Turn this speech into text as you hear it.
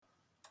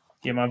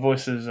Yeah, my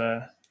voice does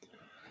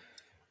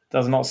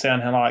not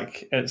sound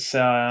like it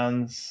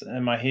sounds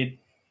in my head.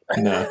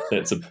 No,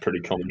 that's a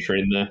pretty common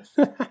trend there.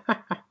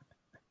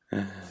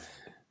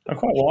 I'm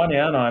quite whiny,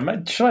 aren't I?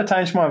 Mate, should I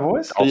change my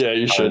voice? Yeah,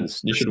 you should.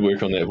 You should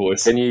work on that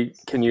voice.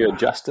 Can you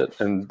adjust it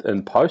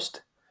in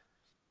post?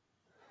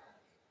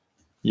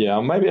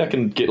 Yeah, maybe I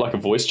can get like a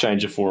voice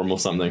changer for him or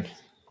something.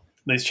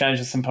 Let's change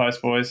this in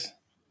post, boys.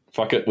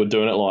 Fuck it, we're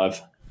doing it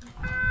live.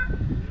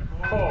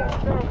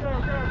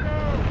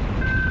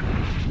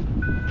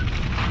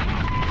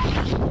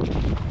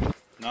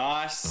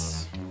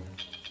 Nice.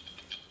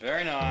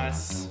 Very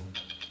nice.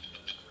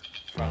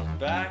 Front to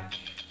back.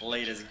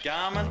 Leader's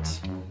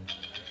garment.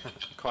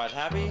 Quite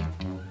happy.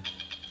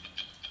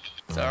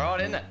 It's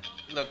alright, isn't it?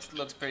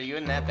 Looks pretty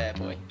good in that bad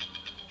boy.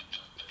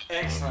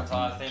 Excellent,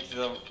 I think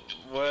the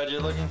word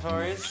you're looking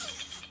for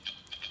is...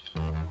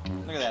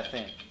 Look at that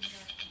thing.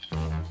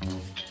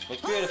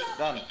 Looks beautiful,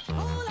 doesn't it?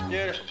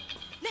 Beautiful.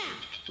 Now,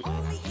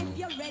 only if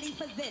you're ready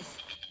for this.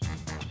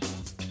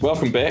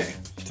 Welcome back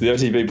to the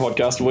OTB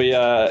podcast. We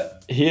are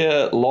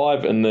here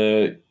live in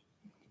the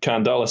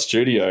Candela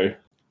studio.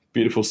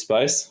 Beautiful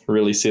space,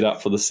 really set up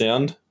for the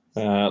sound.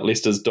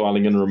 Lester's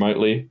dialing in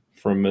remotely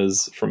from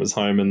his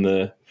home in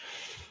the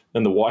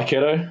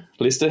Waikato.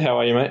 Lester, how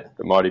are you, mate?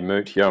 The mighty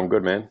moot. Yeah, I'm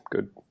good, man.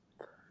 Good.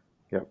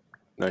 Yep.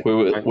 No,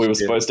 We were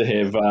supposed to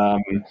have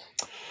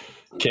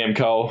Cam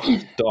Cole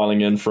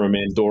dialing in from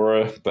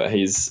Andorra, but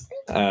he's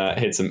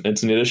had some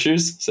internet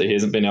issues, so he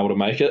hasn't been able to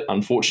make it.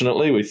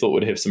 Unfortunately, we thought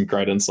we'd have some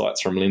great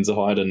insights from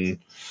Lenzerheide, and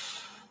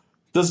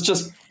this is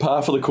just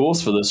par for the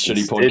course for this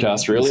shitty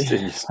podcast, really.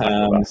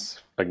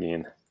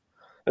 Again.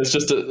 It's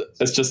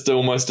just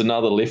almost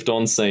another left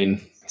on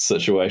scene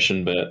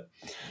situation, but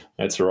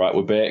that's all right.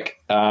 We're back.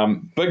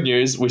 Big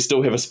news. We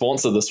still have a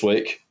sponsor this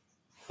week.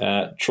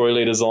 Troy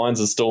Lee Designs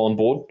is still on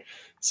board.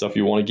 So if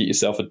you want to get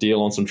yourself a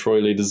deal on some Troy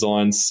Lee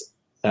Designs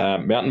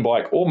mountain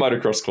bike or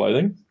motocross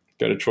clothing,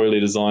 go to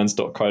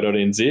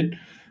troyleedesigns.co.nz,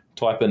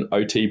 type in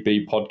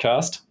OTB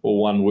podcast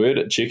or one word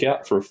at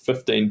checkout for a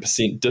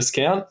 15%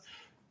 discount.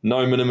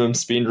 No minimum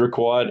spend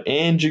required,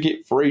 and you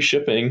get free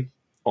shipping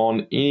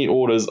on any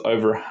orders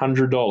over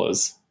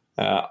 $100.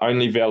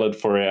 Only valid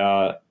for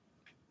our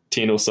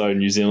 10 or so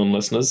New Zealand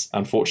listeners,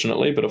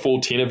 unfortunately. But if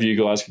all 10 of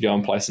you guys could go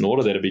and place an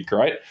order, that'd be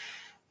great.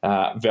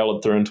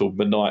 Valid through until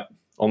midnight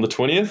on the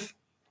 20th.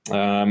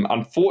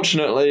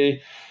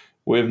 Unfortunately,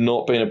 we've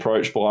not been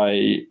approached by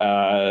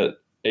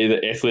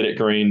either Athletic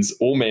Greens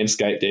or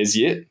Manscaped as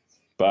yet,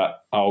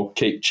 but I'll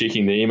keep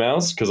checking the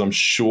emails because I'm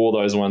sure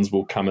those ones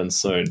will come in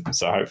soon.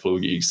 So hopefully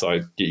we'll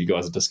get you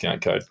guys a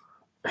discount code.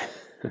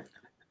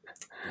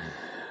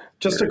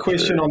 Just a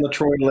question on the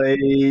Troy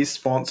Lee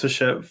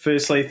sponsorship.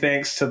 Firstly,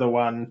 thanks to the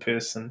one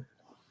person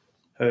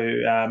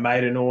who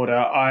made an order.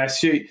 I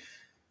assume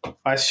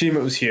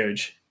it was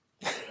huge.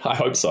 I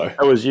hope so.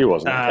 That was you,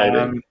 wasn't it,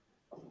 KD?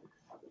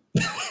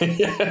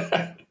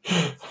 Yeah.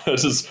 I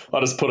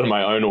just put in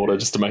my own order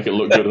just to make it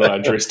look good, and I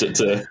addressed it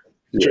to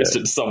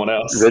someone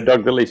else. Red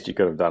Dog, the least you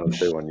could have done is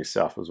do one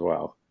yourself as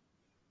well.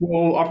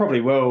 Well, I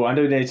probably will. I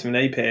do need some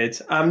knee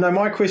pads. No,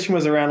 my question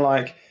was around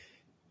like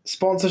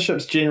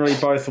sponsorships generally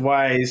both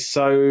ways.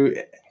 So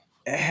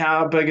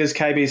how big is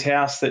KB's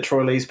house that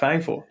Troy Lee's paying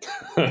for?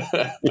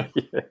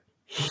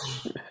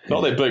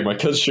 Not that big. My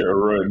kids share a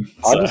room.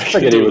 I just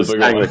figured he was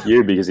staying with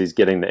you because he's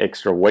getting the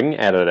extra wing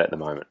added at the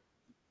moment.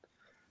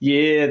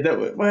 Yeah,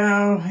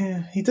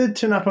 he did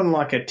turn up on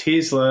like a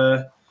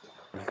Tesla,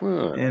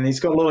 and he's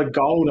got a lot of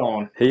gold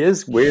on. He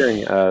is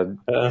wearing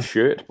a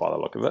shirt by the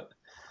look of it.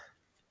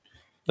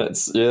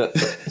 That's, yeah.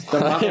 The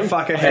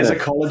motherfucker has a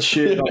collared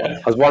shirt on. I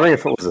was wondering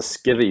if it was a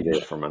skivvy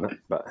there for a minute,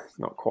 but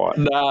not quite.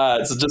 Nah,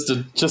 it's just a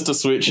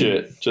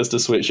sweatshirt. Just a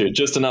sweatshirt.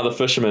 Just another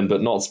fisherman,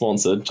 but not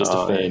sponsored. Just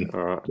a fan.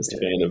 All right. Just a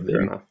fan of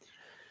them.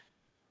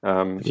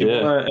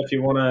 If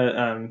you want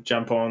to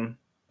jump on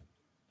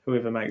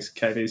whoever makes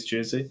KB's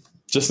jersey.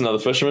 Just another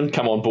fisherman.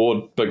 Come on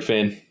board. Big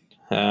fan.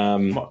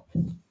 I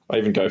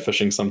even go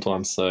fishing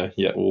sometimes. So,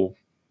 yeah,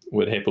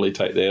 we'd happily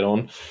take that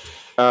on.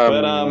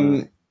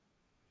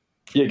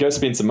 Yeah, go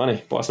spend some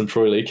money. Buy some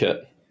Troy Lee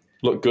kit.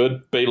 Look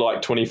good. Be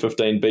like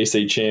 2015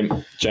 BC champ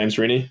James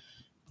Rennie.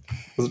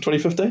 Was it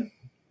 2015?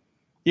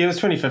 Yeah, it was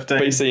 2015.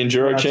 BC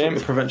Enduro champ.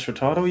 The provincial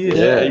title, yeah.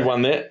 Yeah, he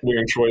won that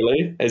wearing Troy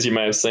Lee, as you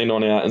may have seen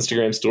on our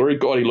Instagram story.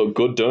 God, he looked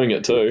good doing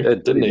it too,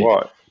 didn't he?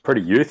 What?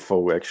 Pretty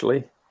youthful,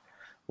 actually.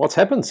 What's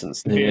happened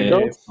since then?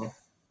 Yeah.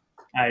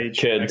 Age.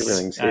 Kids.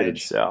 Everything's headed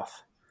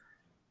south.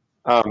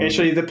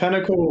 Actually,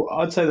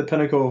 I'd say the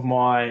pinnacle of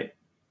my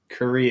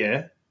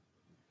career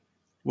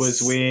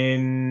was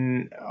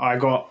when I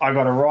got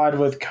a ride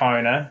with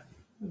Kona.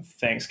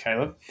 Thanks,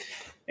 Caleb.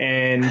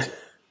 And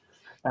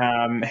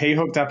he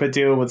hooked up a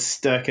deal with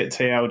Stick at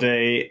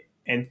TLD,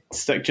 and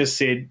Stick just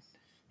said,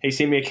 he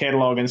sent me a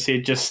catalogue and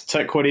said, just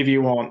tick whatever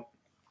you want.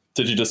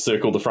 Did you just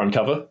circle the front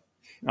cover?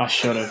 I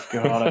should have.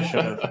 God, I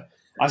should have.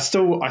 I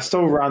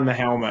still run the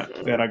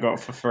helmet that I got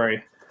for free.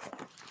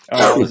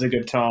 Oh, it was a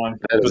good time.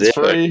 If it's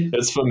free,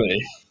 it's for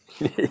me.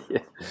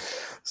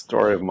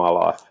 Story of my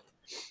life.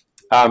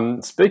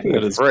 Speaking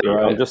That of is free,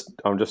 great.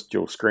 I'm just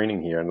dual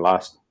screening here, and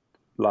last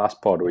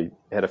pod we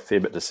had a fair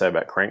bit to say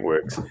about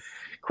Crankworx.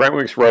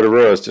 Crankworx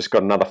Rotorua has just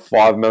got another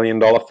 $5 million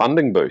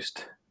funding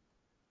boost.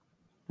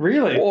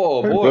 Really?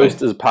 Whoa, The boy.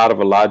 boost is part of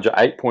a larger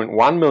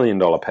 $8.1 million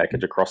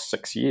package across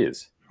 6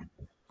 years.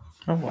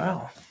 Oh,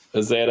 wow.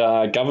 Is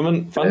that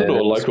government funded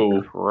or That's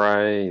local?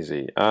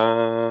 crazy.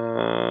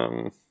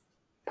 Part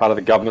of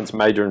the government's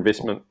major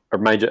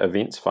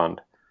events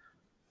fund.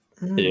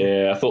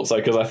 Yeah, I thought so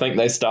because I think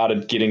they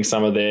started getting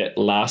some of that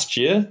last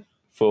year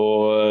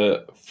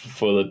for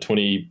the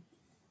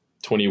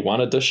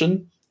 2021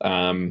 edition,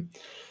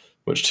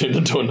 which turned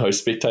into a no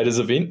spectators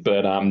event.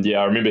 But yeah,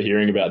 I remember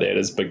hearing about that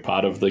as a big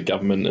part of the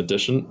government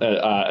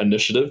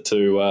initiative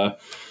to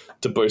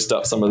boost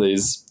up some of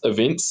these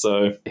events.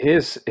 So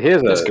Here's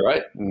that's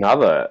great.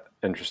 another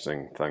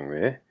interesting thing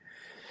there.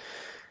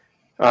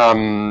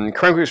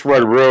 Crankworx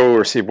Rotorua will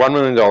receive $1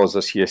 million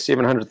this year,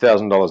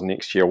 $700,000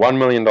 next year, $1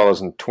 million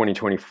in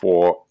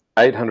 2024,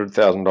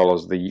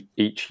 $800,000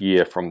 each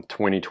year from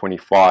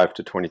 2025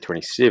 to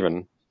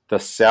 2027. The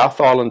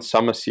South Island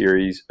Summer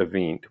Series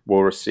event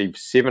will receive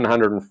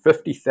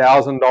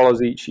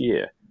 $750,000 each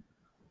year.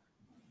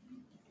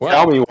 Wow,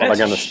 Tell me what they're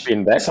going to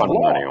spend that kind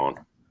of money on.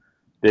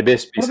 There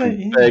best be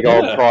some big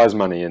old prize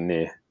money in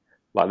there.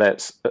 Like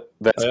that's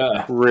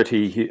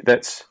pretty.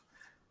 That's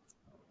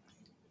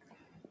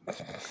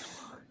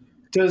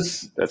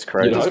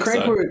crazy. Does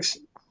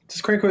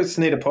Crankworx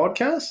need a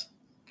podcast?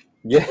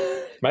 Yeah,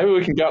 maybe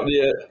we can go up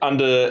there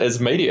under as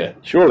media.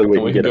 Surely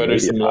we can go do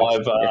some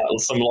live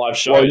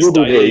shows. Well, you'll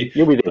be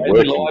there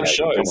working. Live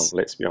shows. Come on,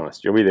 let's be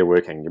honest. You'll be there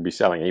working. You'll be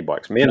selling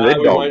e-bikes. We won't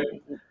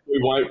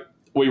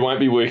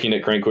be working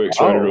at Crankworx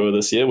Rotorua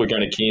this year. We're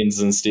going to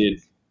Cairns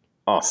instead.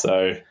 Oh,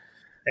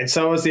 and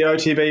so is the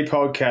OTB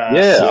podcast.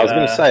 Yeah, I was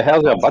going to say,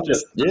 how's our budget?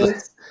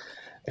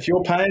 If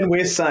you're paying,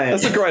 we're saying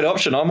that's a great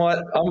option. I might,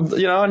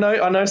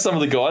 I know some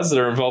of the guys that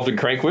are involved in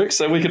Crankworx,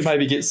 so we could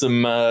maybe get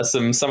some of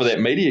that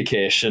media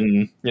cash,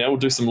 and we'll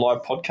do some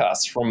live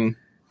podcasts from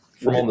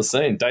on the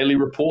scene, daily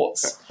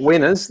reports.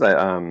 When is that?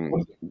 I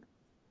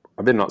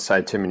better not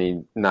say too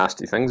many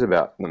nasty things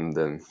about them.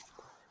 Then,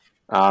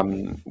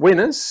 when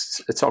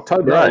is it's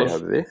October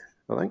over there?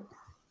 I think.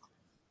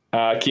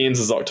 Cairns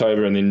is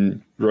October, and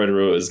then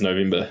Rotorua is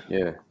November.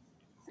 Yeah.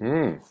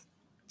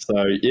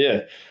 So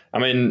yeah, I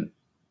mean,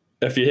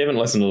 if you haven't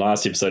listened to the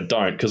last episode,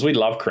 don't, because we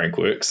love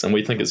Crankworx and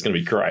we think it's going to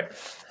be great.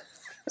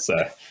 So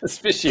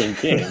especially in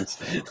Cairns.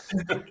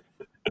 The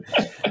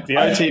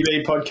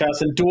OTB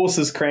podcast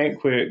endorses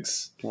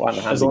Crankworx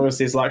 100. as long as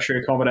there's luxury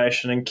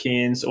accommodation in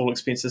Cairns, all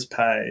expenses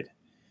paid.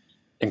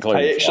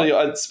 Including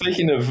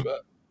speaking of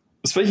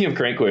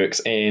Crankworx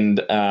and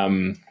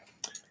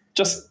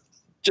just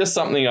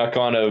something I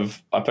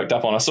picked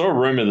up on. I saw a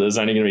rumor that there's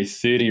only going to be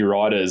 30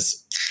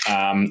 riders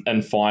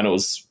in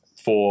finals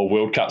for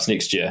World Cups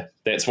next year.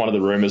 That's one of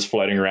the rumors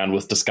floating around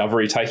with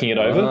Discovery taking it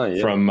over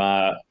from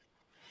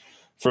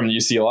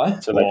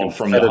UCI, so they can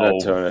from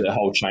the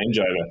whole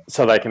changeover.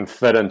 So they can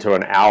fit into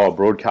an hour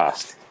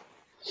broadcast.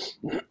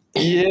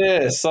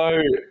 Yeah,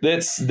 so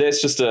that's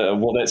just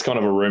that's kind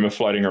of a rumor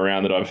floating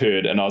around that I've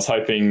heard, and I was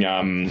hoping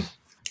Cam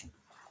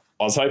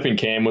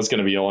was going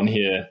to be on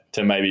here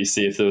to maybe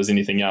see if there was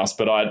anything else,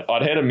 but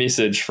I'd had a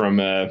message from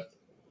an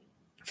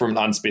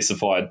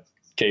unspecified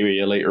Kiwi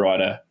elite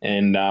rider,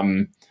 and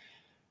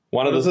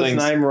one of the things. What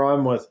does his name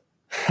rhyme with?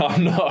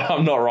 I'm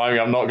not rhyming.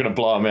 I'm not going to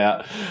blow him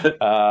out. Was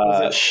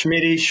it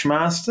Schmitty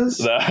Schmasters?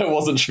 No, it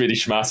wasn't Schmitty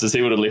Schmasters.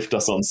 He would have left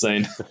us on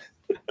scene.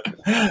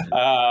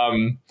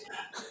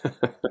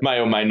 May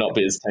or may not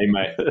be his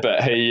teammate,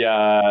 but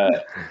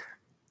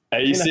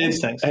he said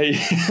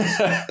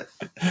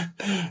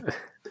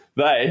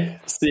they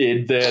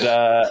said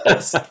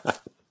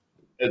that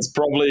it's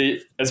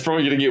probably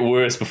going to get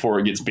worse before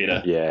it gets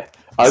better. Yeah,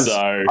 I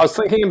was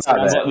thinking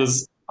about that. Like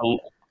there's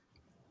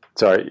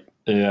sorry.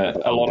 Yeah,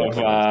 a lot of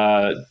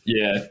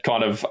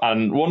kind of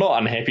not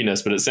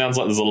unhappiness, but it sounds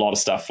like there's a lot of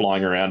stuff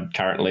flying around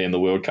currently in the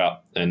World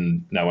Cup,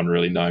 and no one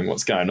really knowing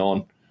what's going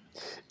on.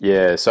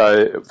 Yeah,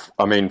 so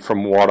I mean,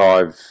 from what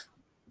I've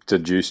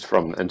deduced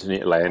from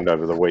internet land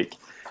over the week,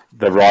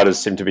 the riders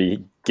seem to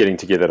be getting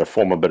together to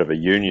form a bit of a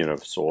union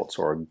of sorts,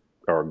 or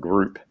a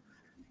group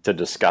to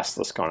discuss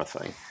this kind of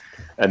thing,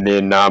 and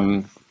then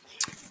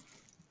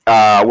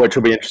which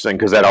will be interesting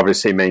because that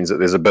obviously means that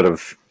there's a bit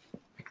of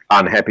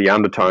unhappy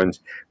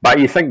undertones. But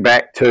you think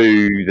back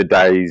to the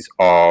days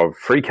of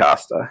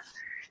Freecaster,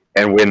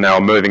 and when they were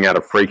moving out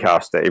of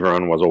Freecaster,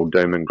 everyone was all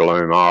doom and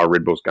gloom. Oh,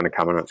 Red Bull's going to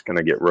come and it's going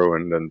to get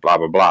ruined and blah,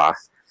 blah, blah.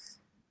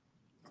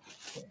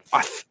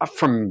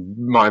 From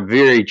my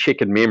very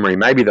checkered memory,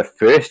 maybe the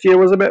first year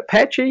was a bit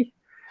patchy,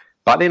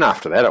 but then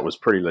after that it was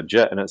pretty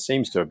legit, and it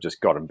seems to have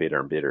just gotten better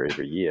and better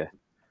every year.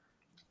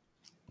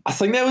 I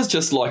think that was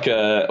just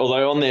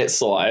although on that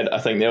side, I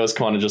think that was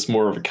kind of just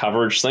more of a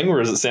coverage thing,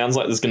 whereas it sounds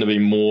like there's going to be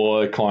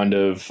more kind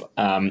of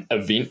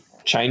event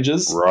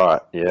changes,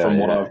 right? Yeah, from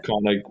what I'm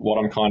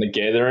kind of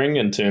gathering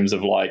in terms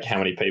of like how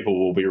many people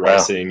will be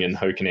racing and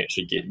who can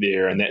actually get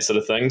there and that sort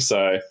of thing.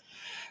 So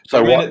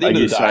what are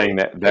you saying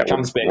that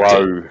comes back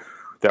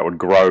that would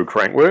grow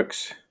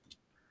Crankworks.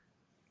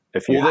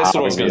 Well, that's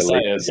what I was going to say.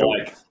 It's field.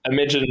 like,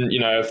 imagine,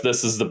 if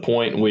this is the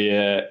point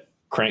where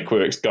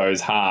Crankworks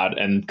goes hard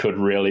and could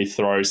really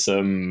throw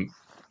some,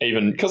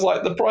 even because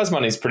like the prize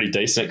money is pretty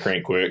decent at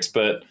Crankworks,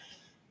 but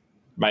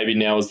maybe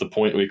now is the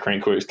point where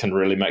Crankworks can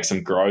really make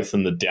some growth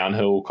in the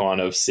downhill kind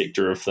of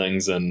sector of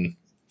things and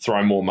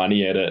throw more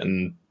money at it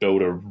and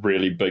build a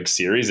really big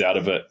series out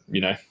of it.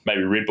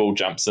 Maybe Red Bull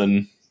jumps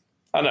in.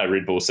 I know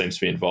Red Bull seems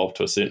to be involved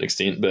to a certain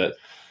extent, but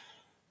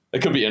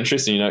it could be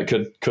interesting. It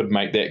could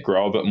make that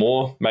grow a bit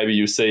more. Maybe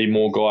you see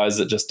more guys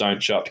that just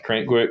don't show up to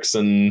Crankworks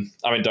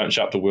don't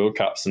show up to World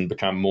Cups and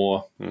become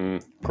more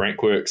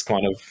Crankworks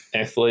kind of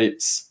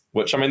athletes,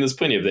 which, there's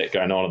plenty of that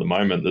going on at the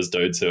moment. There's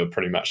dudes who are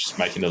pretty much just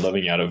making a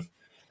living out of,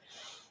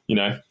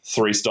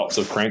 3 stops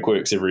of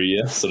Crankworks every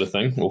year sort of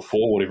thing, or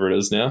 4, whatever it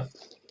is now.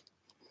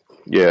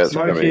 Yeah.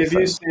 Smokey, have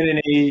you seen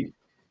any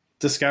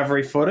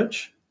Discovery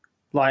footage?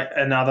 Like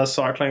another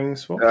cycling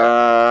sport?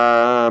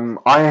 I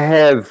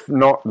have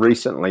not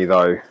recently,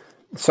 though.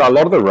 So a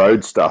lot of the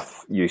road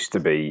stuff used to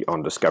be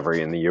on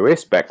Discovery in the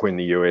US, back when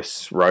the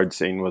US road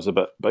scene was a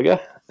bit bigger.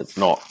 It's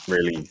not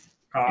really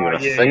a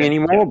thing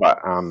anymore,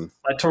 but...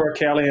 like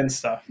Torricelli and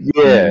stuff.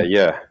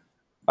 Yeah.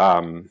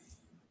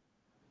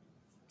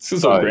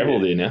 It's all gravel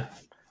there now.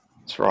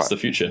 That's right. It's the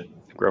future.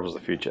 Gravel's the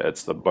future.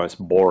 It's the most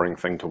boring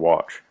thing to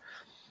watch.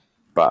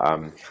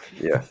 But,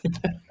 yeah.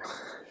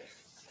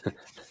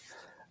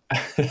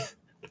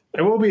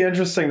 It will be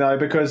interesting, though,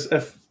 because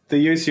if the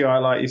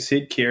UCI, like you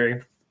said,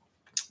 Kerry,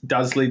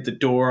 does leave the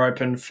door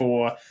open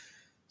for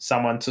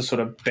someone to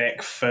sort of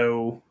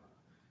backfill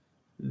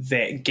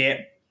that gap,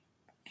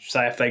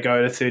 say if they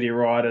go to 30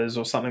 riders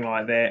or something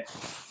like that,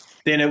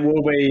 then it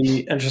will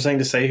be interesting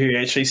to see who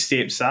actually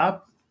steps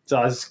up.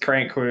 Does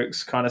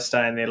Crankworks kind of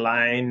stay in their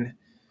lane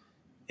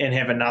and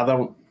have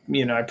another,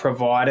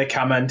 provider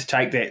come in to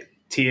take that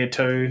tier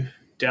 2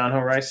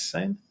 downhill race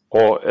scene?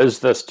 Or is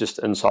this just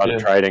insider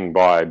trading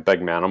by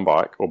big mountain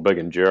bike or big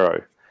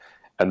enduro?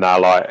 And they're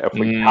like, if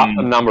we cut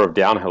the number of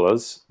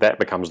downhillers, that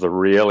becomes the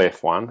real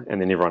F1,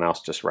 and then everyone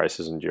else just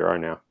races enduro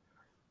now.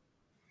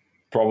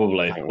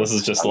 This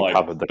is just like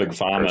big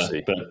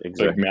pharma, but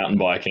big mountain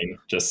biking.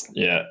 This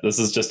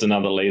is just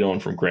another lead on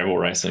from gravel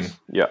racing.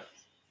 Yeah.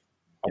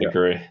 I'd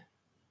agree.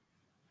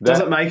 Does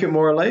it make it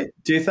more elite,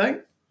 do you think?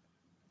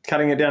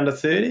 Cutting it down to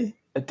 30?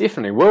 It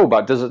definitely will,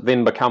 but does it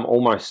then become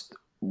almost...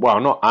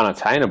 well, not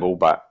unattainable,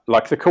 but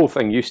like the cool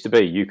thing used to be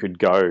you could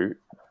go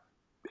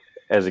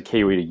as a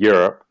Kiwi to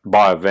Europe,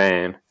 buy a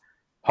van,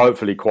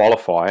 hopefully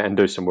qualify and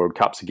do some World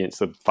Cups against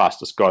the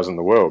fastest guys in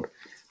the world.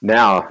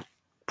 Now,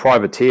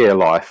 privateer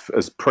life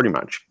is pretty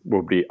much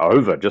will be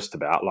over just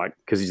about, like,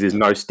 because there's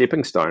no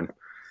stepping stone.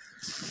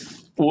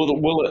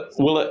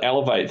 Will it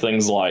elevate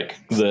things like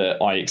the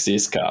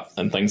IXS Cup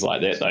and things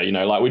like that, though?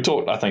 Like we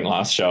talked, I think,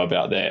 last show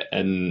about that,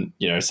 and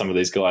some of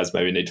these guys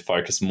maybe need to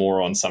focus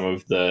more on some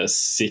of the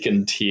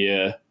second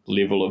tier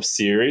level of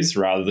series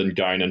rather than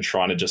going and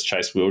trying to just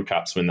chase World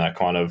Cups when they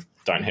kind of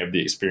don't have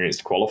the experience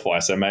to qualify.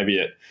 So maybe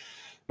it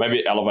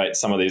elevates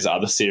some of these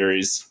other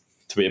series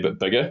to be a bit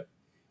bigger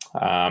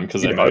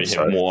because they maybe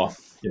have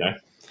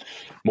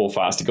more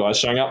faster guys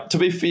showing up. To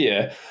be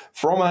fair,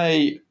 from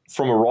a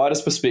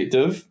rider's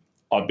perspective,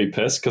 I'd be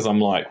pissed because I'm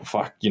like,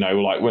 fuck,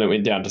 like when it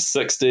went down to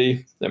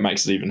 60, that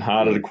makes it even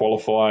harder to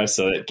qualify.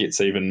 So that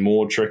gets even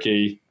more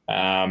tricky.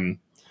 If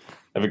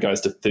it goes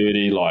to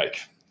 30,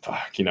 like,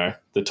 fuck,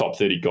 the top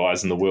 30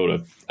 guys in the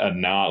world are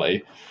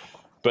gnarly.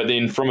 But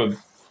then from a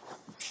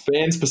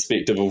fan's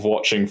perspective of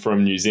watching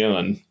from New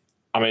Zealand,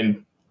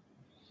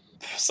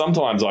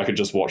 sometimes I could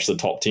just watch the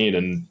top 10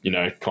 and,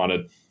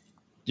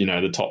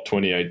 the top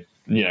 20,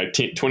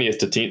 20th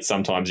to 10th,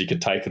 sometimes you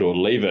could take it or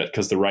leave it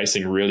because the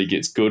racing really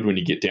gets good when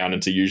you get down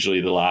into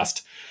usually the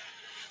last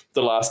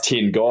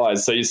 10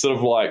 guys. So you sort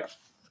of like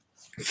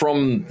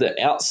from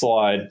the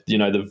outside,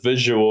 the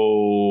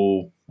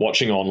visual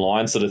watching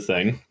online sort of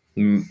thing,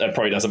 that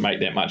probably doesn't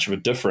make that much of a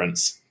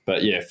difference.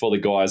 But yeah, for the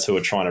guys who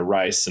are trying to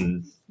race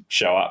and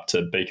show up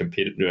to be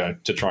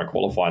competitive, to try and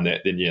qualify in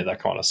that, then yeah, they're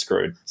kind of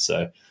screwed.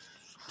 So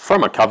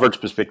from a coverage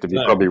perspective,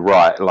 you're probably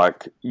right.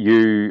 Like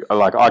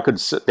I could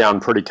sit down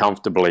pretty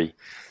comfortably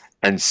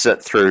and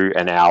sit through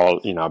an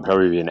hour,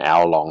 probably an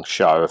hour-long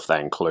show if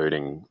they're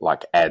including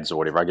like ads or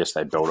whatever. I guess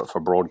they build it for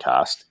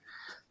broadcast.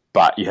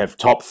 But you have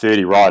top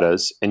 30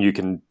 riders and you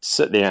can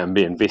sit there and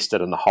be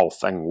invested in the whole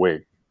thing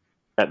where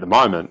at the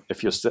moment,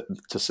 if you're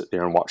to sit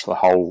there and watch the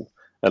whole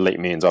Elite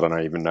Men's, I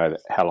don't even know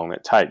how long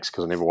that takes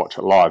because I never watch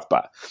it live.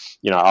 But,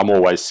 I'm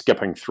always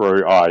skipping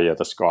through,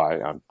 this guy,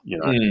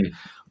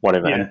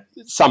 whatever. Yeah.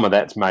 And some of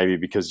that's maybe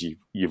because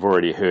you've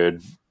already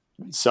heard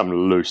some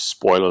loose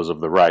spoilers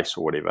of the race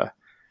or whatever.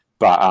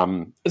 But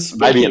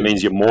maybe it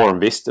means you're more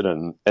invested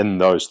in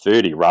those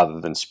 30 rather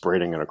than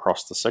spreading it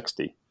across the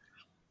 60.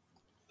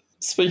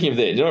 Speaking of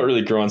that, what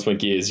really grinds my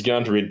gears? You go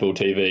into Red Bull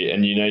TV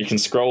and you can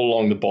scroll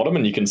along the bottom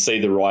and you can see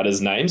the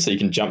rider's name so you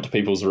can jump to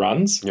people's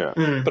runs. Yeah.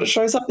 But it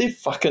shows up their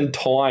fucking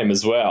time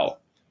as well.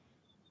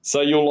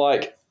 So you'll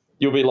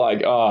be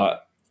like, I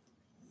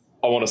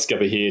want to skip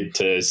ahead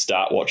to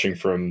start watching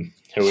from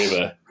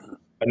whoever.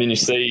 and then you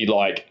see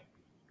like,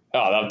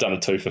 oh, they've done a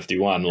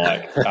 2:51,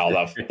 like, oh,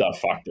 they've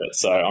fucked it.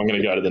 So I'm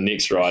going to go to the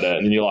next rider,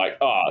 and then you're like,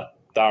 oh,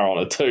 they're on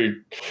a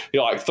 2,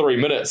 you're like 3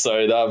 minutes,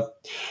 so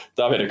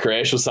they've had a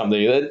crash or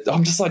something.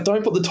 I'm just like,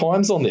 don't put the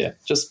times on there.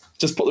 Just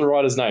put the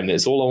rider's name.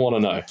 That's all I want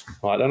to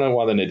know. I don't know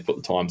why they need to put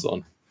the times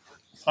on.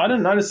 I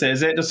didn't notice that. Is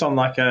that just on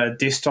like a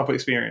desktop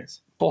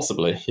experience?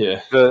 Possibly,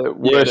 yeah. The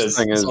worst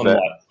thing is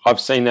that I've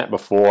seen that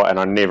before, and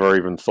I never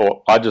even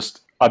thought. I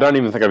don't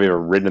even think I've ever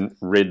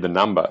read the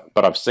number,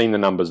 but I've seen the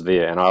numbers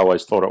there, and I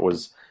always thought it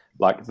was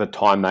like the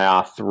time they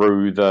are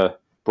through the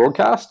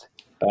broadcast.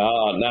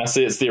 No,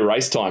 see, it's their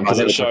race time, because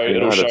it'll show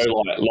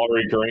like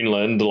Laurie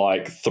Greenland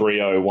like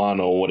 3:01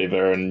 or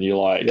whatever, and you're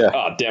like,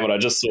 oh damn it, I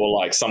just saw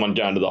like someone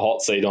going to the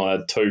hot seat on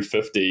a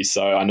 2:50,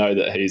 so I know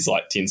that he's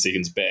like 10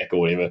 seconds back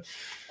or whatever.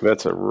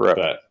 That's a rip.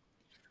 But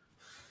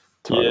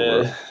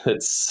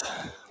it's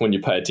when you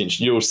pay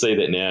attention, you'll see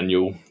that now, and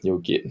you'll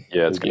get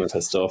it's going to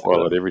pissed off.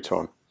 Spoil it every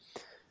time.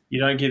 You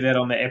don't get that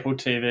on the Apple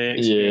TV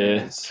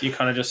experience. You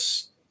kind of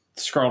just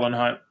scroll and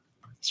hope.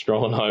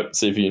 Scroll and hope,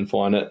 see if you can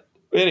find it.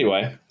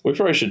 Anyway, we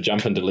probably should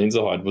jump into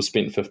Lenzerheide. We've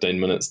spent 15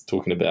 minutes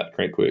talking about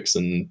Crankworks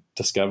and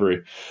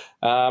Discovery.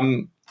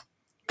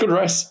 Good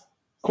race.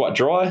 Quite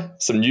dry.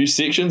 Some new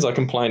sections. I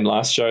complained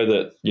last show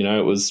that,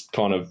 it was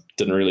kind of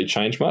didn't really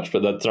change much,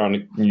 but they'd thrown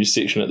a new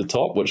section at the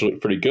top, which looked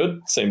pretty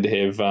good. Seemed to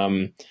have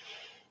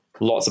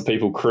lots of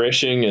people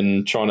crashing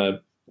and trying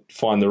to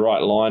find the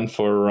right line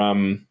for,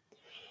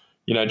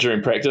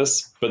 during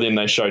practice. But then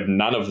they showed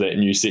none of that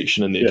new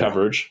section in their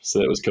coverage, so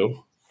that was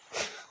cool.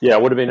 Yeah,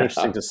 it would have been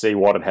interesting to see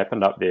what had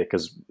happened up there,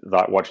 because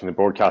like watching the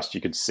broadcast, you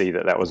could see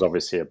that was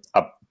obviously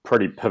a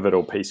pretty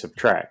pivotal piece of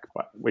track,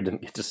 but we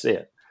didn't get to see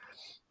it.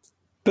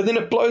 But then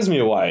it blows me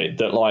away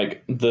that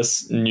like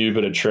this new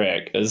bit of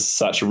track is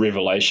such a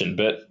revelation.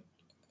 But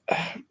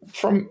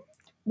from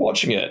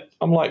watching it,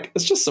 I'm like,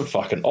 it's just some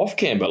fucking off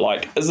camber.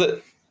 Like, have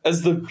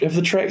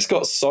the tracks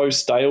got so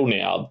stale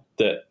now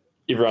that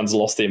everyone's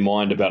lost their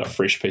mind about a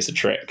fresh piece of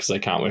track because they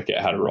can't work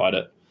out how to ride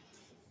it?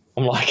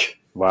 I'm like,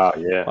 wow,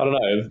 yeah. I don't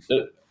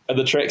know. Are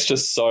the tracks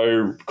just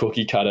so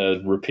cookie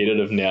cutter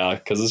repetitive now?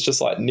 Because it's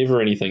just like never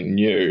anything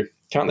new.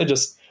 Can't they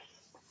just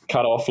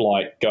cut off,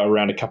 like go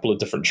around a couple of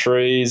different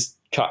trees,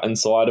 cut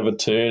inside of a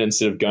turn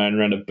instead of going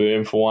around a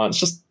berm for once?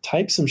 Just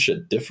tape some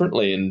shit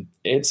differently and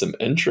add some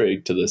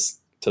intrigue to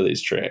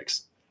these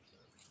tracks.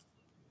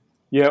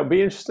 Yeah, it'll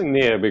be interesting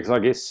there, because I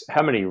guess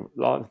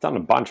I've done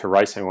a bunch of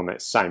racing on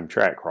that same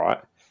track, right?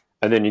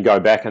 And then you go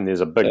back and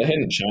there's a big... It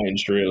hadn't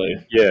changed, really.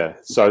 Yeah,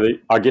 so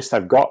I guess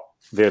they've got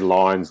their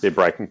lines, their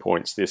braking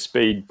points, their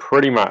speed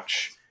pretty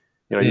much...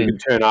 You can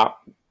turn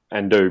up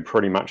and do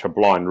pretty much a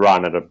blind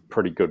run at a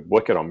pretty good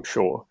wicket, I'm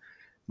sure.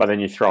 But then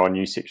you throw a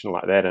new section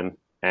like that in,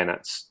 and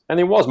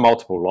there was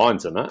multiple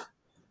lines in it,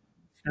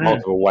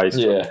 multiple ways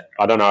to...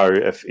 I don't know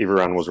if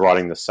everyone was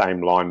riding the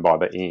same line by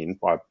the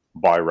end,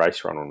 by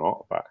race run or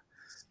not, but...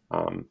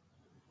 and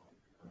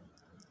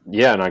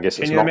I guess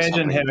Can you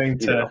imagine having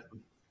to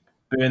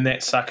burn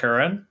that sucker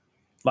in,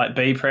 like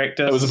B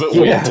practice? It was a bit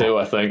wet too,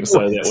 I think. So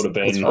that would have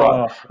been.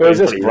 Right. It was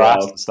just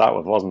grass to start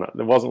with, wasn't it?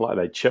 It wasn't like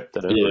they chipped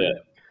it in.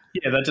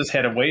 Yeah, they just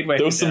had a weed whack.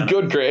 There was some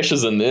good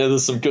crashes in there.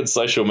 There's some good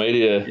social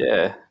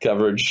media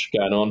coverage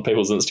going on,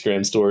 people's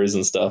Instagram stories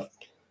and stuff.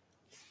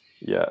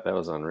 Yeah, that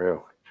was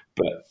unreal.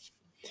 But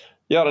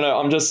I don't know.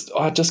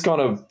 I just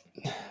kind of.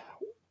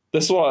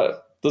 This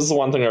is the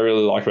one thing I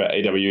really like about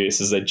AWS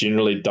is they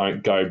generally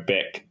don't go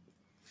back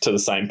to the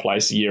same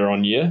place year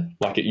on year.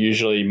 Like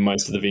usually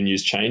most of the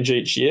venues change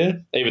each year,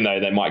 even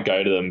though they might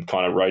go to them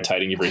kind of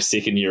rotating every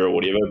second year or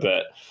whatever.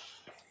 But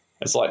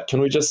it's like, can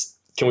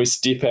we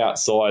step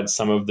outside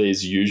some of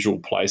these usual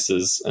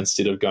places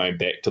instead of going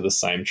back to the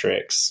same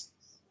tracks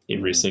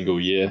every single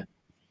year?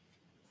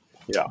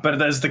 Yeah. But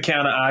there's the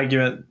counter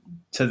argument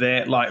to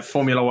that. Like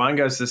Formula One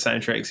goes to the same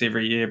tracks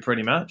every year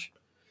pretty much.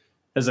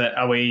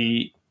 Are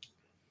we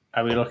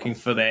looking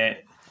for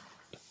that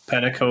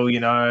pinnacle,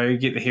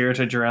 get the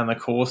heritage around the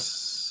course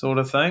sort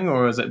of thing,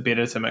 or is it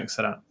better to mix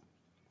it up?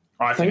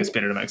 I think it's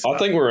better to mix it up. I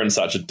think we're in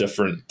such a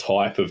different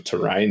type of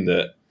terrain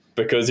that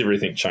because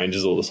everything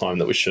changes all the time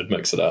that we should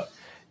mix it up.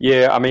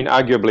 Yeah, I mean,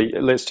 arguably,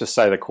 let's just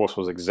say the course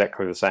was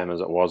exactly the same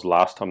as it was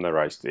last time they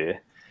raced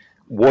there.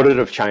 Would it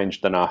have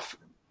changed enough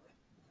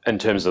in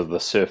terms of the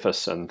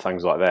surface and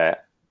things like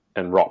that,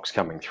 and rocks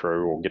coming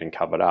through or getting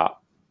covered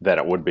up, that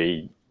it would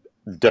be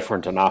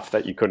different enough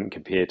that you couldn't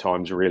compare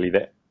times really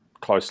that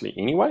closely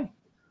anyway?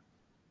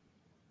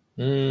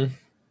 Be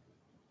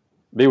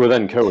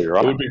within Kui,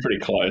 right? It would be pretty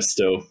close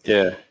still.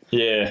 Yeah.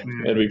 Yeah,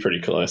 it'd be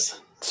pretty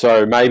close.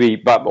 So maybe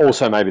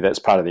that's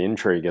part of the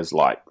intrigue is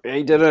like,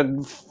 he did a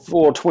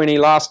 420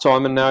 last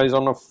time and now he's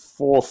on a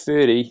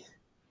 430,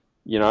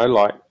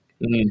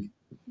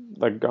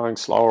 they're going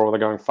slower or they're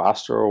going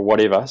faster or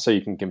whatever, so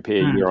you can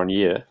compare year on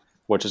year,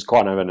 which is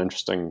kind of an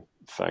interesting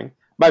thing.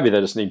 Maybe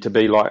they just need to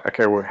be like,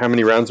 okay, well, how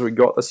many rounds have we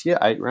got this year?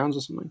 8 rounds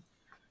or something?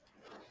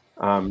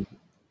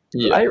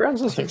 8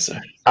 rounds? I think so.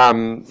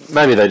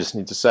 Maybe they just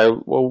need to say,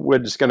 well, we're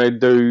just going to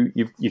do,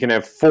 you can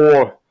have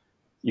 4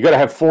 you got to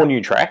have 4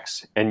 new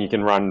tracks, and you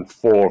can run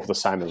 4 of the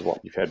same as what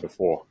you've had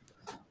before.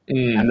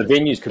 And the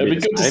venues could be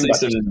the same, but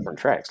just different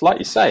tracks. Like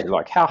you say,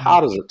 like how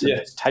hard is it to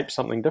just tape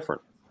something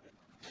different?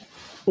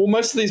 Well,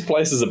 most of these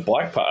places are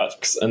bike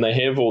parks, and they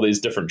have all these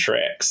different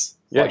tracks.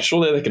 Yeah. Like,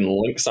 surely they can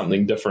link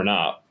something different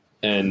up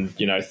and,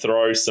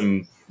 throw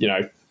some,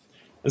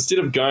 instead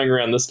of going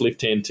around this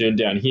left-hand turn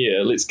down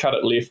here, let's cut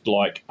it left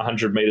like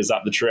 100 metres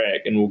up the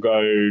track, and we'll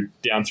go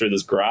down through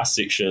this grass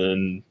section.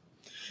 And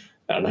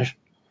I don't know.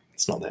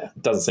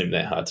 It doesn't seem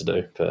that hard to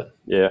do, but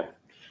yeah.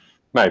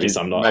 Maybe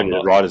I'm not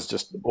the riders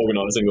just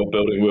organising or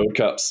building World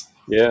Cups.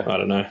 Yeah. I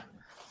don't know.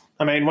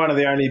 I mean, one of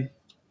the only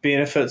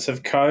benefits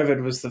of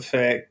COVID was the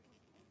fact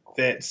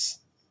that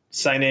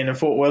St. Anne and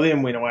Fort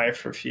William went away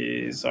for a few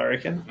years, I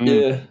reckon.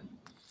 Yeah,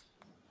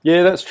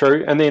 that's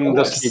true. And then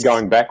this year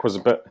going back was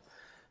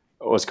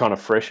kind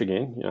of fresh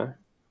again,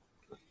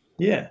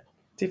 Yeah,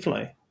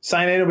 definitely.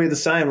 St. Anne will be the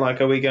same.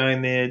 Like, are we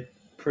going there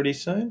pretty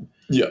soon?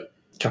 Yeah,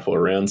 couple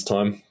of rounds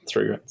time,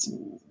 3 rounds.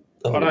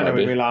 I don't know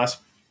when we last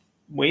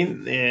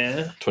went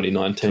there.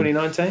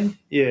 2019.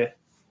 Yeah.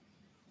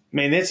 I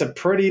mean, that's a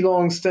pretty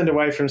long stint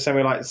away from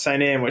somewhere like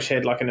St. Anne, which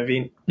had like an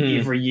event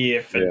every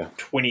year for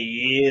 20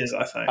 years,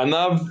 I think. And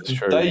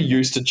they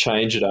used to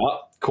change it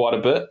up quite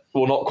a bit.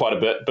 Well, not quite a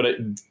bit, but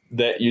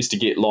that used to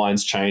get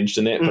lines changed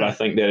in that. But I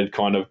think that had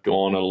kind of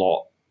gone a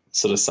lot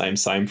sort of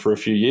same for a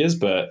few years.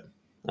 But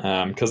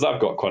because they've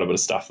got quite a bit of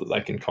stuff that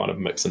they can kind of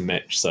mix and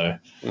match. So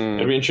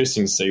it'll be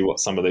interesting to see what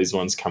some of these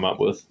ones come up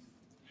with.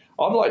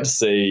 I'd like to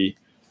see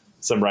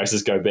some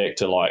races go back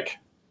to like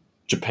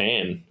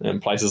Japan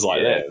and places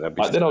like that.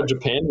 Like that old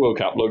Japan World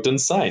Cup looked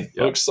insane.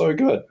 It looked so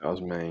good. That was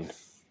mean.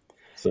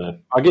 So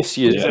I guess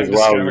as well.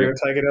 Discovery will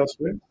take it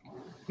elsewhere.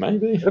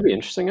 Maybe that'd be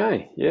interesting,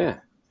 eh? Yeah.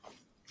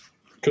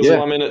 Because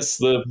I mean, it's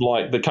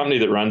the company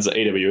that runs the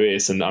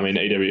EWS, and I mean,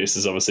 EWS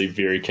is obviously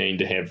very keen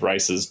to have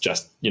races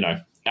just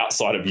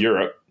outside of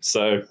Europe.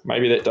 So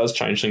maybe that does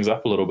change things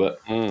up a little bit.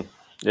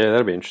 Yeah,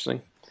 that'd be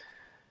interesting.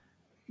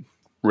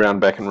 Round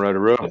back in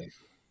Rotorua.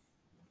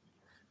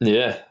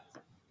 Yeah,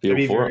 that'd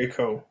be very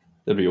cool.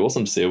 It'd be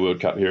awesome to see a World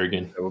Cup here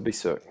again. It would be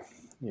sick.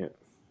 Yeah.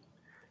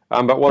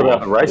 But what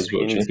about the racing?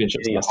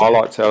 Any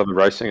highlights out of the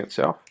racing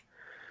itself?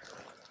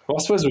 Well,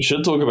 I suppose we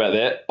should talk about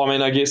that. I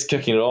mean, I guess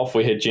kicking it off,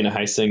 we had Jenna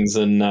Hastings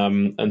in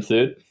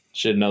third.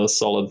 She had another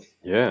solid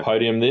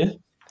podium there.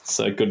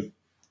 So good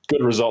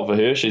result for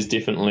her. She's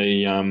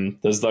definitely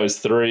there's those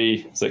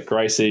 3. Is it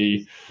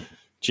Gracie,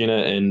 Jenna,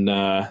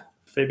 and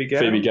Phoebe Gale?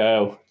 Phoebe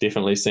Gale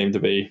definitely seem to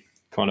be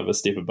kind of a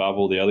step above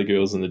all the other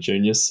girls in the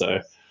juniors. So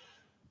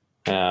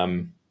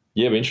it'll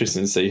be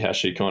interesting to see how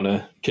she kind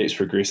of keeps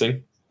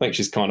progressing. I think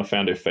she's kind of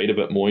found her feet a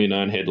bit more,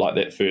 and had like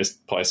that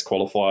first place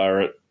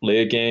qualifier at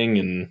Leergang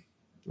and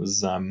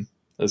was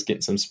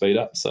getting some speed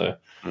up. So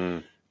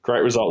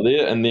great result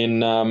there. And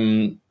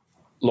then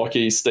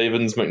Lockie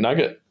Stevens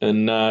McNugget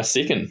in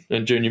second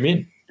in junior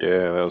men.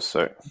 Yeah, that was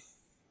sick.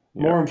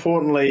 Yeah. More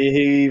importantly,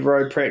 he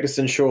rode practice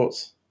in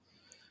shorts.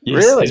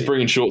 Yes, really? He's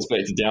bringing shorts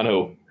back to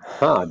downhill.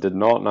 I did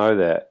not know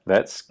that.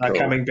 That's They're cool.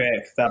 coming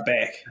back. They're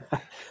back.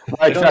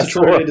 Like, Go to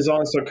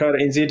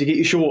TroyDesigns.co.nz to get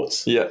your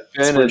shorts. Yeah,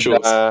 Bernard,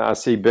 shorts. I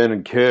see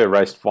Bernard Kerr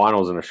raced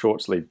finals in a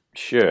short sleeve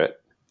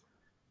shirt.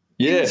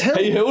 Yeah,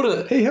 he held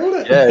it. He held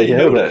it. Yeah, he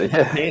held it.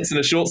 Yeah. Pants in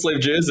a short sleeve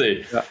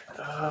jersey. Yeah.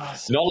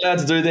 Not allowed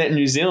to do that in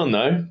New Zealand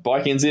though.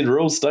 Bike NZ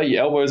rules state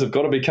your elbows have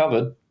got to be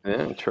covered.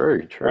 Yeah,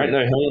 true. Ain't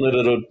no helmet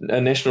at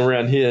a national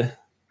round here.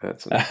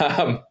 That's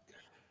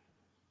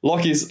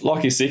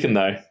Lockie's second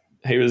though.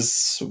 He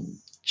was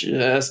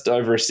just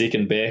over a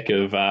second back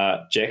of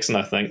Jackson,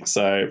 I think.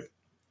 So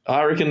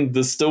I reckon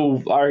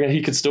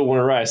he could still win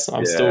a race.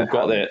 I've still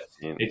got that.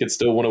 He could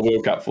still win a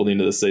World Cup for the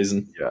end of the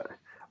season. Yeah.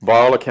 By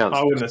all accounts,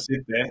 I wouldn't have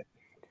said that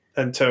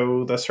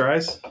until this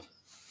race.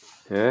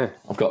 Yeah,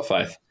 I've got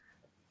faith.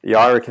 Yeah,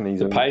 I reckon he's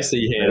the pace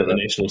he had at the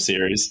national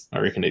series. I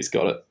reckon he's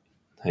got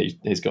it.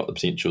 He's got the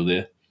potential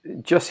there.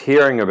 Just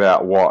hearing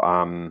about what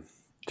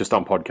just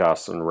on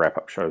podcasts and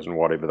wrap-up shows and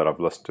whatever that I've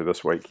listened to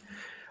this week,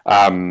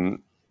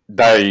 Elliot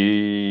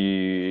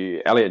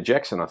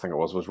Jackson, I think it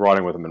was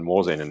riding with him in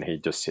Waurzine, and he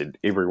just said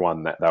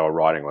everyone that they were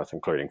riding with,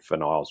 including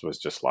Finn Isles, was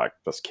just like,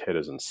 this kid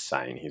is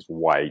insane. He's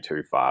way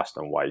too fast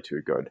and way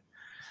too good.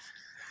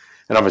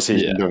 And obviously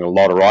he's been doing a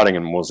lot of riding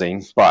in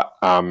Waurzine, but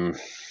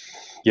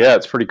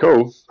it's pretty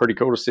cool. Pretty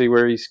cool to see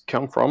where he's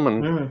come from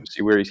and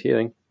see where he's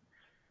heading.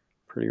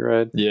 Pretty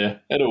rad. Yeah,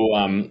 it'll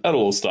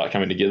all start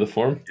coming together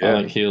for him. Yeah. I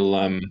think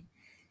he'll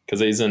because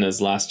he's in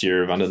his last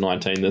year of under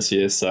 19 this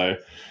year. So,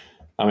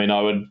 I mean,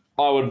 I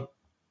would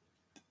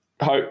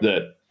hope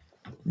that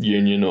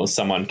Union or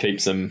someone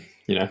keeps him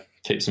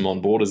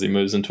on board as he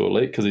moves into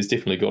elite, because he's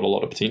definitely got a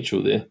lot of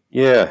potential there.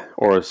 Yeah,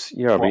 or it'd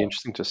be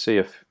interesting to see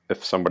if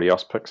somebody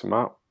else picks him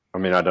up. I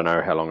mean, I don't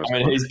know how long.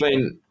 He's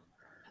been.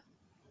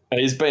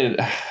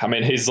 I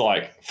mean, he's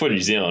like, for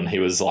New Zealand, he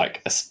was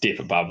like a step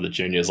above the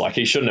juniors. Like,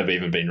 he shouldn't have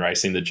even been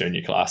racing the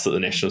junior class at the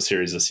national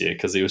series this year,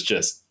 because he was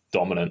just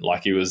dominant.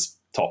 Like, he was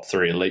top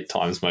 3 elite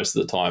times most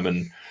of the time,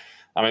 and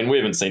I mean, we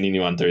haven't seen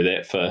anyone do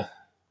that for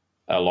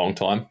a long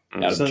time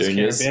out of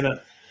juniors.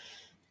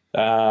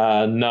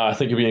 No, I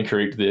think you'll be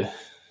incorrect there.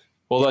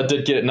 Although I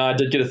did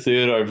get a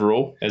third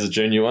overall as a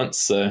junior once,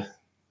 so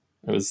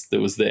it was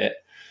that.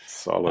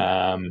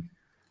 Solid.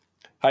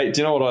 Hey,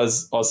 do you know what I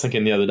was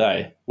thinking the other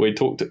day? We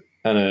talked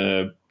in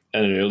an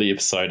early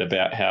episode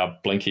about how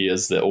Blinky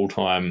is the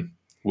all-time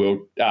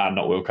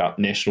not World Cup,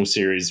 National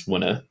Series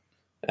winner.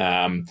 He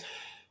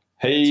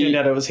Turned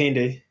out it was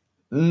Hendy.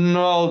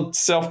 No,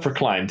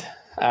 self-proclaimed.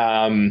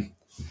 But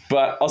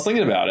I was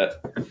thinking about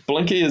it.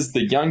 Blinky is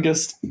the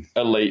youngest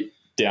elite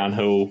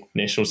downhill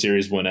National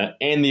Series winner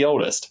and the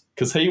oldest,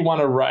 because he won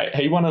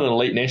an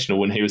elite national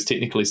when he was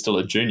technically still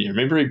a junior.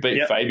 Remember, he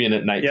beat Fabian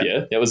at Napier.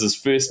 Yep. That was his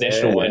first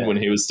national win when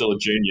he was still a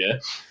junior,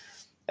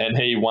 and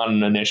he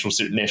won a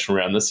national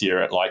round this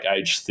year at like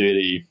age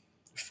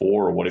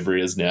 34 or whatever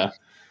he is now.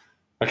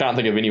 I can't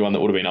think of anyone that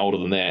would have been older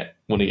than that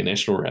winning a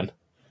national round.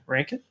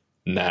 Rankin?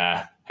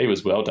 Nah, he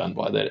was well done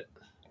by that.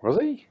 Was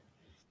he?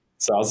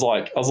 So I was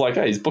like,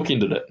 hey, he's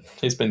bookended it.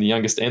 He's been the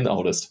youngest and the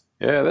oldest.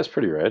 Yeah, that's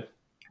pretty rad.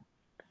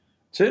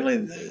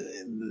 Certainly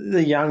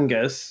the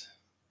youngest.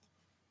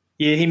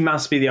 Yeah, he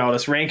must be the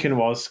oldest. Rankin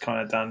was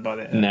kind of done by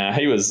that. Nah,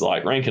 he was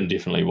like, Rankin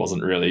definitely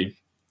wasn't really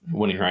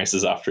winning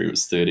races after he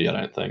was 30, I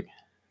don't think.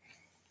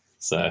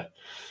 So,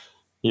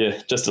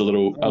 yeah, just a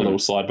little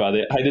sidebar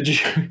there. Hey, did you,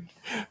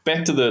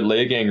 back to the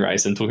Leergang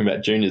race and talking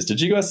about juniors,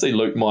 did you guys see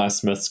Luke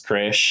Meyer-Smith's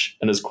crash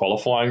in his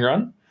qualifying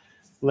run?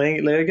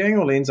 Leergang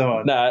or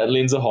Lenzerheide? No,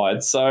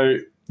 Lenzerheide. So,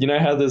 you know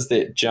how there's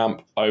that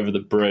jump over the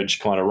bridge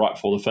kind of right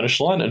before the finish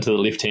line into the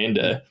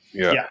left-hander?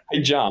 Yeah.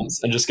 He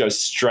jumps and just goes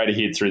straight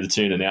ahead through the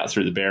turn and out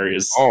through the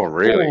barriers. Oh,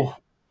 really? Oh.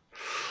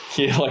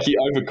 Yeah, like he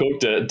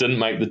overcooked it, didn't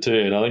make the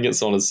turn. I think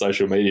it's on his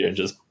social media and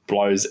just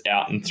blows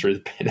out and through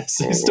the banners.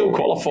 He's still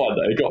qualified,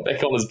 though. He got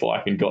back on his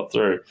bike and got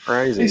through.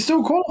 Crazy. He's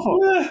still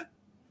qualified? Yeah.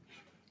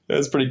 That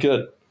was pretty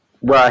good.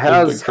 Well,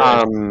 how's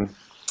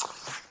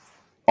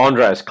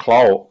Andreas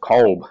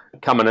Kolb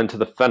coming into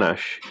the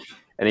finish,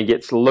 and he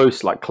gets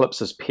loose, like clips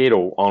his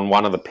pedal on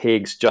one of the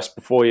pegs just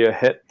before you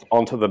hit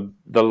onto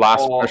the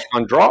last finish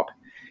line drop.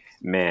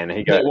 Man,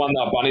 he got that one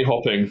that bunny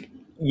hopping.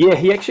 Yeah,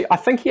 I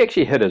think he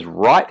actually hit his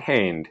right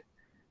hand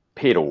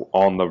pedal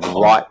on the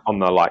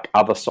like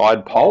other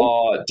side pole.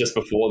 Oh, just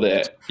before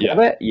that.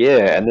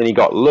 Yeah, and then he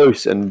got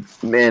loose, and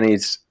man,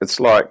 it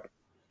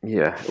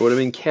would have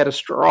been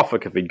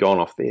catastrophic if he'd gone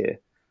off there.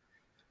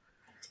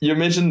 You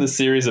imagine the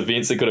series of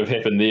events that could have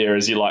happened there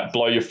as you like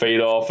blow your feet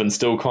off and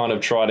still kind of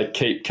try to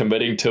keep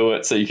committing to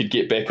it so you could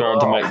get back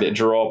on to make that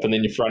drop, and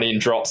then your front end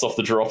drops off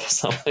the drop or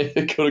something.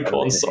 It could have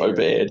gone so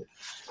bad.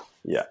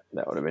 Yeah,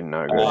 that would have been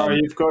no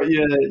good.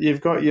 You've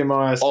got your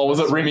Meyer. Oh, was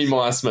it Remy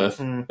Meyer-Smith?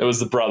 It was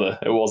the brother.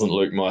 It wasn't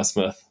Luke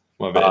Meyer-Smith.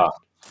 My bad.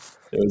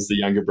 It was the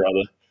younger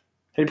brother.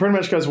 He pretty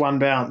much goes one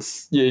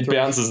bounce. Yeah, he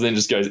bounces and then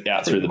just goes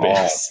out through the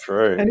bounce.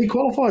 True. And he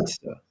qualified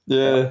still.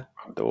 Yeah.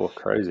 Oh,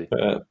 crazy.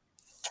 How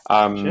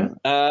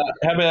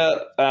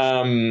about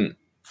the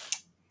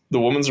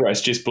women's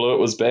race? Jess Blewett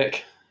was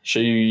back.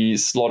 She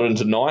slotted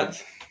into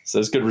 9th. So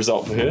it's a good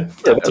result for her.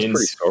 Yeah, that's pretty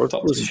solid.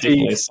 Was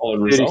she a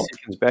solid result. 30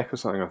 seconds back or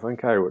something, I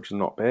think, which is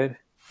not bad.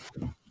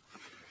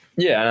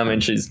 Yeah, and I mean,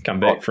 she's come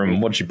back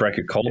from, what did she break,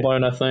 a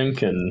collarbone, I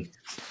think? And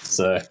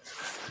so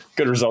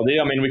good result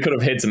there. I mean, we could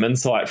have had some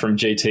insight from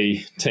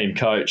GT team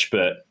coach,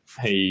 but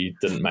he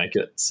didn't make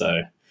it.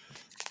 So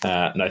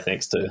no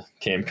thanks to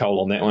Cam Cole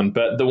on that one.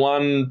 But the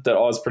one that I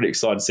was pretty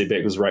excited to see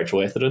back was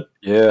Rachel Atherton.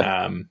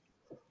 Yeah.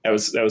 That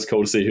was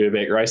cool to see her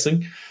back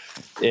racing.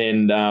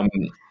 And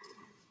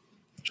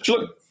she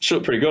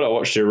looked pretty good. I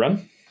watched her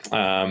run.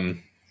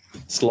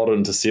 Slotted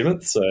into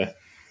 7th, so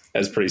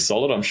that's pretty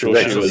solid. I'm sure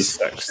she was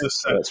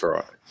 6th. That's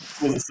right.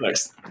 Was it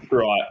 6th?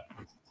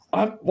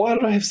 Right. Why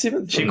did I have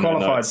 7th? She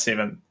qualified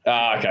 7th.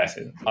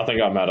 Okay. I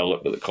think I might have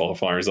looked at the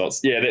qualifying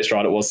results. Yeah, that's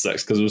right. It was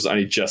 6th because it was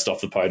only just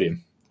off the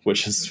podium,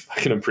 which is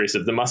fucking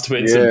impressive. There must have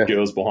been some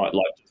girls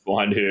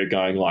behind her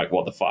going like,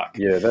 "What the fuck?"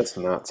 Yeah, that's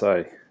nuts,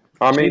 eh?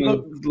 I mean, she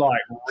looked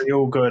like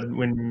real good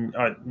when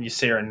you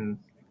see her in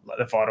like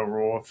the Vital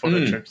Raw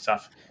footage and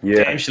stuff.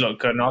 Yeah, damn, she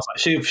looked good, and I was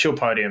like, she'll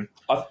podium.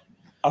 I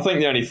think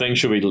the only thing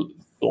she'll be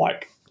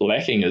like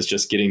lacking is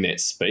just getting that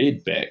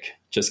speed back,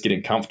 just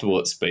getting comfortable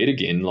at speed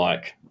again,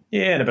 like.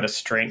 Yeah, and a bit of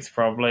strength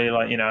probably,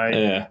 like, you know.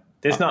 Yeah.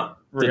 There's not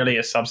really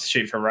a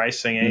substitute for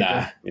racing either.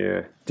 Nah.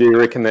 Yeah. Do you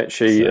reckon that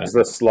is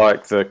this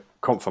like the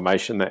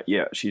confirmation that,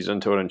 she's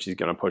into it and she's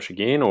going to push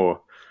again,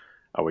 or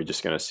are we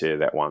just going to see her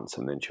that once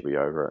and then she'll be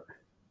over it?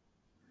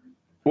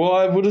 Well,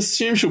 I would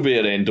assume she'll be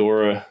at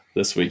Andorra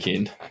this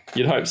weekend.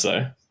 You'd hope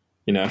so.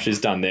 You know, if she's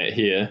done that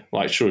here,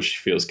 like, sure, she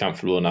feels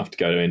comfortable enough to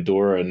go to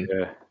Andorra and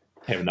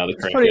have another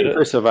crack at it. It's pretty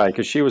impressive,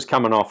 because she was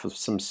coming off of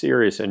some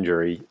serious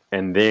injury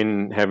and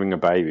then having a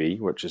baby,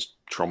 which is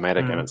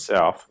traumatic in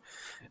itself,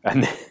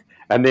 and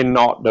then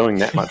not doing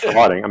that much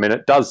riding. I mean,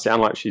 it does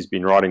sound like she's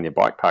been riding their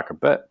bike park a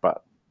bit,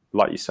 but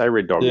like you say,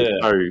 Red Dog,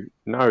 there's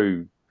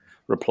no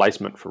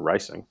replacement for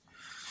racing.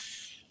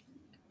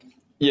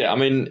 Yeah, I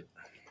mean,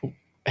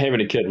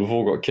 having a kid, we've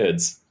all got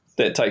kids.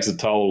 That takes a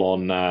toll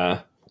on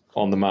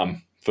the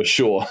mum for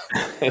sure.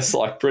 It's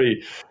like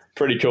pretty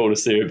cool to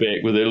see her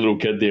back with her little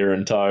kid there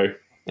in tow,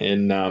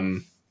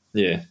 and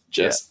Yeah,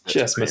 just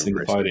missing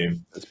the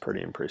podium. That's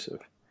pretty impressive.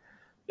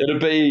 It'd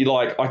be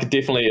like, I could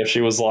definitely, if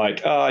she was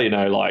like,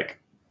 like,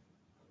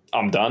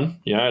 I'm done,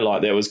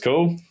 like that was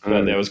cool,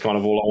 but that was kind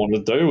of all I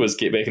wanted to do was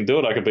get back and do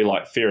it. I could be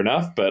like, fair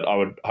enough, but I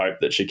would hope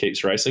that she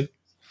keeps racing,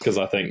 because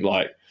I think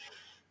like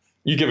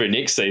you give her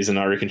next season,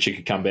 I reckon she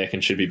could come back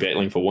and she'd be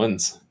battling for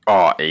wins.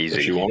 Oh, easy.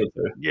 If she wanted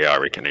to. Yeah, I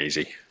reckon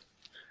easy.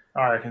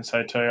 I reckon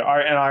so too.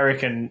 I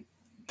reckon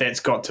that's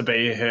got to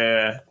be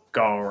her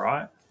goal,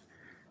 right?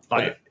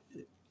 Like,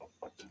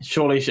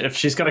 surely if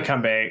she's got to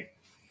come back,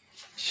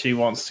 she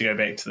wants to go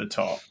back to the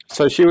top.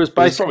 So she was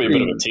basically... It's probably a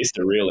bit of a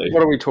tester, really.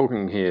 What are we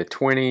talking here?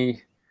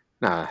 20...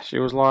 Nah, she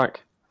was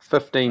like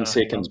 15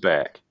 seconds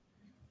back.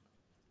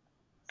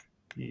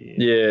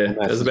 Yeah, it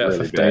was about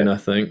really 15, bad. I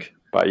think.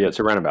 But yeah, it's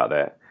around about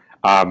that.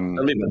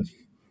 11.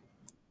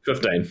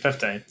 15.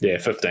 15. Yeah,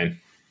 15.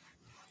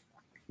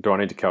 Do I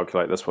need to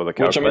calculate this with a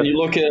calculator? Which, I mean,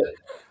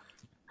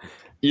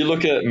 you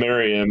look at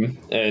Miriam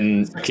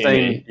and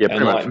Kemi,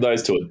 and like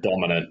those two are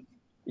dominant.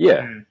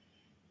 Yeah.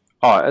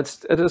 Oh,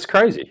 it is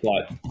crazy.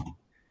 Like,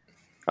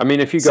 I mean,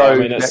 if you go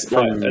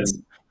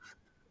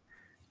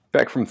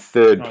back from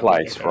third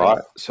place,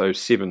 right? So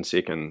 7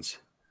 seconds,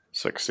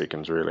 6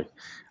 seconds, really.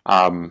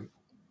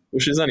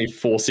 Which is only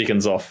 4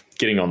 seconds off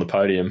getting on the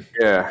podium.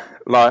 Yeah,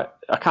 like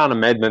I can't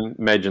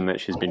imagine that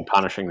she's been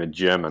punishing the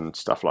gym and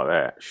stuff like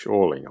that.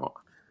 Surely not.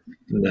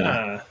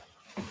 No.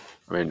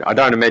 I mean, I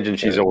don't imagine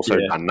she's also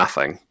done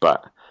nothing,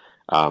 but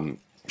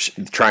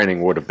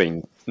training would have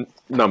been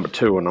number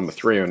 2 or number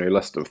 3 on her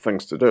list of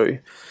things to do.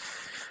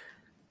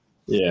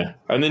 Yeah,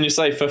 and then you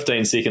say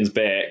 15 seconds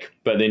back,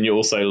 but then you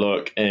also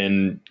look,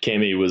 and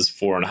Cami was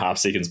 4.5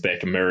 seconds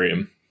back of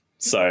Miriam.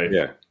 So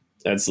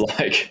it's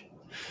like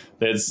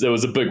there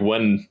was a big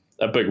win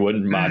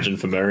margin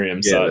for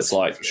Miriam. So it's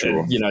like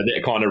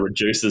that kind of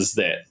reduces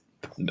that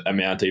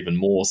amount even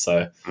more.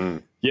 So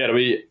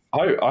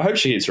I hope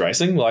she keeps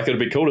racing. Like, it'd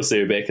be cool to see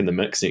her back in the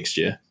mix next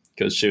year,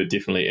 because she would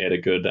definitely add a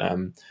good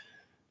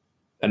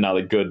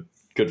another good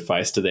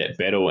face to that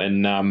battle.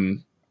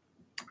 And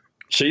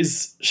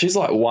she's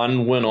like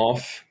 1 win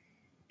off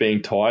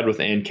being tied with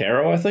Anne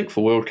Carroll, I think,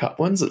 for World Cup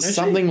wins. It's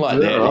something like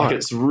that. Right. Like,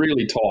 it's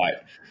really tight.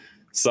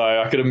 So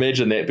I could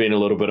imagine that being a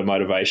little bit of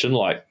motivation,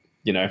 like,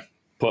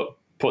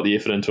 put the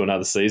effort into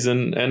another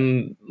season.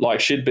 And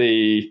like, she's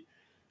the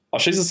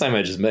same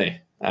age as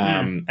me.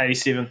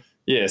 87.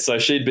 Yeah, so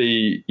she'd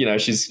be,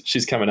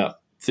 she's coming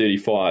up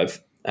 35.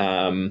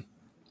 And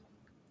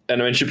I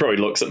mean, she probably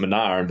looks at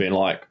Manar and being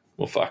like,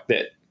 well, fuck,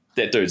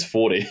 that dude's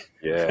 40.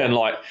 Yeah. And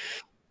like,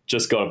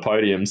 just got a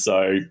podium.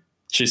 So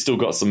she's still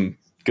got some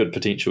good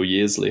potential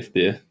years left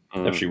there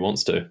if she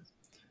wants to.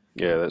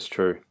 Yeah, that's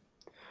true.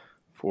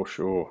 For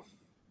sure.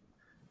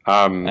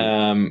 I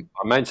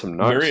made some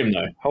notes. Miriam,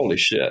 though, holy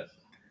shit.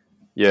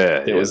 Yeah.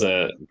 That was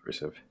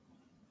impressive.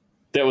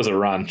 That was a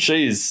run.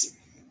 She's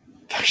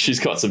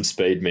got some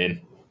speed,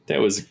 man. That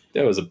was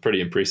a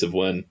pretty impressive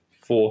win.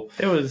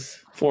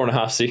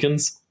 4.5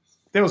 seconds.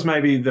 That was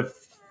maybe the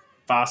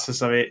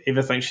fastest I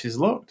ever think she's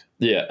looked.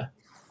 Yeah.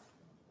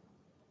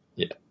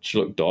 Yeah, she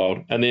looked dialed.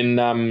 And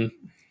then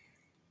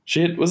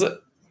she had, was that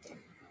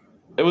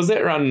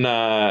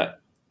run,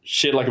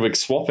 she had like a big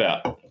swap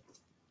out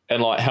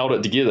and like held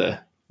it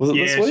together. Was it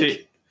this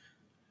week?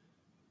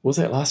 Was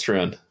that last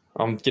round?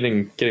 I'm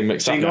getting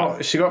mixed up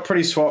now. She got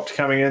pretty swapped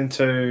coming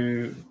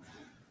into...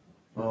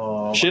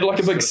 she had like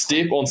a big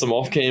step on some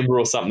off-camber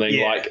or something.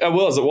 Yeah. Like, it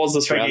was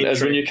this round.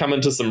 As when you come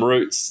into some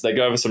routes, they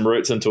go over some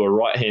routes into a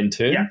right-hand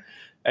turn. Yeah.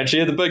 And she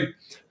had the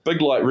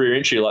big like rear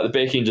entry, like the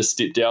back end just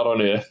stepped out on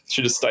her.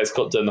 She just stays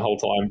clipped in the whole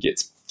time,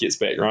 gets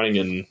back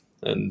running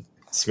and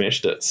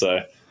smashed it.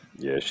 So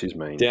yeah, she's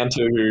mean. Down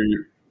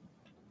to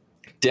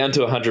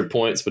 100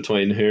 points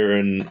between her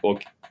and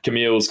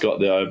Camille's got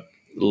the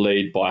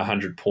lead by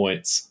 100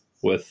 points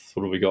with,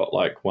 what have we got,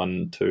 like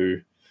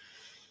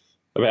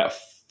about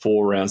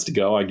 4 rounds to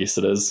go, I guess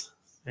it is.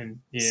 And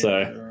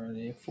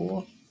so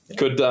 4.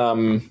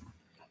 Yeah.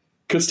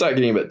 Could start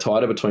getting a bit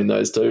tighter between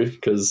those two,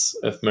 because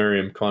if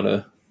Miriam kind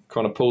of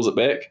pulls it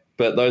back,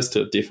 but those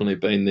two have definitely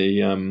been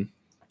the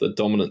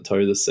dominant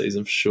two this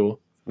season for sure.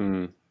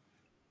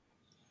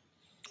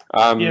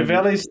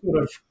 Valley's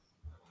sort of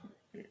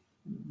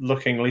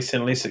looking less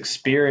and less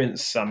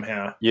experienced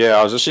somehow. Yeah,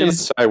 I was just going to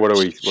say, what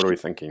are we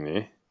thinking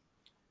there?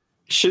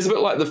 She's a bit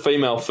like the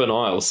female Finn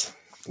Isles,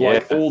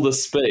 like all the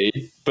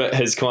speed, but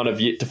has kind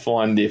of yet to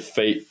find their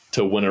feet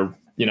to win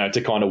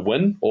to kind of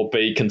win or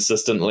be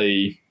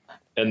consistently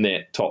in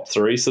that top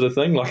 3 sort of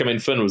thing. Like, I mean,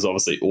 Finn was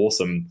obviously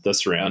awesome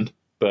this round,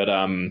 but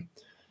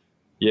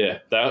they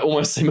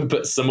almost seem a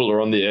bit similar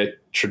on their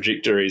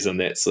trajectories and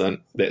that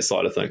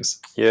side of things.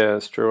 Yeah,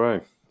 that's true.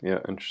 Yeah,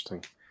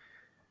 interesting.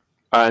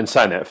 And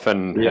saying that,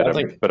 Finn had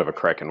a bit of a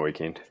cracking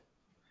weekend.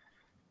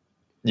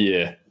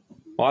 Yeah.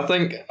 Well, I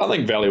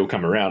think Valley will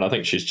come around. I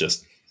think she's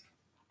just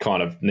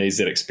kind of needs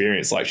that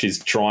experience. Like,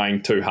 she's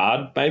trying too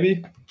hard,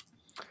 maybe.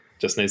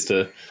 Just needs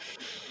to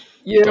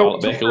dial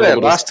it back a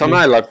little bit. Last time,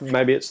 like,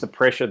 maybe it's the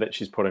pressure that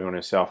she's putting on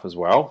herself as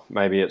well.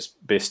 Maybe it's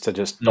best to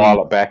just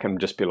dial it back and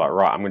just be like,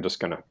 right, I'm just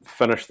going to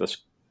finish this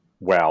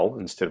well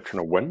instead of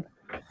trying to win.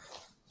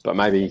 But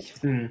maybe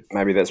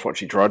that's what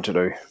she tried to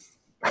do.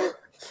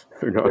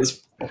 Who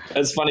knows?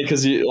 It's funny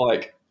because you're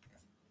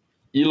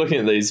looking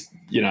at these,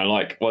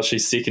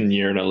 she's second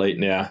year in elite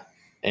now,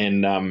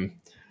 and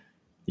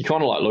you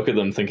kind of look at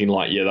them thinking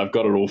they've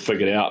got it all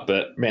figured out,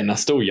 but man, they're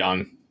still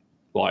young.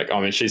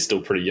 She's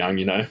still pretty young,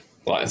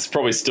 it's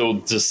probably still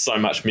just so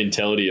much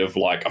mentality of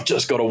I've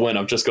just got to win,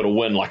 I just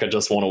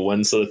want to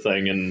win sort of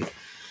thing, and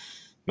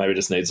maybe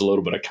just needs a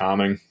little bit of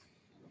calming.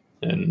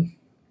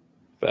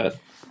 But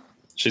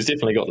she's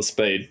definitely got the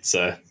speed,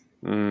 so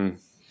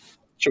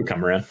she'll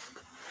come around.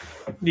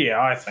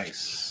 Yeah, I think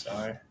so.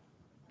 How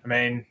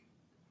many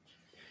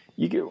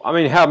years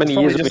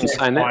have you been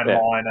saying that?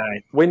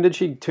 Line, When did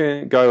she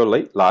go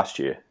elite? Last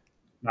year.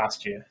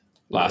 Last year.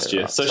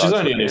 So she's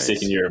only in her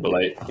second year of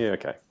elite. Yeah,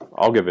 okay.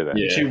 I'll give her that.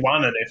 Yeah. She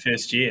won it her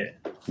first year.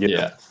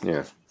 Yeah,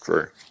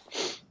 true.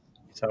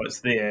 So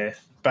it's there.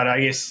 But I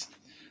guess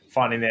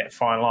finding that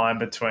fine line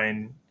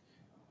between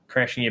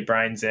crashing your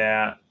brains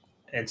out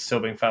and still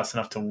being fast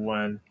enough to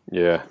win.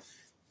 Yeah.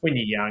 When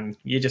you're young,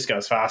 you just go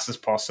as fast as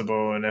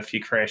possible, and if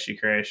you crash, you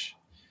crash.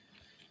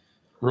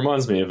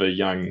 Reminds me of a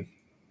young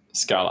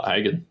Scarlett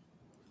Hagen.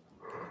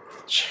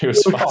 She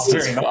was fast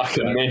as fuck,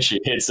 and man,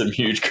 she had some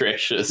huge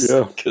crashes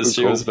because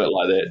she was a bit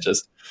like that.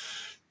 Just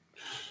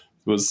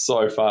was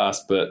so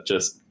fast, but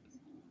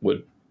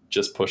would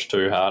push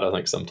too hard, I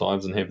think,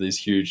 sometimes, and have these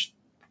huge.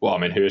 Well,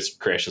 her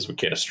crashes were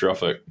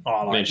catastrophic.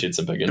 Man, she had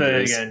some big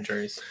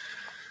injuries.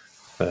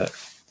 But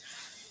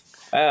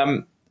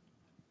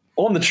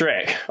on the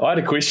track, I had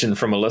a question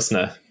from a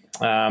listener.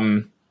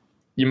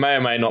 You may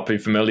or may not be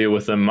familiar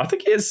with him. I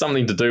think he has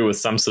something to do with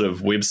some sort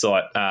of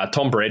website.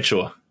 Tom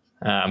Bradshaw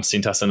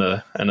sent us in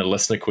a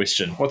listener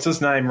question. What's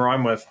his name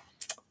rhyme with?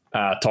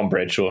 Tom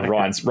Bradshaw. Okay.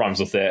 Rhymes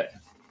with that.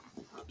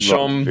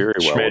 Shom very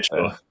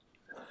well.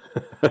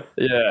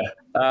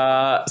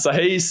 Yeah. So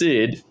he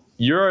said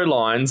Euro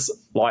lines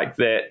like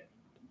that,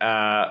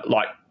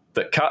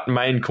 that cut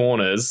main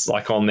corners,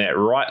 on that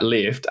right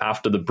left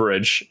after the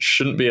bridge,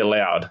 shouldn't be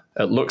allowed.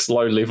 It looks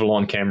low level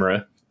on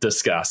camera.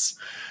 Discuss.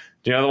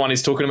 Do you know the one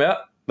he's talking about?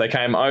 They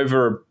came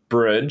over a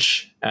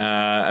bridge,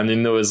 and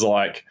then there was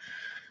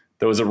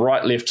a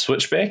right-left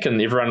switchback, and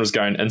everyone was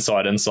going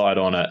inside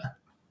on it,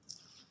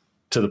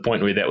 to the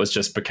point where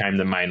that became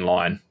the main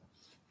line.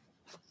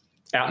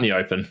 Out in the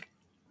open,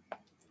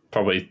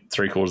 probably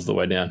 3/4 of the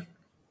way down.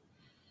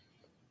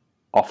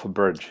 Off a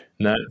bridge?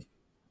 No.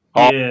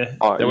 Yeah.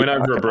 They went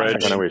over a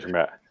bridge. I know what you're talking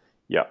about.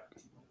 Yeah.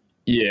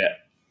 Yeah.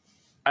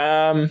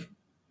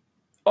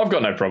 I've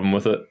got no problem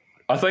with it.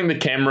 I think the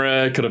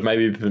camera could have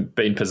maybe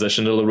been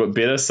positioned a little bit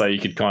better so you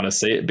could kind of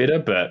see it better,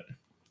 but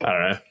I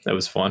don't know. It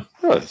was fine.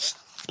 Oh, it's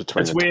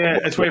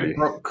where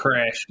Brooke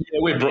crashed.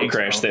 Yeah, where Brooke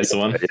crashed. That's the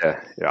one.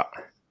 Yeah.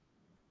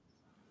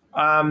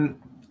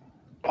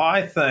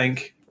 I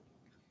think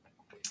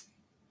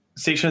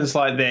sections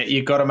like that,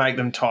 you've got to make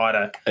them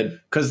tighter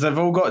because they've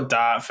all got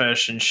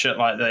dartfish and shit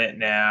like that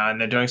now,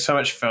 and they're doing so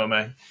much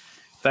filming.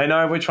 They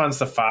know which one's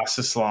the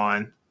fastest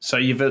line. So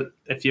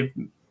if you're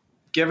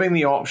giving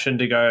the option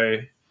to go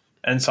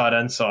inside,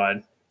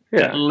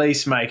 at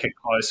least make it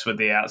close with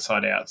the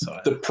outside.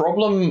 The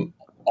problem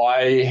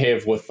I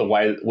have with the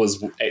way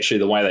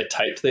they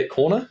taped that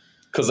corner,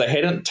 because they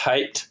hadn't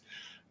taped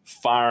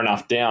far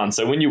enough down.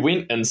 So when you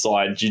went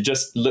inside, you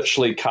just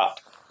literally cut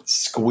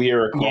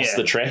square across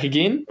the track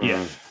again.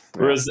 Yeah.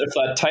 Whereas if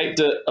they taped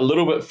it a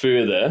little bit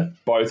further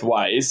both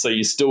ways, so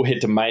you still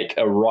had to make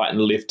a right and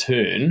left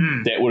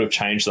turn, that would have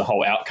changed the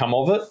whole outcome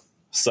of it.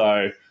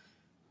 So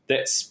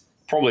that's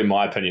probably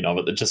my opinion of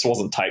it. That just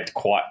wasn't taped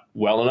quite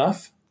well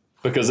enough,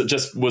 because it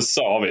just was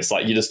so obvious.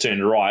 You just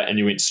turned right and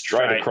you went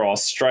straight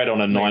on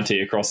a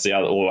 90 across the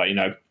other, or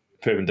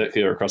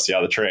perpendicular across the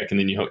other track, and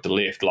then you hooked a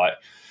left.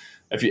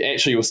 If you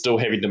actually were still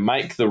having to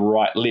make the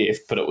right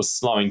left, but it was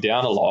slowing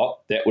down a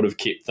lot, that would have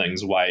kept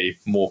things way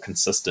more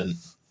consistent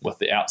with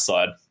the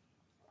outside.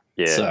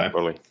 Yeah, so,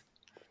 really.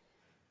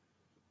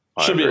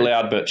 Should be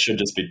allowed, but should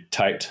just be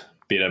taped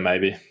better,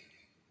 maybe.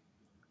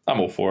 I'm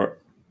all for it.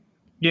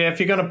 Yeah, if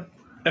you're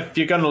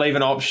gonna leave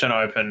an option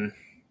open,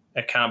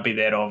 it can't be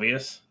that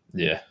obvious.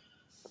 Yeah.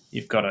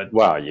 You've got to.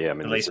 Well, yeah.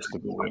 There's just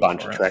a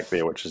bunch of track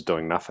there, which is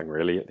doing nothing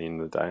really at the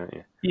end of the day, aren't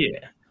you?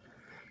 Yeah.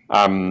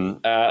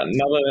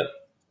 Another.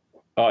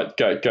 Oh,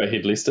 go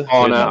ahead, Lester.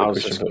 Oh no, I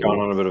was just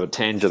going on a bit of a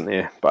tangent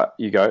there, but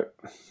you go.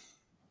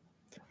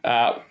 We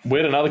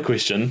had another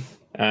question.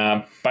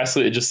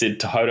 Basically, it just said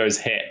Tohoto's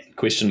hat ?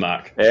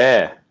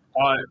 Yeah.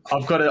 I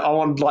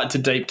want to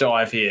deep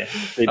dive here.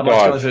 I'd like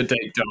to go into a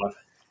deep dive.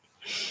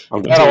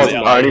 I'm glad I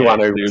wasn't the only one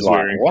who was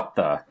wearing what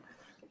the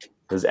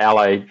his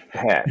LA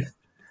hat.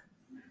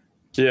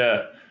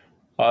 Yeah.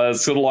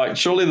 It's sort of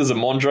surely there's a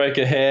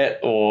Mondraker hat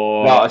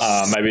or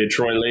maybe a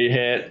Troy Lee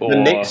hat. Or, the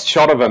next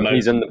shot of him,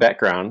 he's in the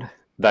background.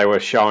 They were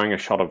showing a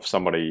shot of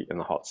somebody in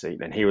the hot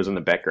seat, and he was in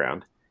the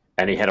background,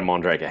 and he had a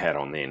Mondraker hat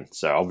on then.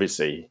 So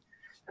obviously,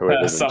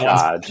 whoever's in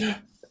charge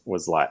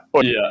was like,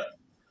 oh, yeah.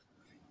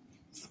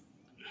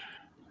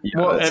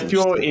 Well, if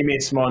you're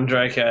MS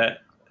Mondraker,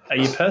 are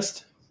you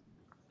pissed?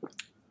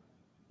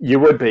 You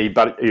would be,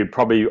 but you'd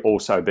probably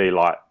also be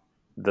like,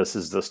 this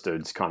is this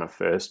dude's kind of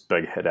first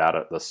big hit out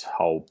at this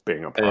whole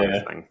being a pro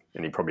thing,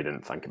 and he probably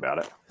didn't think about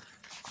it.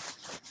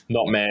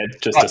 Not mad,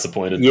 just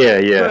disappointed.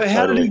 Yeah. But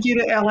how did he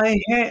get an LA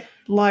hat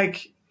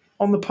like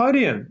on the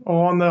podium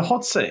or on the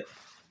hot seat?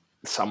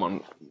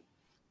 Someone.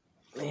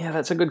 Yeah,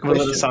 that's a good question.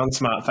 Was it a sun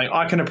smart thing?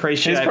 I can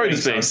appreciate. He's probably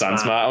just being sun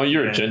smart. Well,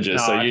 you're a ginger,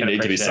 so you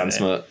need to be sun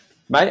smart.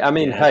 Mate, I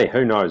mean, hey,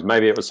 who knows?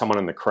 Maybe it was someone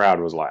in the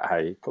crowd was like,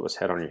 "Hey, put this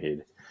hat on your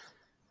head."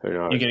 Who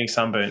knows? You're getting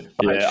sunburned.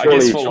 Yeah,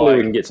 surely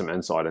we can get some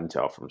inside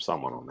intel from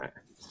someone on that.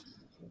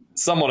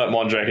 Someone at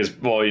Mondrag is,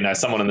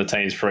 someone in the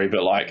team's probably,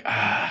 but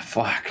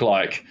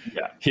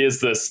here's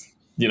this,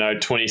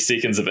 20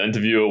 seconds of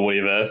interview or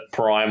whatever,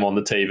 prime on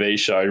the TV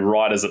show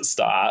right as it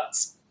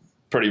starts,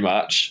 pretty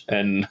much,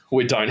 and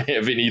we don't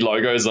have any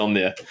logos on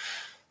there.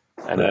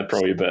 And they're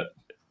probably a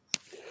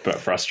bit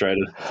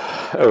frustrated.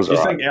 It was Do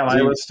you think LA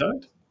was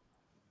stoked?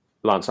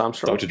 Lance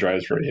Armstrong? Dr. Dre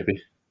was pretty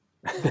happy.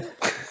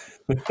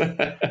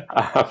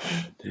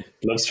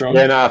 Livestrong?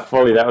 Yeah, no,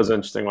 fully. That was an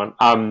interesting one.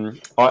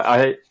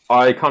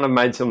 I kind of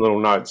made some little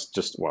notes,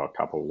 a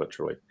couple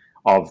literally,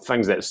 of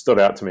things that stood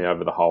out to me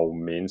over the whole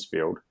men's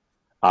field.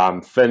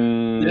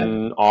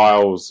 Finn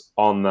Isles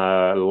on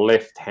the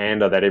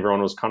left-hander that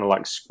everyone was kind of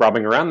like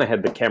scrubbing around. They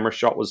had the camera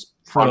shot was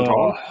front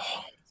on,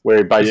 where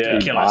he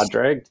basically bar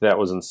dragged. That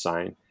was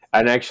insane.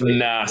 And actually,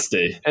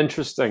 nasty.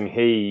 Interesting,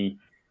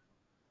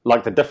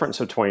 the difference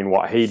between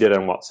what he did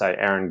and what, say,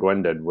 Aaron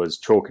Gwynn did was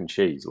chalk and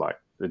cheese. Like,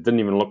 it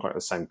didn't even look like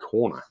the same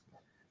corner.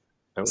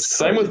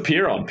 Same with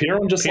Perron.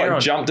 Perron just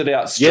jumped it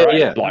out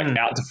straight, out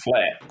to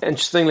flat.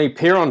 Interestingly,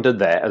 Perron did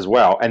that as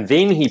well, and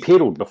then he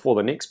pedalled before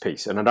the next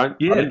piece, and I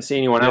didn't see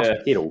anyone else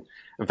pedal.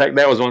 In fact,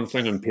 that was one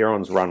thing in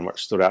Perron's run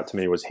which stood out to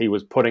me was he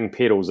was putting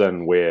pedals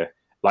in where,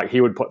 he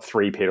would put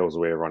 3 pedals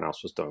where everyone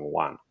else was doing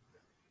 1.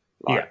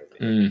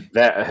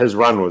 That his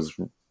run was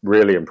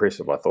really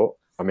impressive, I thought.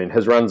 I mean,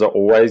 his runs are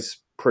always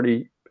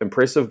pretty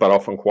impressive, but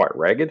often quite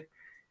ragged,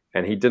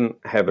 and he didn't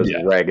have his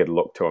ragged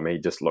look to him. He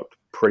just looked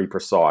pretty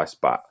precise,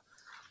 but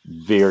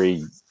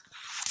very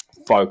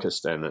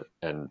focused and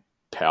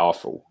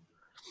powerful.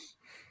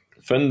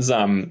 Finn's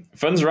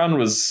run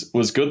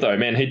was good though,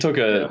 man. He took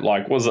a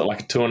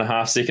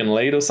 2.5 second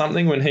lead or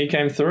something when he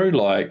came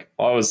through. I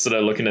was sort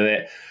of looking at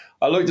that.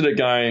 I looked at it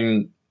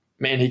going,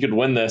 man, he could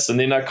win this, and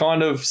then I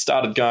kind of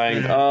started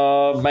going,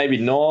 maybe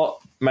not.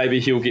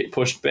 Maybe he'll get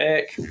pushed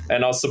back.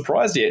 And I was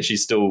surprised I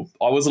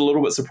was a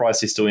little bit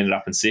surprised he still ended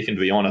up in second, to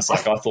be honest. I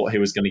thought he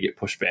was going to get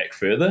pushed back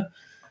further.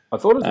 I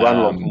thought his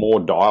run looked more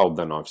dialed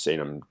than I've seen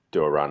him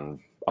do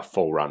a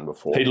full run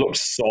before. He looked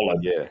solid.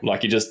 Yeah.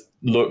 He just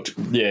looked,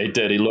 he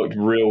did. He looked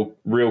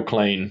real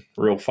clean,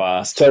 real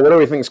fast. So what do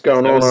we think's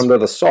going on under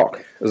the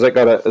sock? Is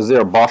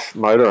there a Bosch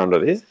motor under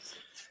there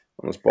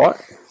on his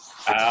bike?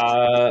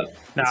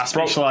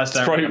 Specialised.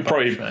 It's probably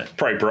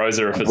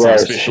Broser if it's not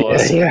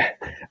Specialised. Yeah.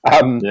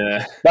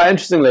 But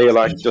interestingly,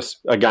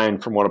 just again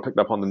from what I picked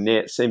up on the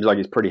net, seems like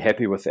he's pretty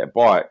happy with that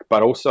bike.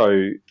 But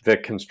also the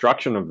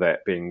construction of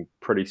that being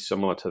pretty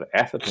similar to the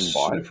Atherton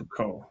bike. Super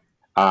cool.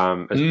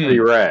 It's pretty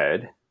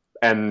rad.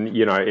 And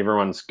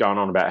everyone's going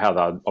on about how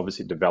they're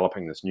obviously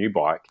developing this new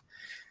bike.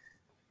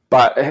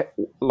 But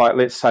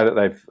let's say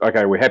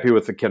that we're happy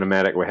with the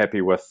kinematic, we're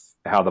happy with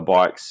how the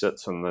bike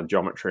sits and the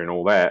geometry and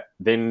all that.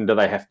 Then do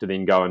they have to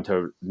then go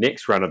into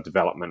next round of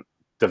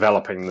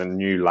developing the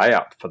new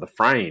layout for the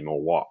frame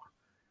or what?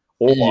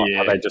 Or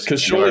are they just?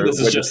 Because surely this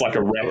is just like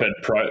a rapid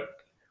pro.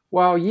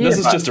 Well, yeah, this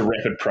is just a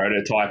rapid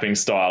prototyping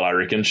style, I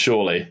reckon.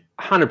 Surely,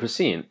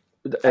 100%,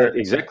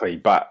 exactly.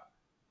 But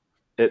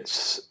I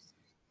guess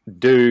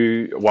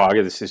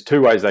there's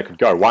 2 ways they could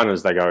go. One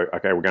is they go,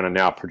 okay, we're going to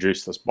now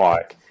produce this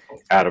bike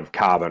out of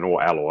carbon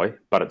or alloy,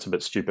 but it's a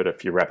bit stupid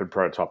if you're rapid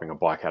prototyping a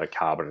bike out of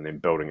carbon and then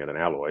building it in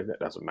alloy. That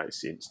doesn't make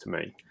sense to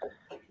me.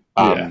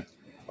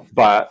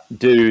 But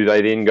do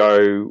they then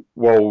go,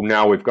 well,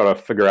 now we've got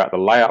to figure out the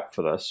layout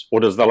for this,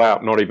 or does the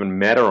layout not even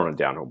matter on a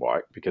downhill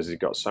bike because you've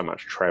got so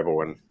much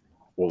travel and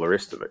all the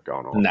rest of it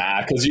going on?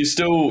 Nah, because you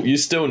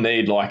still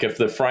need, if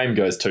the frame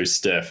goes too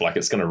stiff,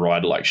 it's going to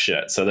ride like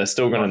shit. So they're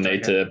still going to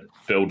need to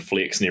build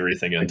flex and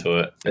everything into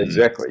it.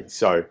 Exactly.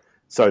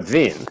 So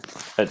then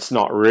it's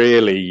not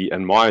really,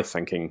 in my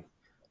thinking,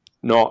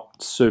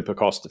 not super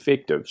cost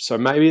effective. So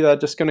maybe they're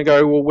just going to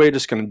go, well, we're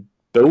just going to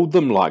build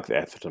them like the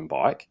Atherton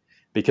bike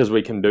because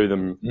we can do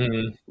them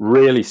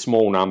really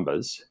small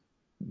numbers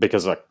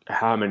because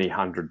how many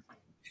hundred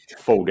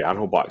full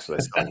downhill bikes are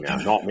they selling now?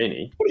 Not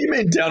many. What do you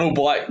mean downhill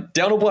bike?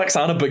 Downhill bikes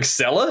aren't a big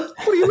seller?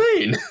 What do you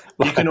mean?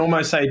 You can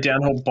almost say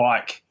downhill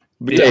bike.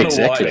 Yeah,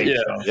 exactly.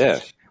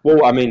 Yeah.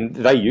 Well, I mean,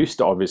 they used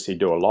to obviously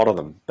do a lot of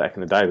them back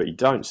in the day, but you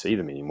don't see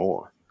them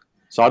anymore.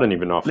 So I don't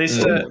even know if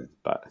it's them.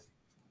 But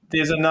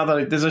there's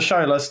a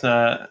show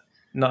listener,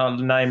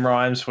 name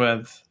rhymes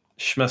with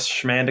Schmiss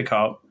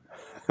Schmandekop,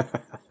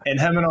 and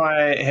him and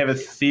I have a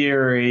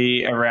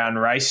theory around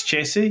race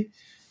chassis.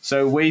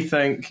 So we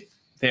think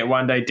that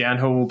one day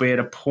downhill will be at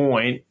a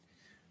point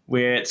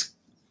where it's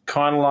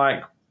kind of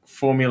like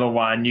Formula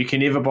One. You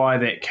can never buy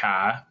that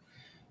car,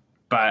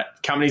 but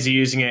companies are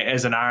using it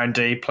as an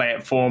R&D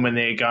platform, and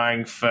they're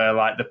going for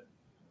like the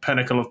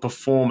pinnacle of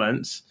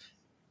performance.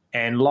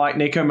 And like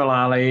Nico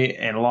Mullally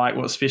and like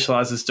what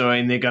Specialized is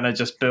doing, they're going to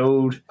just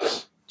build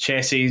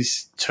chassis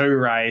to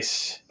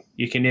race.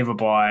 You can never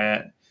buy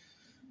it,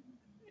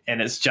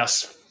 and it's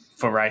just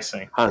for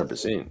racing.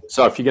 100%.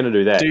 So if you're going to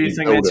do that, do you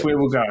think that's where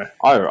we'll go?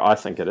 I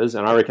think it is,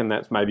 and I reckon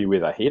that's maybe where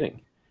they're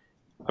heading.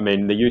 I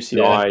mean, the UCI.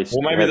 Yeah.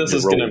 Well, maybe this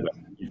is going to.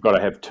 You've got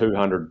to have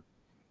 200.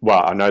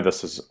 Well, I know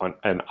this is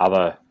in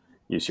other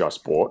UCI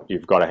sport.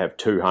 You've got to have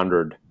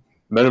 200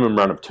 minimum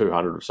run of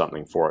 200 or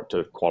something for it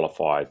to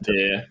qualify.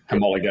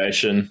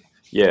 Homologation.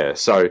 Yeah.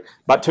 So,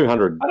 but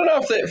 200. I don't know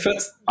if that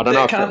fits. I don't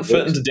know. It can't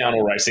fit into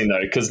downhill racing though,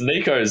 because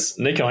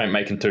Nico ain't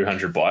making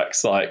 200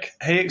 bikes. Like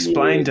he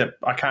explained it.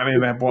 I can't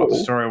remember what the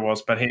story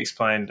was, but he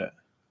explained it.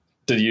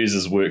 Did he use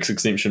his works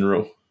exemption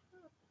rule?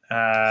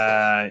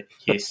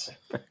 Yes.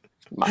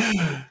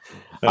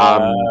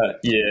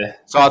 Yeah.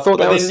 So I thought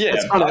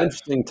it's kind of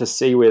interesting to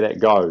see where that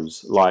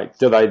goes. Like,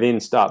 do they then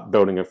start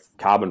building a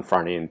carbon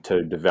front end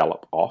to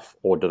develop off,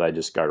 or do they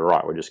just go,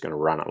 right, we're just going to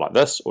run it like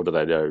this, or do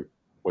they do?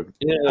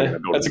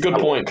 That's a good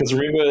point, because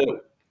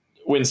remember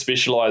when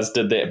Specialized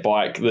did that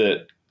bike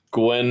that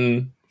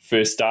Gwyn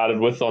first started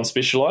with on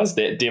Specialized,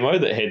 that demo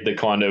that had the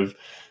kind of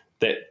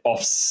that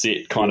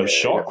offset kind of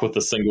shock with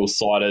the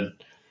single-sided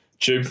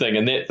tube thing,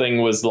 and that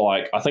thing was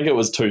like, I think it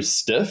was too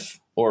stiff,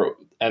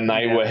 and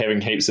they were having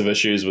heaps of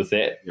issues with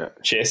that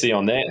chassis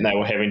on that, and they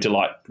were having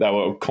to they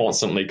were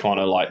constantly kind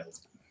of like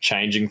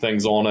changing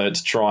things on it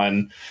to try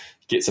and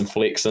get some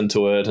flex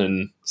into it.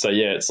 And so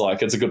it's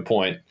a good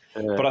point.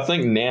 But I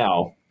think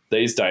now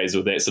these days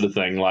with that sort of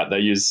thing, like they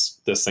use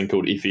this thing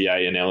called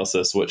FEA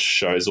analysis, which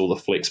shows all the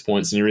flex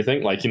points and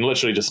everything. Like you can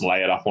literally just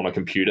lay it up on a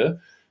computer.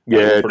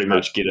 Pretty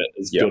much get it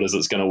as good as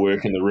it's going to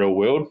work in the real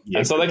world.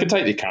 And so they can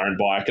take their current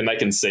bike and they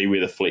can see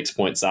where the flex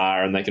points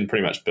are, and they can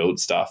pretty much build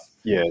stuff.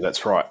 Yeah,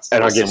 that's right.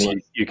 And I guess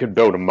you could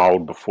build a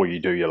mold before you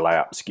do your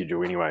layup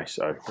schedule anyway,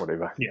 so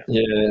whatever. Yeah.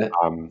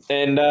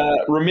 And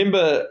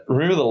remember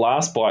the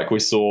last bike we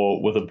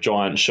saw with a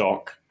giant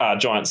sock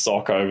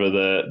over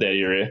that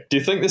area? Do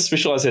you think this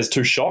Specialized has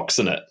 2 shocks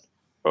in it?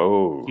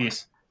 Oh.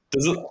 Yes.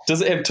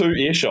 Does it have 2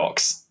 air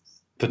shocks,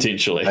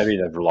 potentially? Maybe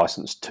they've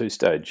licensed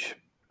 2-stage.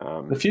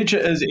 The future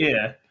is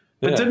air.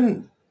 But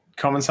didn't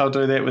Commensal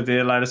do that with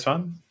their latest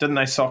one? Didn't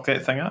they sock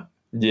that thing up?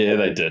 Yeah,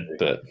 they did.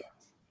 But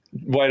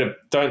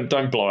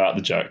don't blow out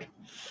the joke.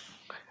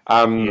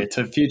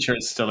 To future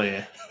it's still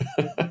air.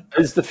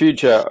 Is the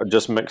future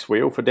just mixed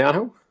wheel for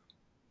downhill?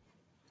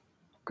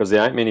 Because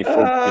there ain't many full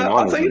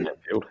 29ers in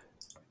that field.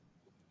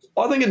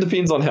 I think it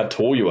depends on how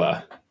tall you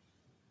are.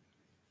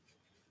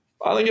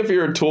 I think if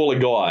you're a taller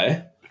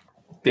guy,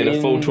 then a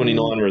full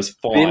 29er is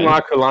fine. Ben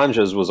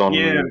Marcolanges was on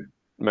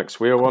mixed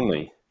wheel, wasn't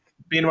he?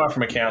 Benoit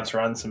from accounts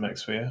runs some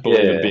mixed wheel.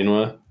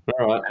 Benoit.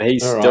 All right. And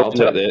he's I'll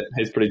take that.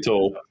 He's pretty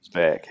tall.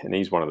 Back, and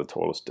he's one of the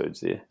tallest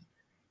dudes there.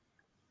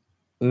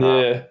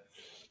 Yeah.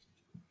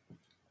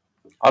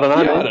 I don't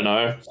know. Yeah, I don't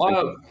know.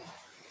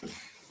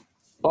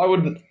 I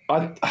wouldn't.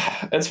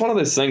 It's one of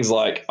those things.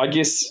 Like, I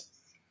guess.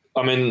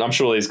 I mean, I'm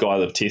sure these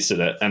guys have tested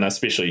it, and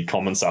especially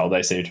Commensal,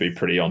 they seem to be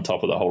pretty on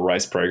top of the whole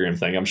race program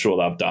thing. I'm sure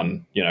they've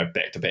done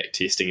back-to-back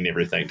testing and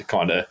everything to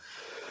kind of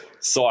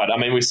side. I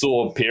mean, we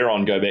saw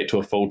Perron go back to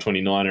a full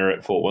 29er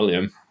at Fort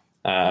William.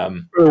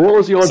 What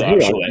was he on here?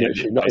 I'm sure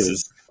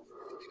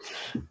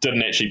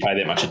didn't actually pay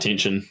that much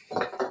attention.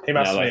 He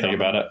must now that I think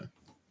about it.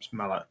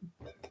 Smell it.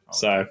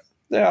 So,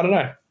 I don't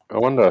know. I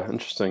wonder.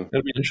 Interesting.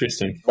 It'll be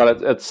interesting.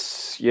 But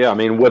it's I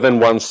mean, within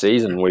one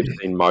season, we've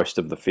seen most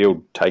of the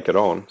field take it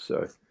on.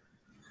 So,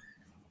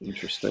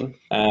 interesting.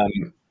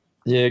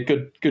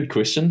 Good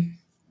question.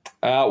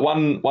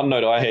 One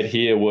note I had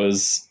here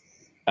was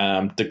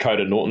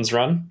Dakota Norton's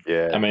run.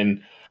 Yeah. I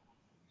mean,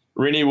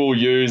 Rennie will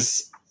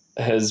use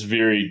his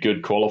very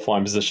good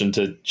qualifying position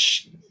to,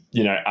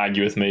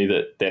 argue with me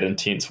that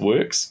intense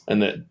works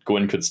and that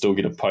Gwyn could still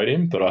get a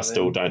podium, but I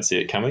still don't see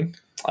it coming.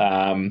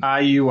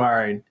 Are you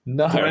worried?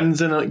 No.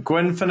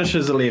 Gwyn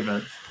finishes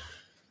 11th.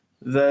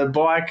 The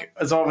bike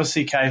is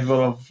obviously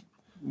capable of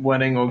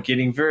winning or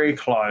getting very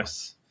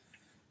close.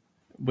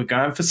 We're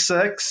going for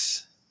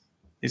 6.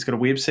 He's got a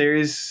web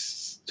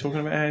series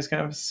talking about how he's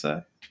going for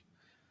 6.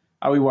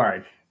 Are we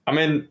worried? I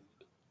mean,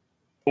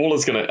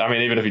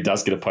 even if he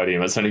does get a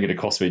podium, it's only going to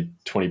cost me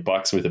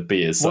 $20 worth of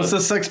beers. So. What's the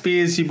 6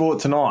 beers you bought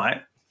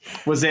tonight?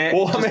 Was that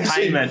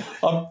payment?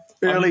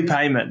 Early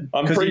payment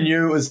because you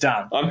knew it was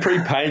done. I'm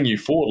prepaying you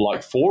for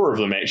like 4 of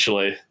them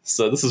actually.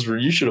 So this is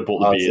you should have bought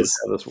the beers. This is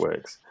how this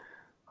works.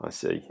 I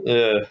see.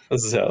 Yeah,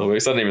 this is how it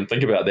works. I didn't even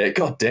think about that.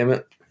 God damn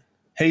it.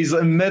 He's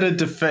admitted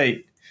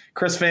defeat.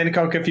 Chris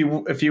Vanderkolk, if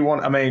you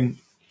want,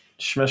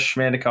 Schmish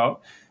Vanderkolk,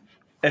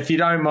 if you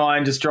don't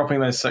mind just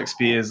dropping those 6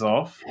 beers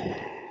off,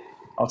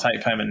 I'll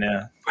take payment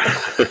now.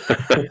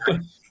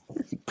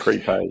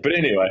 Prepaid. But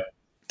anyway.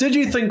 Did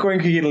you think Gwyn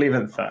could get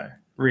 11th though?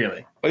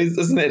 Really?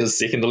 Isn't that his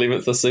second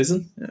 11th this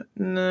season?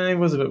 No, he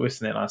was a bit worse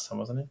than that last time,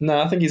 wasn't he?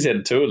 No, I think he's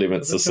had 2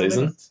 11ths this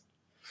season.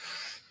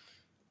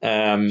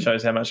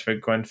 Shows how much of a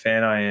Gwyn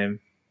fan I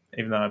am.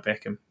 even though I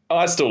back him.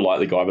 I still like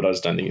the guy, but I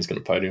just don't think he's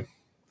going to podium.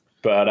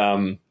 But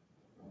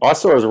I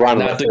saw his run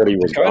Nah, and I thought he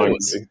was Dakota going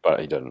was- to, but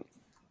he didn't.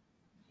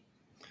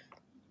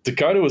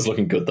 Dakota was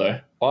looking good though.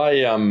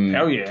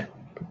 Hell yeah.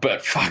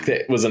 But fuck,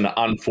 that was an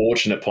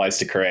unfortunate place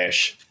to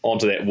crash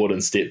onto that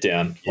wooden step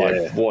down. Like,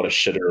 Yeah. what a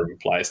shitter of a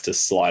place to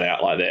slide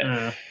out like that.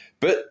 Mm.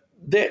 But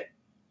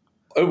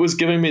it was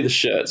giving me the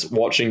shits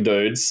watching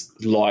dudes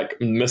like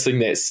missing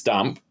that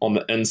stump on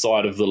the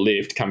inside of the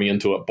left, coming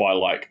into it by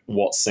like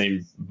what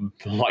seemed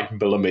like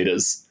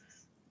millimeters.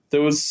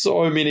 There was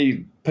so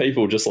many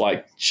people just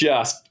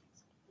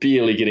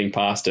barely getting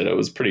past it. It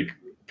was pretty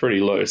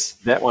loose.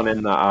 That one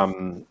in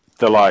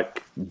the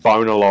like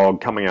boner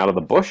log coming out of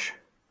the bush,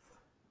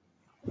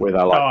 where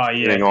they're like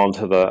getting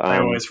onto the. They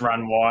always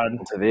run wide.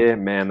 To there,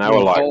 man, they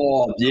were like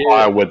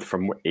tire width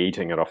from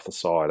eating it off the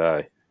side,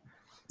 eh?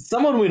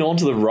 Someone went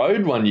onto the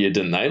road one year,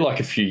 didn't they? Like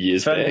a few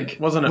years back.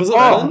 Wasn't it? Was it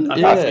Finn? Finn?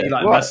 I think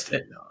he missed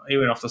it. He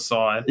went off the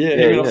side. Yeah,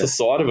 he went off the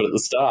side of it at the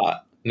start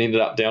and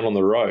ended up down on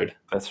the road.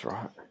 That's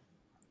right.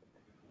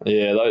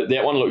 Yeah,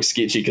 that one looks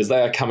sketchy because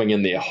they are coming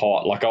in there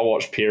hot. Like, I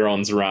watched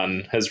Perron's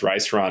his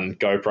race run,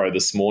 GoPro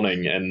this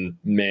morning, and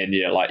man,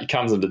 yeah, like he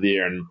comes into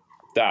there and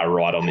they're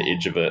right on the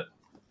edge of it.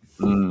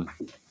 Mm.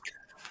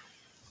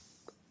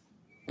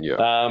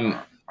 Yeah.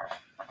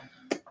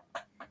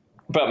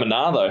 But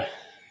Monado,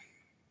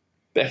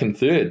 back in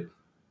third.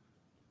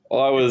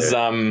 I was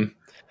I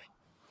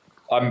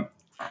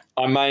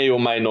may or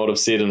may not have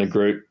said in a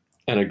group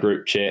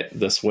chat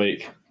this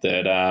week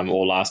that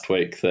or last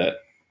week that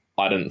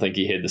I didn't think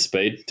he had the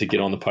speed to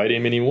get on the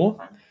podium anymore.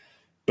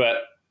 But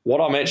what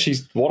I'm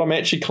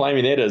actually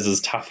claiming that is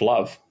tough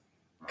love.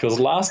 Because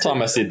last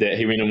time I said that,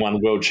 he went and won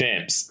world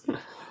champs.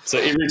 So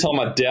every time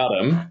I doubt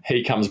him,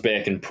 he comes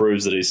back and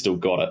proves that he's still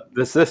got it.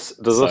 Does this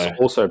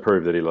also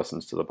prove that he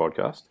listens to the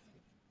podcast?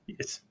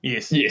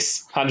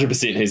 Yes.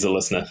 100% he's a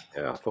listener.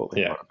 Yeah, I thought.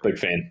 Yeah, big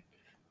fan.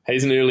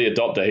 He's an early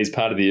adopter. He's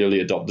part of the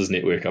early adopters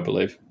network, I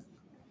believe.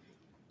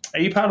 Are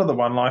you part of the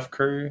One Life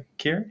crew,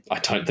 Kerry? I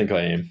don't think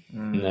I am.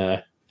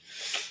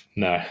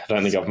 No, I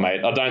don't think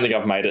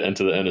I've made it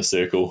into the inner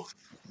circle.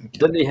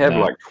 Didn't he have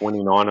like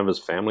 29 of his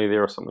family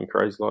there or something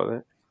crazy like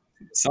that?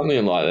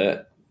 Something like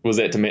that. Was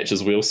that to match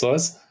his wheel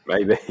size?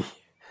 Maybe.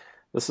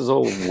 This is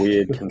all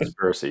weird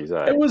conspiracies,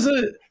 eh? It was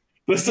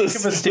This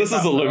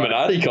is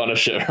Illuminati kind of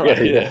shit,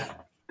 right? Yeah.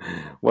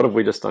 What have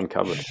we just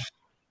uncovered?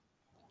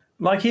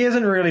 Like, he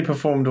hasn't really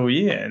performed all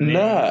year. And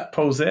he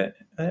pulls that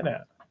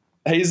out.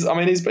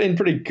 He's been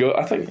pretty good.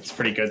 I think it's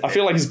pretty good. I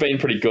feel like he's been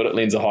pretty good at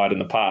Lenzerheide in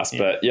the past,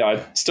 but yeah,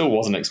 I still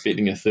wasn't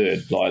expecting a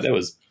third. Like, that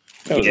was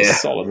a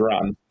solid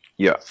run.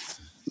 Yeah.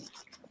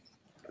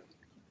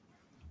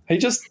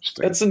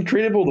 It's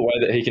incredible the way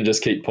that he can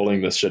just keep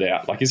pulling this shit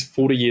out. Like, he's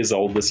 40 years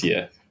old this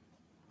year.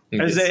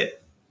 Is that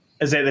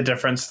the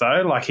difference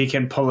though? Like, he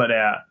can pull it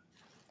out,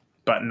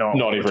 but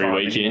not every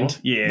weekend.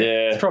 Yeah,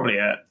 it's probably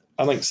it.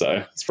 I think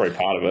so. It's probably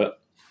part of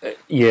it.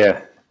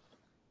 Yeah.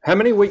 How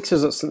many weeks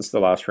is it since the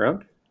last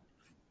round?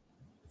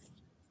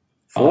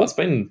 4? It's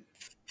been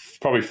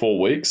probably 4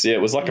 weeks. Yeah,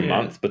 it was like a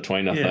month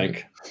between, I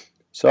think.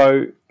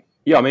 So,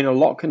 yeah, I mean, a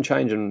lot can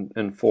change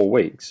in 4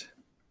 weeks.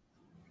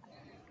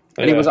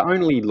 And he was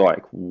only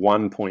like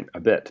 1 point a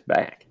bit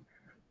back.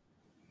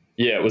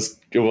 Yeah, it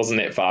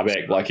wasn't that far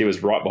back. Like, he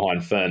was right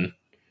behind Finn.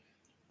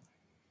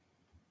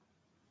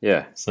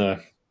 Yeah. So,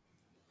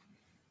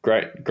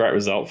 great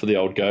result for the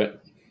old goat.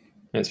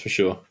 That's for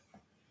sure.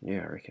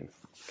 Yeah, I reckon.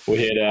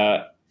 We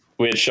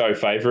had show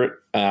favourite,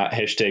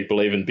 hashtag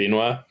Believe in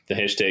Benoit, the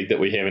hashtag that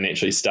we haven't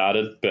actually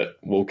started, but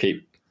we'll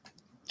keep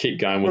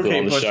going with it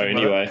on the show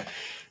anyway.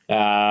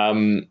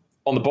 On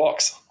the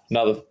box,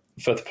 another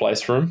 5th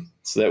place for him.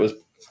 So that was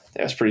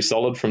pretty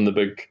solid from the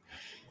big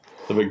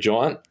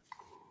giant.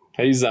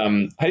 He's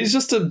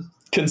just a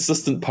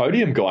consistent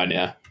podium guy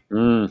now.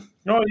 Mm.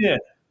 Oh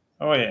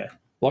yeah.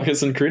 Like,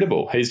 it's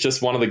incredible. He's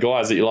just one of the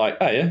guys that you're like,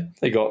 oh yeah,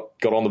 he got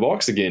on the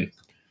box again.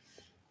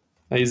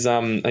 He's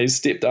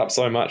stepped up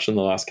so much in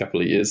the last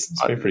couple of years.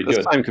 It's been pretty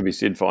good. The same could be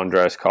said for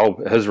Andreas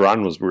Kolb. His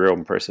run was real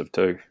impressive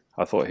too.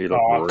 I thought he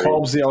looked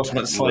Kolb's the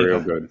ultimate sleeper.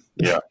 Real good.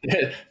 Yeah.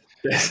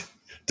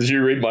 Did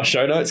you read my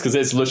show notes? Because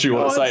that's literally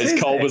what it says.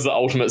 Kolb is the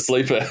ultimate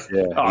sleeper.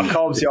 Yeah.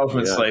 Kolb's the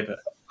ultimate sleeper.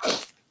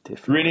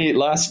 Definitely. Rennie,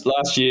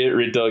 last year,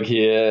 Red Dog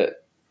here,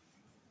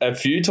 a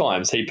few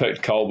times he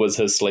picked Kolb as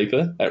his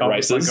sleeper at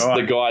races.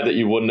 The guy that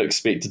you wouldn't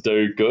expect to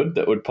do good,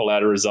 that would pull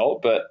out a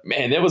result. But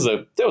man, that was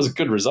a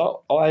good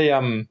result.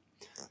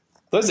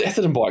 Those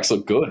Atherton bikes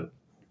look good.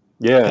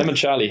 Yeah. Him and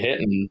Charlie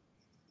Hatton,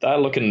 they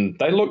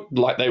look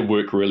like they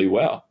work really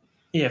well.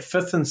 Yeah,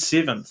 5th and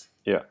 7th.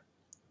 Yeah.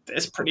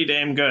 That's pretty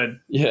damn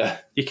good. Yeah.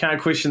 You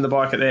can't question the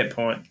bike at that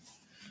point.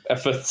 A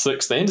 5th,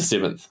 6th, and a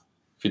 7th.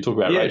 If you talk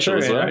about Rachel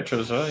true, as well. Rachel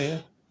as well, yeah.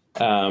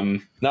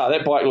 No,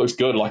 that bike looks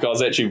good. Like, I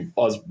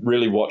was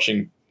really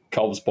watching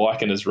Kolb's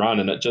bike and his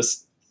run, and it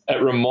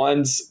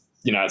reminds,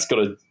 it's got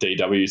a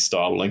DW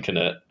style link in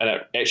it, and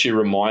it actually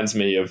reminds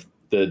me of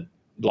the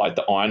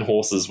Iron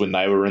Horses when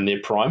they were in their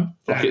prime.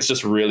 Like, it's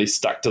just really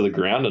stuck to the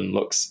ground and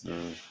looks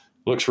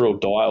real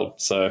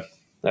dialed. So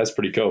that's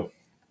pretty cool.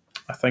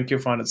 I think you'll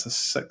find it's a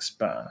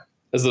 6-bar.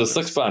 Is it a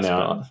 6-bar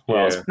now?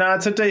 Well, Yeah. No,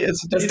 it's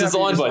it's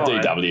designed by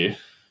DW.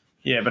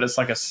 Yeah, but it's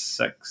like a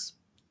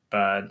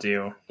 6-bar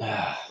deal.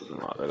 I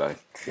don't know.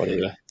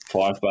 Whatever.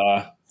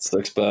 5-bar,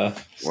 6-bar.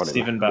 Whatever.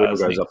 7 Whatever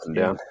bars. goes up and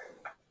down.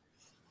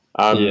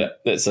 Yeah,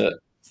 that's it.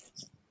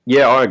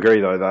 Yeah, I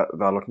agree, though.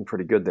 They're looking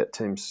pretty good. That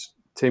team's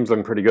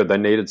looking pretty good. They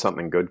needed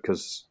something good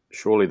because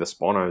surely the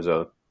Sponos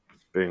are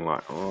being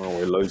like, oh,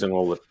 we're losing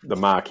all the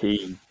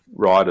marquee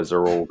riders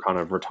are all kind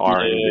of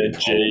retiring. Yeah,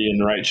 G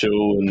and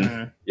Rachel.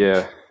 And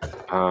Yeah.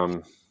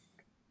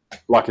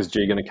 Like, is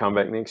G going to come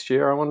back next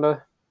year, I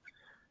wonder?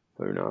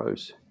 Who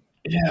knows?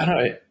 Yeah, I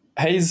know.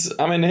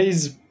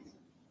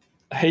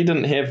 He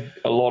didn't have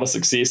a lot of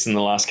success in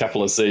the last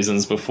couple of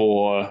seasons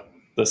before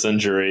this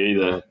injury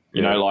either.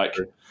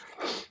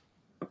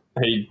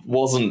 He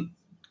wasn't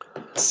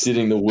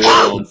setting the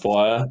world on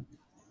fire.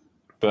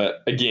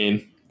 But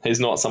again, he's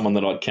not someone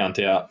that I'd count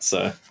out.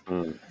 So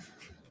you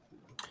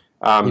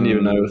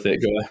never know with that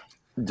guy.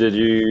 Did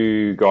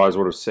you guys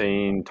would have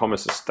seen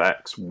Thomas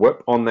Stack's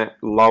whip on that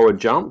lower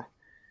jump?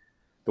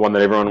 The one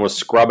that everyone was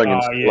scrubbing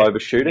and still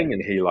overshooting,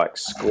 and he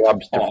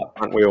scrubbed the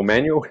front wheel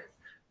manual.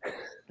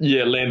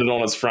 Yeah, landed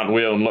on his front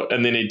wheel,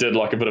 and then he did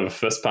a bit of a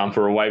fist pump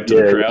or a wave to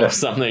the crowd or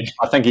something.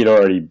 I think he'd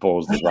already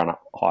balls his run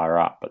up higher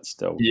up, but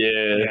still.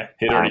 Yeah,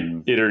 he'd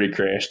already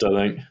crashed, I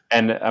think.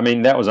 And,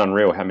 that was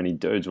unreal how many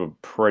dudes were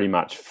pretty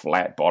much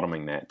flat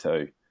bottoming that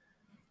too.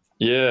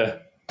 Yeah.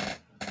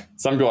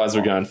 Some guys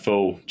were going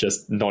full,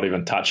 just not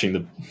even touching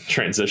the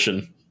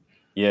transition.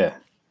 Yeah.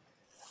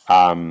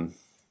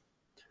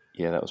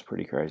 Yeah, that was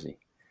pretty crazy.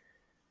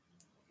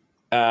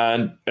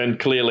 And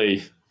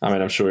clearly,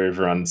 I'm sure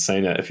everyone's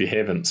seen it. If you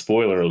haven't,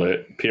 spoiler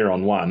alert,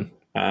 Perron won.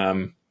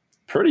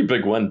 Pretty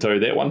big win too.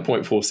 That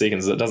 1.4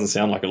 seconds, it doesn't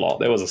sound like a lot.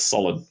 That was a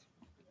solid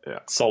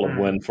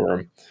win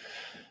for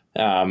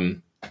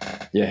him.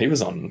 He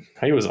was on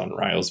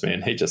rails,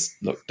 man. He just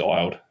looked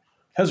dialed.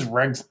 His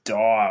rig's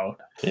dialed.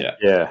 Yeah.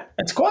 Yeah.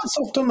 It's quite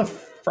soft on the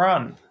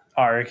front,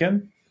 I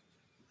reckon.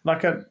 I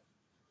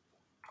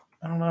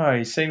don't know,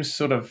 he seems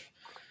sort of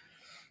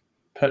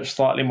pitched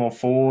slightly more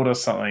forward or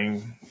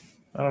something.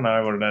 I don't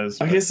know what it is.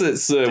 I guess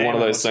it's one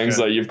of those things,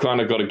 though. You've kind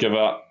of got to give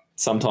up.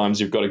 Sometimes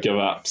you've got to give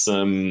up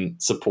some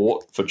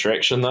support for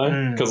traction,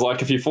 though. Because,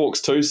 if your fork's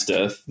too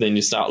stiff, then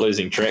you start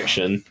losing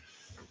traction.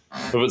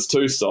 If it's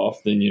too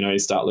soft, then, you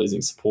start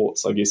losing support.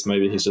 So I guess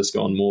maybe he's just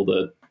gone more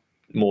the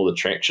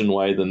traction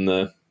way than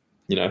the,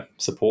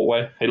 support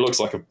way. He looks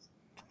like a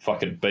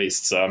fucking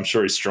beast, so I'm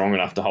sure he's strong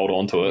enough to hold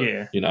on to it.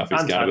 Yeah. If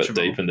he's going a bit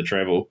deep into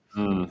travel.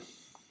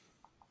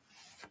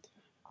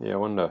 Yeah, I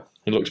wonder.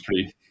 He looks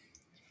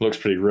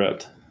pretty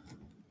ripped.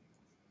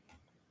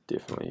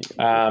 Definitely.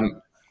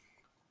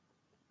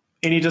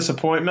 Any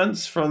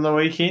disappointments from the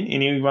weekend?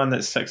 Anyone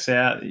that sticks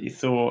out that you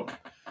thought?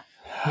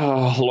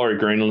 Oh, Laurie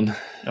Greenland.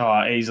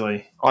 Oh,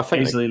 easily. I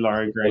think easily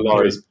Laurie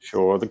Greenland.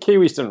 Sure. The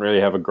Kiwis didn't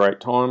really have a great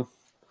time.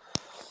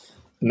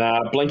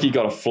 Nah, Blinky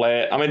got a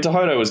flat.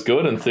 Tehoto was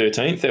good in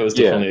 13th. That was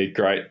definitely a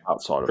great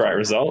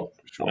result.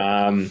 Sure.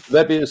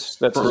 That's his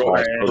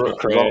Brooke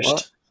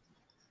crashed.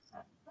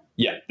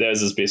 Yeah, that was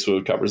his best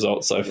World Cup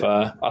result so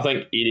far. I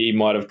think Eddie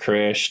might have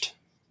crashed.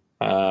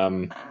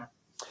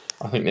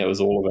 I think that was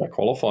all of our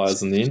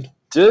qualifiers in the end.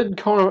 Did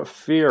Conor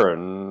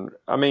Fearon,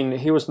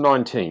 he was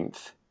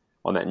 19th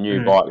on that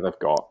new bike they've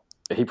got.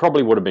 He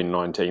probably would have been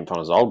 19th on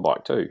his old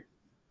bike too.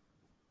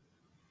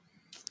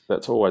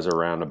 That's always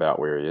around about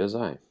where he is,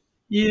 eh?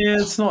 Yeah,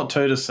 it's not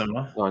too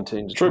dissimilar.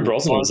 19 to Drew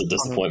Brosnan was a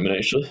disappointment,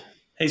 actually.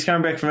 He's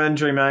coming back from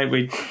injury, mate.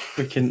 We're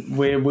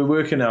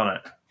working on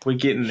it. We're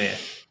getting there.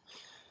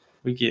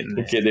 We'll get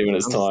there when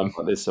it's time.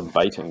 There's some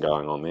baiting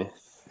going on there.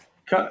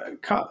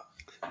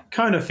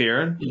 Kona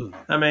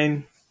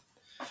Fearon.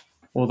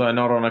 Although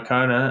not on a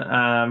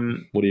Kona.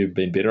 Would he have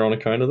been better on a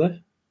Kona, though?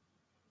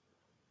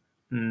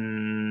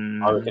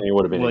 I reckon he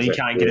would have been. Well, he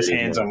can't get his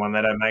hands on one.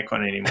 They don't make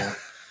one anymore.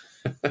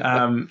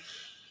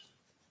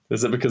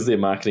 Is it because their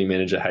marketing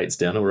manager hates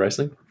downhill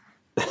racing?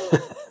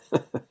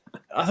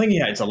 I think he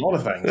hates a lot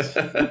of things.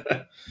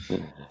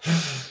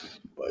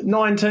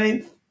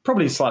 19th,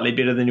 probably slightly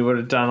better than you would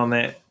have done on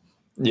that.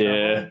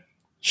 Yeah,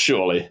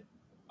 surely.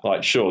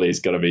 Surely he's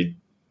got to be.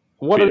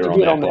 What did you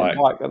get on that bike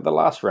bike at the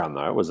last round,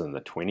 though? It was in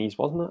the 20s,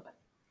 wasn't it?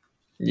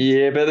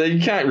 Yeah, but you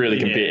can't really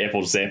compare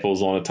apples to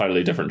apples on a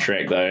totally different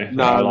track, though.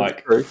 No,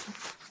 that's true.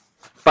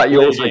 But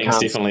you also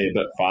can't. Definitely a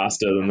bit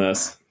faster than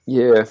this.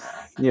 Yeah.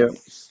 It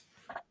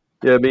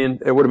would have been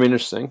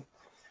interesting.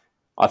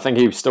 I think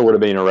he still would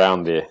have been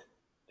around there.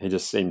 He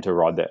just seemed to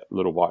ride that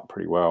little bike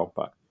pretty well.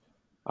 But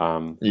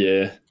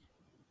yeah.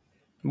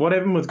 What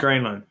happened with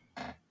Greenland?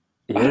 I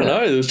don't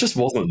know. It just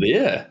wasn't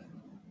there.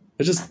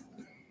 It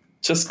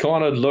just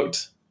kind of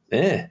looked,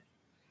 Yeah.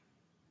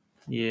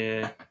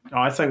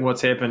 I think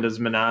what's happened is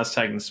Minar's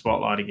taken the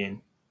spotlight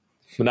again.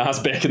 Minar's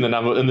back in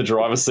the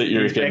driver's seat,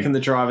 you He's reckon? back in the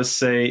driver's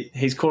seat.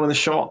 He's calling the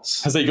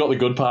shots. Has he got the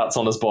good parts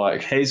on his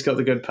bike? He's got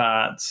the good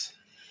parts.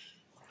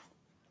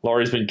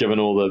 Laurie's been given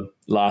all the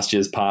last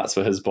year's parts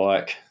for his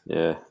bike.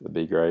 Yeah, the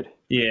B grade.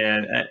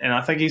 Yeah, and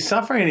I think he's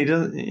suffering and he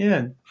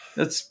doesn't,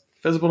 it's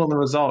visible in the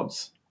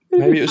results.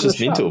 Maybe it was just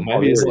mental.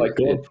 Maybe he's like,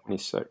 God,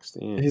 26.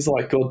 Yeah. he's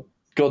like,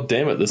 God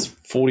damn it, this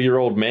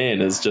 40-year-old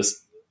man is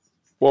just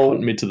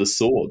putting me to the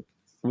sword.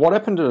 What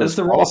happened to Is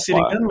the rot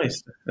sitting in,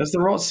 Lester? Is the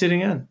rot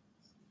sitting in?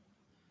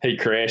 He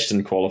crashed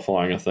in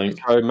qualifying, I think.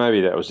 So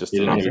maybe that was just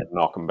Yeah, enough to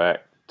knock him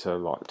back to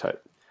like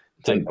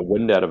take the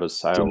wind out of his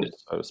sails,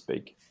 so to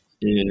speak.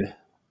 Yeah,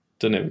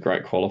 didn't have a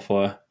great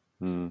qualifier.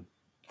 It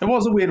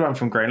was a weird one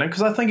from Greenland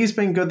because I think he's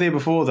been good there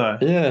before, though.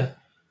 Yeah,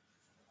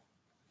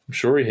 I'm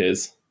sure he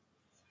has.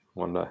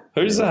 Wonder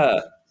Who's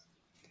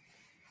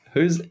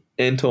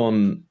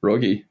Anton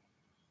Rogge?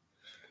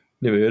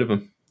 Never heard of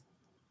him.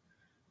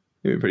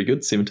 He went pretty good,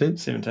 17th.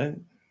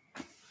 17.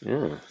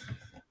 Yeah.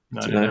 No,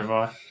 neither have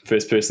I.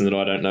 First person that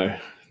I don't know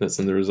that's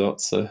in the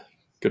results, so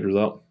good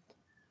result.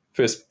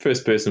 First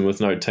person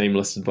with no team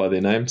listed by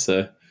their name,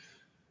 so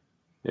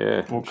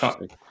yeah. Well,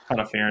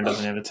 Connor Farron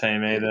doesn't have a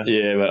team either.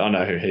 Yeah, but I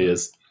know who he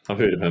is. I've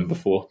heard of him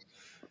before.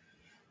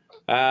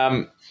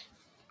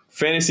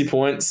 Fantasy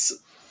points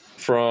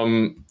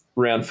from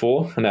round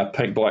 4 in our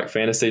Pink Bike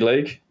Fantasy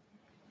League.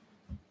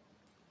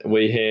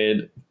 We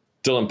had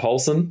Dylan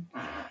Paulson.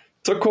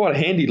 Took quite a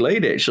handy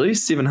lead, actually,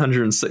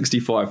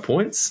 765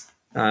 points.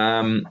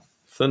 Thin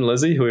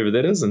Lizzy, whoever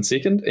that is, in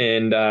second.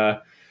 And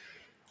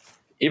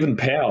Evan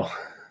Powell,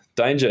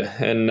 Danger,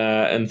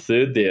 in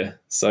third there.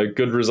 So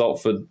good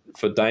result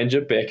for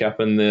Danger, back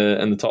up in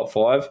the top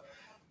 5.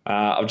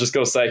 I've just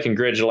got to say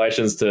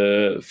congratulations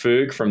to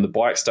Ferg from the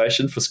bike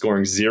station for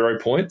scoring 0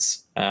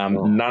 points.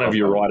 None of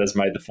your riders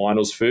made the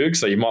finals, Ferg,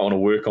 so you might want to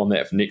work on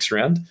that for next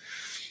round.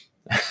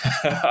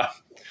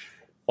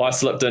 I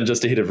slipped in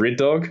just ahead of Red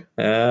Dog.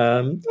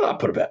 I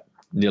put about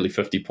nearly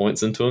 50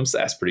 points into him, so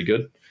that's pretty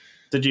good.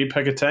 Did you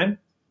pick a team?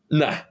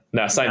 No,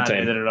 same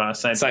team. Neither did I.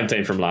 Same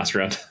team from last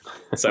round.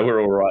 So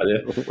we're all right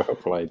there. Well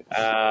played.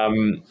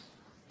 Liam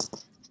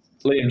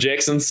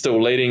Jackson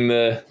still leading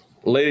the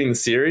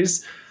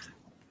series.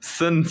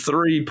 Thin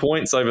 3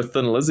 points over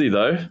Thin Lizzy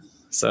though,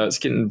 so it's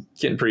getting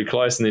pretty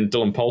close. And then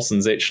Dylan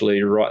Paulson's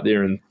actually right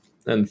there in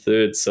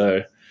third.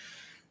 So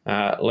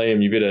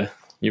Liam, you better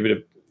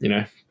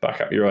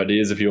buck up your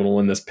ideas if you want to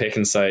win this pack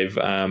and save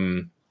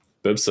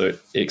bib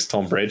suit ex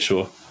Tom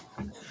Bradshaw.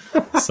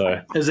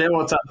 So is that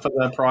what's up for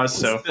the prize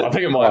still? I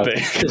think it might be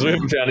because we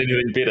haven't found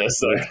anything better.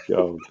 So.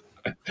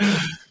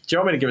 Do you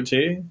want me to give it to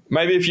you?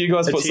 Maybe if you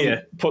guys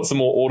put some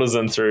more orders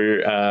in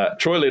through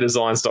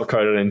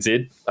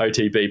troyleedesigns.co.nz,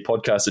 OTB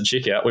podcast at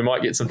checkout, we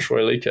might get some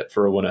Troy Lee kit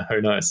for a winner.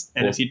 Who knows?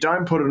 And if you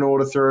don't put an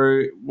order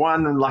through,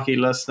 one lucky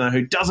listener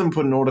who doesn't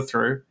put an order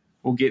through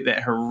will get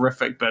that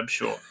horrific bib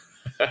short.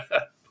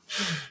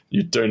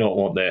 You do not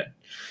want that.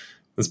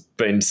 There's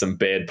been some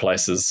bad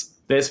places.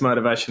 That's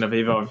motivation if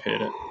ever I've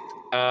heard it.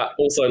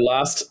 Also,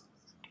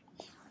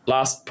 last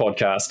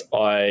podcast,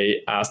 I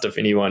asked if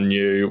anyone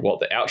knew what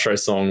the outro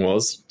song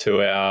was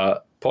to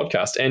our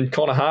podcast. And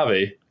Connor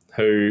Harvey,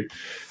 who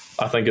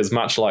I think is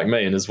much like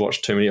me and has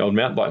watched too many old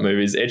mountain bike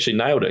movies, actually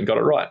nailed it and got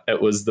it right.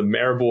 It was the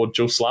Maribor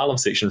dual slalom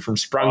section from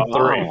Sprung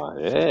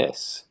 3.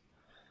 Yes.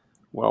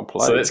 Well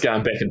played. So that's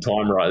going back in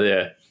time right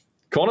there.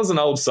 Connor's an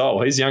old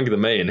soul. He's younger than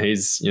me and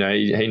he's,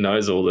 he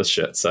knows all this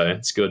shit. So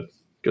it's good.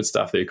 Good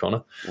stuff there,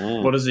 Connor.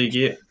 What does he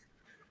get?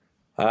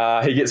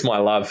 He gets my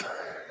love.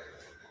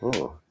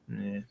 Oh.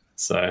 Yeah.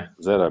 So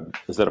is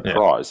that a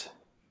prize?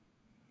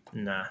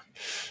 Nah.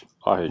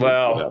 I don't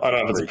know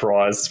if it's a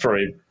prize. It's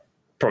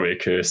probably a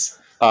curse.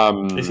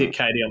 Let's get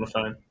Katie on the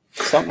phone.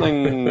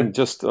 Something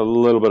just a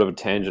little bit of a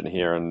tangent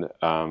here, and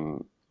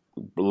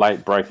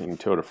late breaking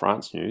Tour de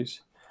France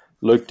news.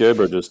 Luke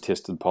Durber just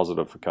tested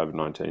positive for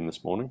COVID-19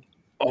 this morning.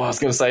 Oh, I was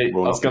going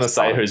to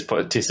say who's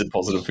tested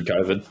positive for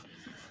COVID.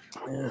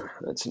 Yeah,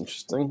 that's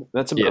interesting.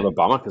 That's a bit of a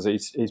bummer because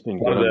he's been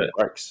good on the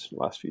breaks the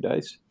last few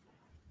days.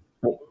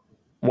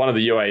 One of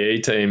the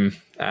UAE team,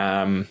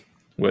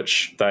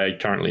 which they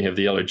currently have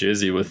the yellow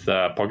jersey with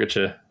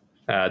Pogacar,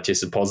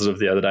 tested positive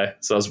the other day.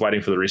 So I was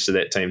waiting for the rest of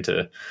that team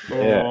to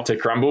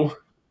crumble,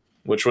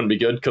 which wouldn't be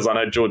good because I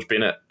know George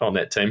Bennett on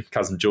that team,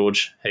 cousin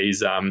George.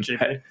 He's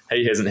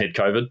he hasn't had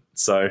COVID,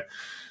 so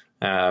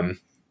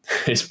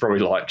he's probably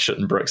like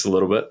shitting bricks a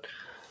little bit.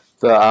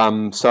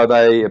 So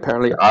they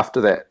apparently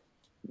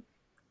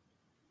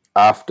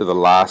after the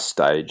last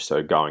stage,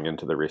 so going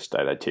into the rest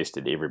day, they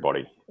tested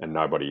everybody and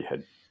nobody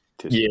had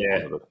tested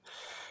positive.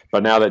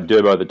 But now that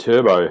Durbo the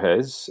Turbo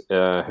has,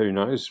 who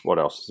knows what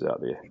else is out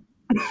there.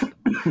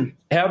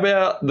 How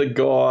about the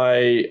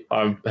guy,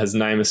 his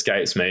name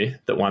escapes me,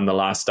 that won the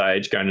last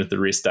stage going into the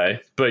rest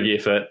day? Big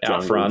effort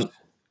out front.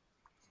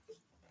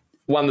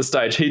 Won the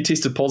stage. He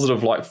tested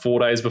positive like 4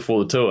 days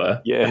before the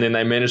tour. Yeah. And then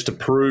they managed to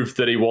prove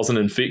that he wasn't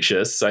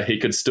infectious, so he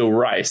could still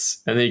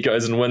race. And then he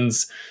goes and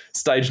wins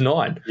stage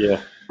 9.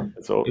 Yeah.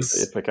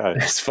 It's epic.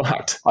 It's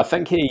fucked. I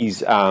think he's,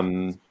 he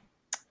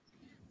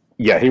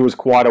was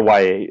quite a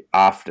way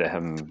after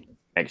him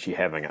actually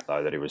having it,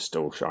 though, that he was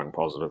still showing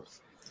positive.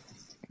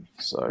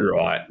 So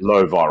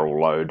low viral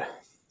load.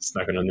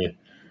 Snuck it in there.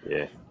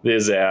 Yeah.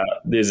 There's our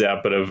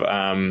bit of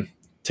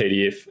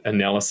TDF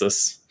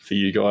analysis for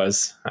you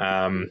guys.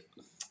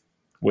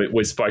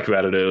 We spoke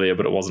about it earlier,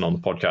 but it wasn't on the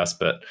podcast.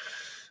 But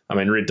I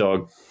mean, Red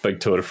Dog, big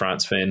Tour de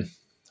France fan.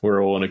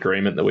 We're all in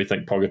agreement that we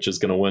think Pogacar is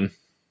going to win.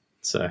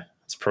 So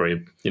it's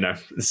probably,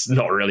 it's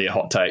not really a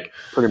hot take.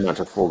 Pretty much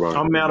a foregone.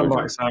 I'm mountain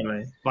bikes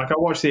only. Like I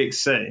watched the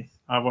XC.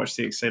 I watched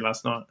the XC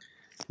last night.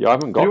 Yeah, I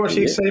haven't got. Did you watch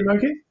the XC,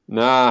 Moki?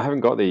 Nah, I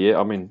haven't got there yet.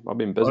 I mean, I've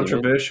been busy.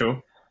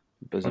 Controversial.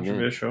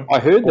 Man. I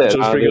heard that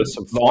there was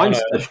some fines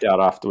dished out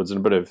afterwards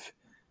and a bit of.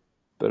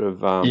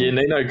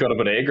 Nino got a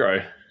bit of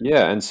aggro.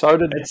 Yeah, and so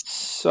did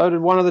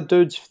one of the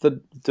dudes,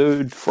 the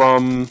dude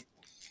from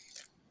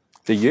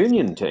the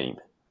Union team.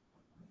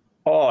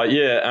 Oh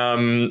yeah,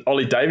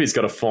 Ollie Davies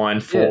got a fine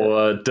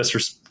for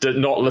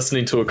not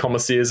listening to a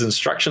commissaire's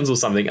instructions or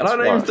something, and I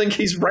don't even think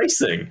he's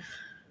racing.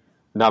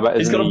 No, but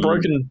he's got a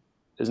broken.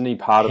 Isn't he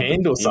part of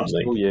hand the or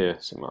something? Still? Yeah,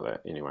 something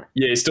like that. Anyway,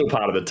 yeah, he's still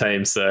part of the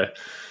team, so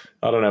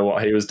I don't know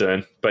what he was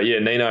doing. But yeah,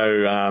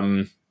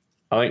 Nino.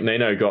 I think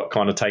Nino got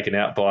kind of taken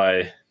out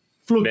by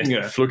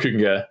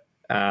Flukinger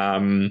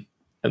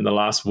in the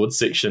last wood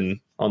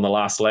section on the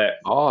last lap.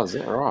 Oh, is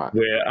that right?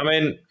 Where I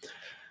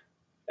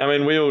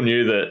mean, we all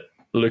knew that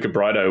Luca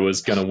Brido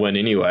was going to win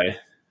anyway.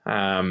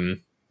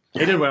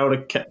 He did well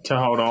to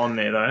hold on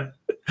there though.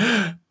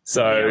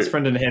 So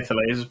sprinting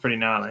Heatherley was pretty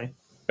gnarly.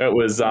 It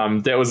was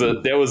that was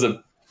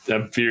a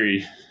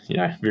very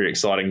very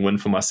exciting win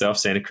for myself.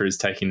 Santa Cruz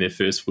taking their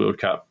first World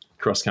Cup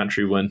cross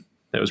country win.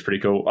 That was pretty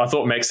cool. I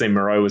thought Maxime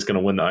Moreau was going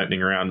to win the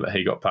opening round, but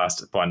he got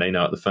passed by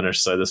Nino at the finish.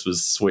 So this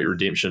was sweet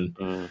redemption.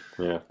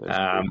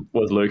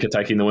 With Luca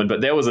taking the win.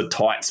 But that was a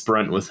tight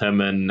sprint with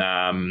him and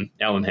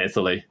Alan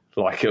Hatherley.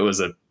 Like it was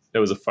a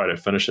photo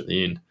finish at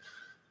the end.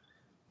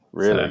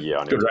 Really? So,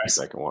 I need to go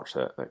back and watch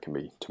that. That can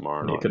be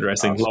tomorrow night. Good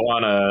racing.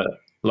 Loana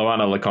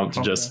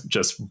Lecomte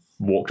just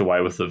walked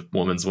away with the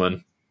women's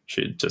win.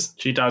 She does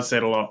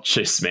that a lot.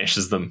 She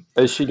smashes them.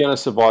 Is she going to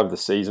survive the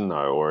season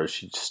though, or is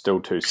she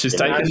still too? She's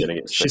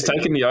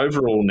taking the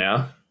overall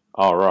now.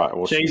 Oh right.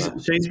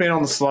 She's been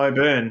on the slow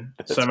burn.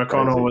 So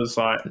McConnell was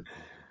like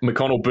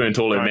McConnell burnt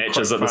all her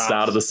matches at the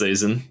start of the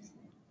season.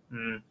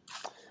 Mm.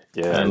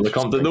 Yeah, and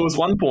Lecomte. There was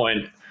one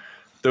point.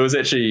 It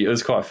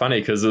was quite funny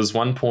because there was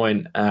one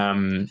point.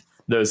 There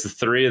was the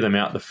three of them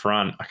out the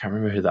front. I can't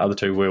remember who the other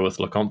two were with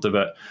Lecomte,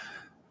 but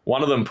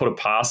one of them put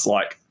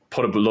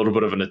a little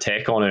bit of an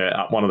attack on her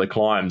up one of the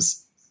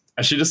climbs,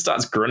 and she just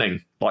starts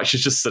grinning. Like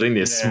she's just sitting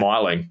there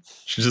smiling.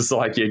 She's just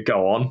like, "Yeah,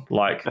 go on.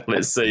 Like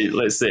let's see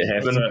it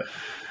happen."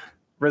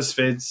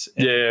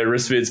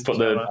 Risved's put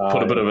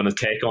a bit of an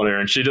attack on her,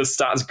 and she just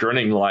starts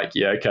grinning. Like,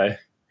 "Yeah, okay."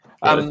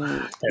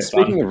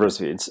 Speaking of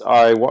Risved's,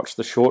 I watched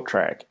the short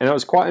track, and it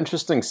was quite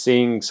interesting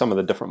seeing some of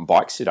the different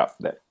bike setup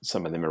that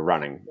some of them are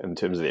running in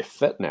terms of their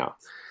fit now.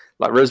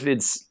 Like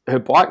Risved's, her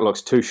bike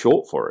looks too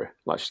short for her.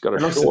 Like she's got a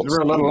short.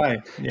 Real little, eh?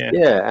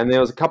 Yeah, and there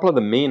was a couple of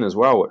the men as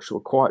well, which were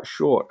quite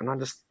short. And I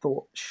just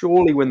thought,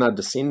 surely when they're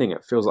descending,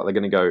 it feels like they're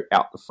going to go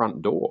out the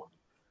front door.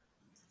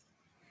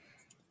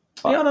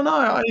 Yeah, I don't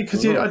know,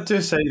 because I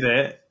do see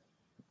that.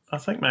 I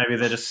think maybe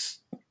they're just,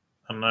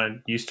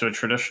 used to a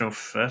traditional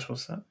fit.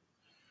 What's that?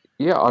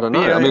 Yeah, I don't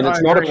know. Yeah, I mean,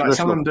 it's not a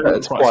traditional fit.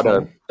 It's quite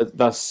small.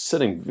 they're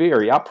sitting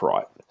very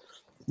upright.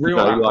 Real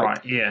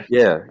upright, yeah.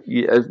 Yeah.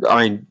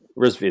 I mean,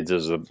 Risved's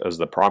is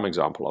the prime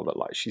example of it.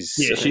 Like she's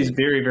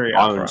very, very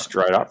upright.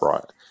 Straight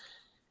upright.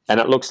 And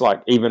it looks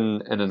like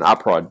even in an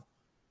upright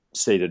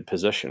seated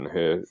position,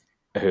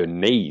 her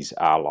knees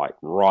are like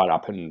right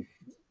up in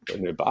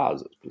her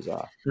bars. It's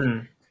bizarre.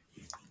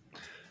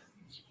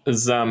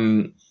 Has there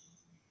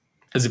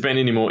been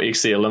any more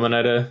XC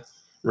Eliminator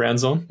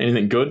rounds on?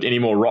 Anything good? Any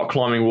more rock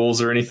climbing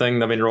walls or anything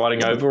they've been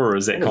riding over, or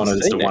is that kind of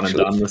just a one and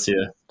done this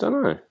year?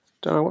 Don't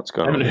know what's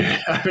going on. I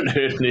haven't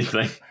heard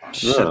anything.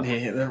 Shit,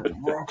 the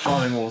rock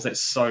climbing walls, that's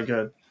so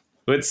good.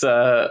 Let's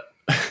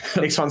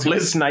next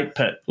one's Snake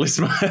Pit.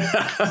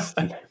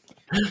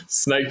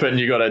 Snake Pit, and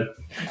you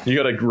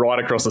gotta ride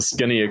across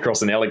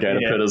an alligator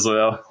pit as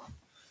well.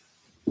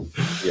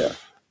 Yeah.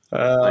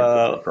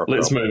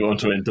 Let's move on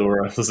to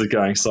Andorra. This is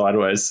going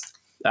sideways.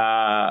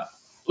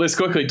 Let's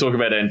quickly talk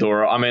about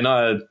Andorra. I mean,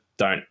 I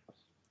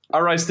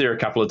raced there a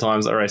couple of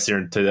times. I raced there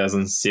in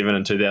 2007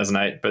 and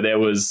 2008, but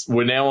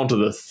we're now onto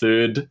the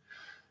third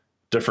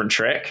different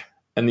track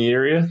in the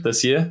area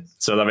this year.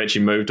 So they've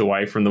actually moved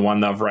away from the one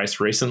they've raced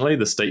recently,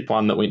 the steep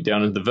one that went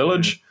down into the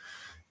village,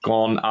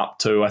 gone up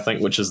to, I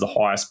think, which is the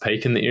highest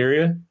peak in the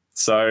area.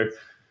 So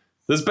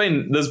there's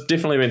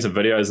definitely been some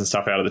videos and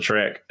stuff out of the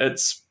track. It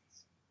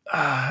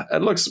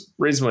looks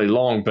reasonably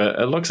long, but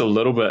it looks a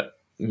little bit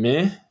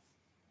meh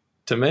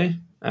to me.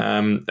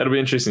 It'll be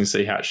interesting to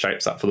see how it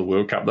shapes up for the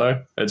World Cup,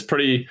 though. It's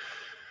pretty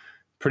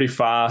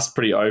fast,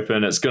 pretty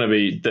open. It's going to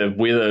be, the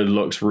weather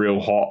looks real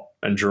hot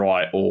and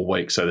dry all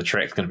week, so the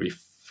track's going to be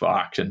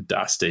fucking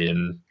dusty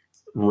and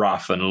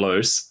rough and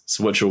loose,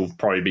 which will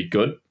probably be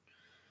good.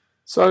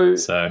 So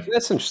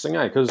that's interesting,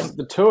 because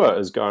the tour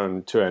is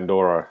going to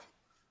Andorra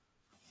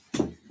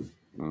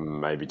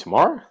maybe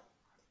tomorrow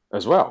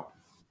as well.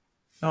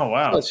 Oh,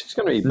 wow. So it's just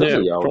going to be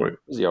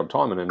busy old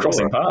time in Andorra.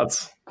 Crossing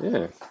paths.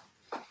 Yeah.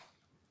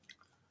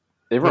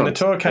 When the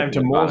tour came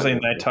to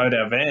Morsing, they towed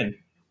our van.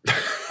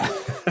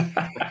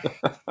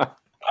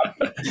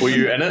 Were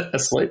you in it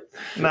asleep?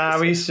 Nah,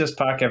 we used to just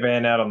park our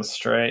van out on the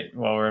street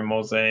while we were in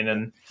Morzine,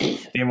 and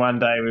then one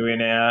day we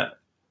went out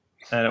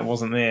and it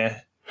wasn't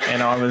there,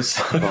 and I was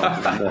and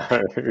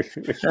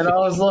I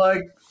was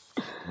like,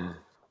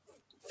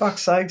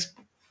 "Fuck's sakes,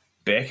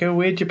 Becca,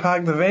 where'd you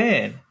park the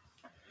van?"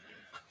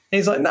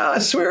 He's like, "No, I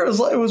swear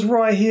it was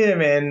right here,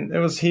 man. It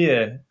was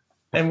here,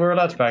 and we're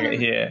allowed to park it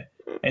here."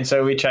 And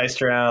so we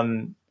chased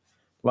around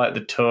like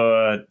the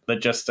tour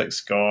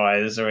logistics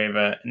guys or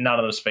whatever. None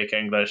of them speak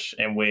English,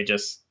 and we're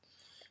just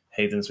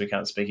heathens. We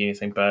can't speak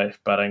anything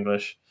but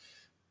English.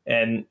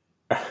 And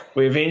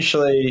we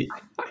eventually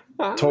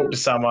talked to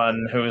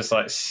someone who was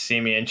like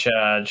semi in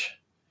charge,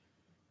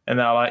 and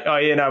they're like, "Oh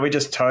yeah, no, we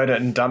just towed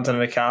it and dumped it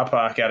in a car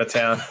park out of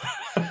town."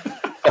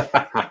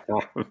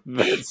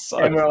 That's so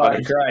And we're funny.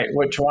 like, "Great,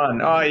 which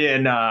one?" "Oh yeah,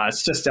 nah,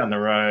 it's just down the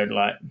road."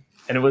 Like,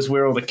 and it was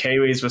where all the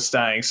Kiwis were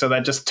staying, so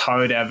they just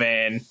towed our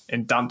van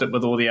and dumped it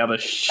with all the other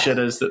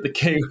shitters that the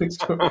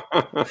Kiwis were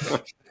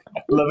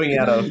living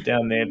out of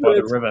down there by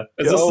the river.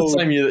 Is this the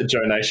same year that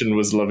Joe Nation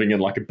was living in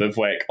like a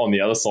bivouac on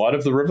the other side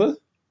of the river?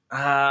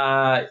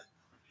 Yeah,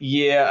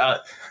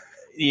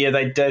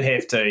 they did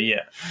have to.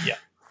 Yeah.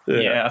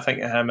 I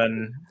think him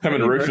and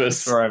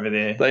Rufus were over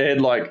there. They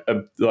had like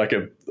a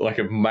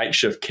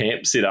makeshift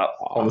camp set up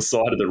on the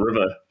side of the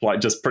river, like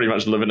just pretty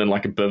much living in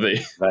like a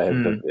bivvy.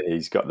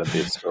 He's got the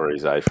best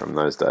stories, from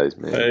those days,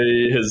 man.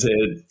 He has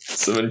had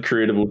some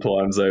incredible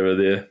times over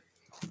there.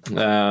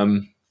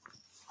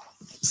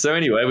 So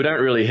anyway, we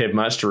don't really have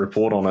much to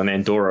report on in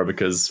Andorra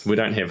because we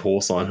don't have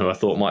Horseline, who I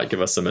thought might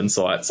give us some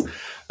insights.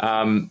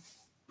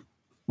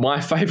 My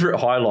favourite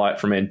highlight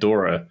from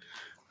Andorra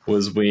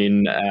was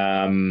when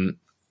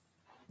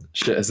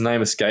his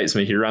name escapes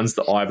me. He runs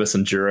the Ibis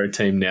Enduro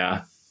team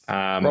now.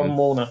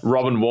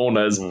 Robin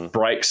Warner's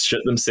brakes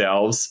shit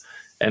themselves,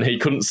 and he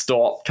couldn't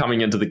stop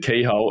coming into the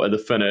keyhole at the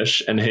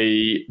finish, and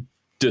he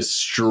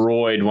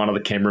destroyed one of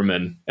the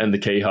cameramen in the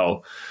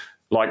keyhole.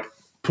 Like,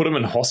 put him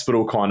in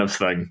hospital kind of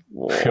thing.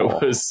 Whoa.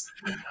 It was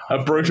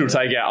a brutal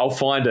takeout. I'll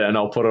find it and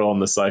I'll put it on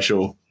the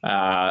social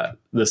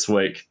this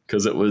week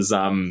because it was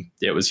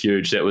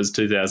huge. That was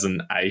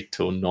 2008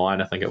 or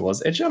 9, I think it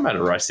was. Actually, I made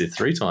a race there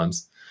 3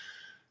 times.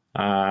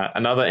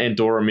 Another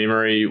Andorra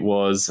memory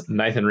was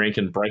Nathan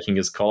Rankin breaking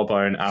his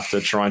collarbone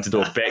after trying to do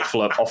a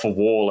backflip off a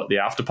wall at the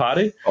after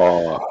party.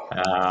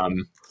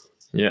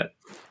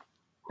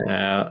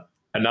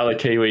 Another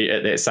Kiwi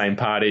at that same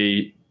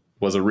party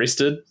was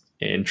arrested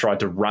and tried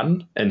to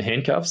run in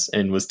handcuffs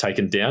and was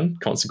taken down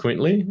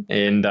consequently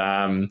and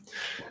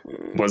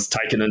was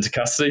taken into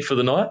custody for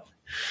the night.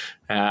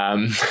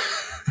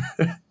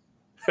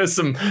 There's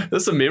some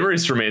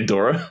memories from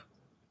Andorra.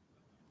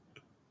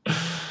 Do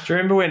you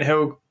remember when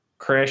Hill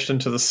crashed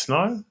into the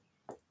snow?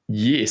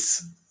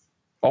 Yes.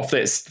 Off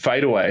that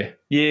fadeaway.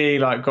 Yeah, he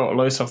got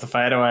loose off the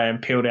fadeaway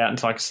and peeled out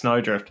into like a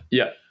snowdrift.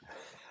 Yeah.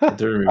 I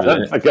do remember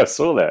that. I think I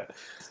saw that.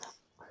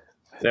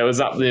 That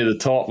was up near the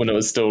top when it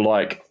was still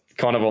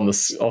kind of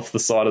off the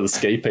side of the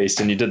ski piste,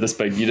 and you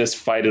just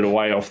faded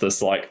away off the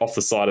side of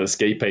the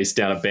ski piste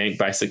down a bank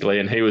basically,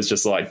 and he was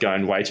just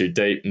going way too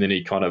deep, and then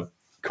he kind of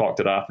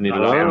cocked it up and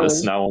ended up in the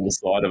snow on the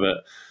side of it.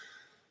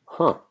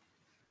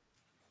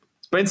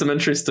 It's been some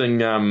interesting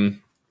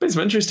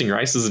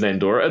races in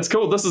Andorra. It's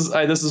cool. This is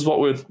what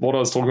I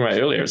was talking about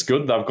earlier. It's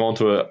good they've gone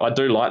to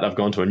they've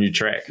gone to a new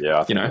track. Yeah,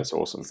 I think that's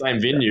awesome.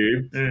 Same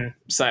venue,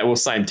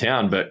 same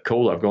town, but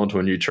cool they've gone to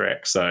a new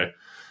track. So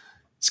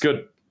it's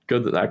good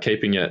that they're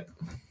keeping it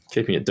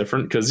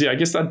different because I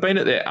guess they've been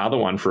at that other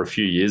one for a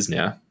few years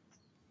now.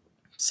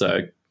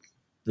 So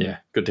yeah,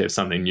 good to have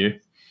something new.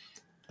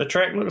 The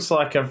track looks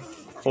like a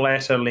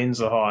flatter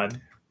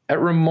Lenzerheide. It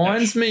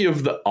reminds me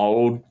of a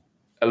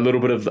little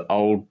bit of the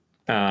old,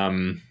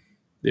 the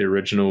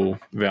original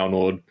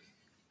Vallnord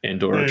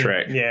Andorra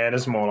track. Yeah, it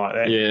is more like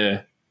that.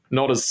 Yeah,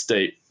 not as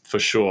steep for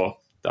sure.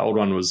 The old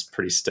one was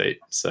pretty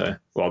steep. So,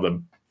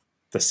 the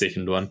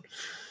second one.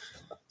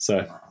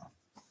 So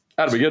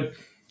that'll be good.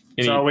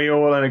 So are we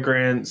all in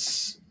agreement?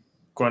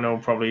 Gwynil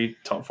probably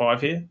top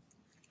 5 here.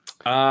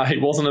 He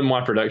wasn't in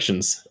my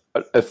predictions.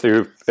 If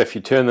you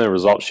turn the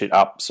result sheet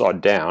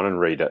upside down and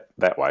read it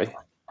that way,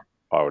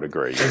 I would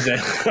agree. Is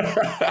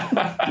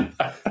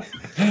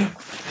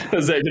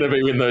that going to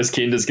be when those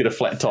Kenders get a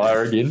flat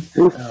tyre again?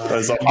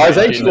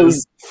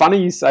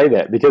 Funny you say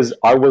that because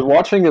I was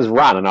watching his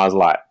run and I was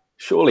like,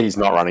 surely he's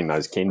not running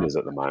those Kenders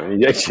at the moment.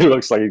 He actually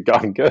looks like he's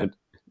going good.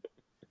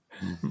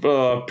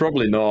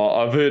 Probably not.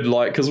 I've heard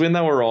because when they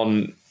were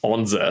on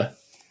Onza,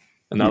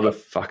 another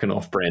fucking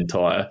off-brand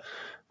tyre,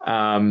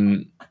 I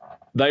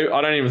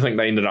don't even think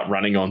they ended up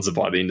running Onza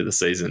by the end of the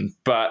season.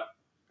 But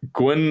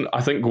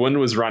I think Gwyn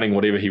was running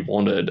whatever he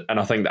wanted, and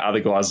I think the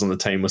other guys on the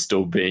team were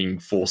still being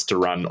forced to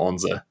run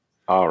Onza.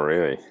 Oh,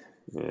 really?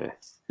 Yeah.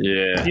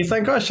 Do you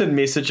think I should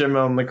message him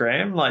on the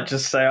gram?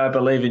 Just say, I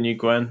believe in you,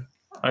 Gwyn.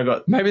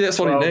 Maybe that's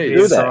what he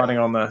needs. Riding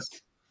on this.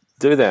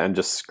 Do that and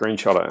just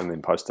screenshot it and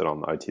then post it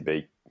on the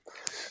OTB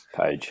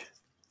page.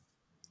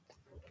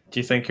 Do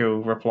you think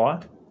he'll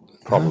reply?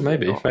 Probably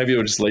maybe. Not. Maybe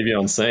he'll just leave you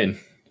on scene.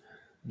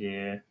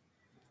 Yeah.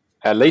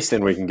 At least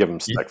then we can give him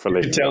stick for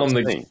leaving tell him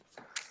him scene.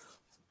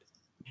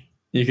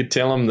 You could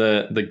tell him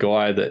the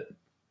guy that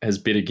has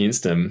bet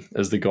against him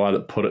is the guy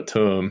that put it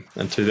to him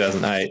in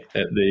 2008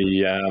 at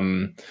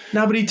the.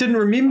 No, but he didn't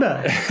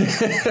remember.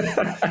 Hey,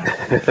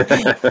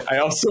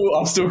 I've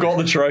still got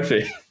the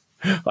trophy.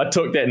 I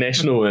took that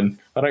national win.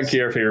 I don't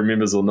care if he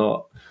remembers or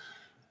not.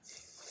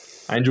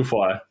 Angel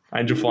Fire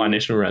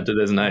national round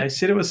 2008. They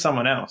said it was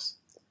someone else.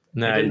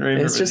 No, remember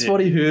it's it just was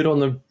what he heard on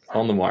the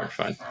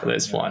microphone. But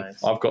that's fine.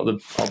 Nice. I've got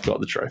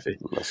the trophy.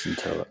 Listen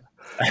to it.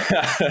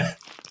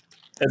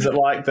 Is it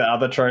like the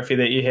other trophy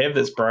that you have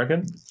that's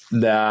broken?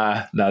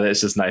 Nah,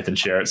 that's just Nathan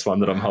Sherritt's one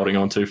that I'm holding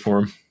on to for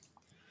him.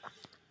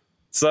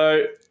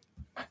 So,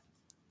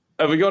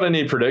 have we got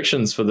any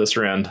predictions for this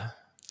round?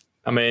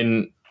 I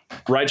mean,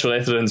 Rachel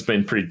Atherton's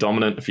been pretty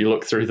dominant. If you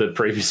look through the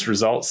previous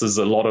results, there's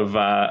a lot of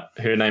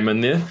her name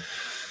in there.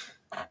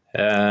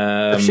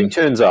 If she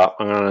turns up,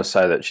 I'm going to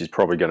say that she's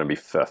probably going to be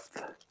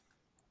 5th.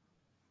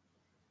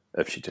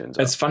 If she turns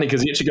up. It's funny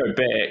because you actually go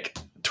back,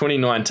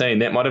 2019,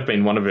 that might have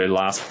been one of her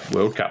last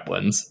World Cup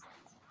wins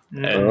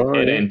at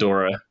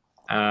Andorra.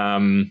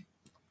 And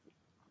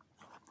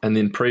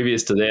then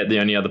previous to that, the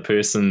only other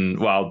person,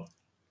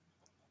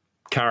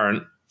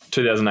 current,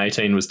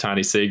 2018 was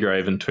Tani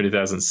Seagrave and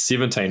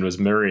 2017 was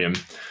Miriam.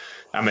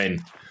 I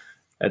mean,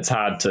 it's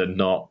hard to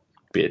not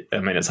bet. I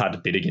mean, it's hard to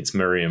bet against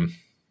Miriam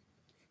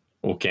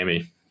or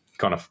Cami.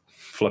 Kind of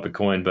flip a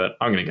coin, but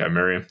I'm going to go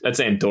Miriam. It's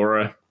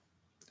Andorra,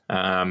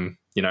 home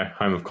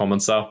of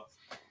Commensale.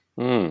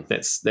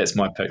 That's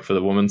my pick for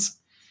the women's.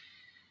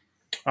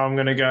 I'm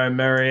going to go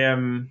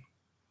Miriam,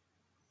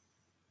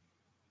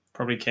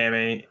 probably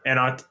Cami, and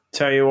I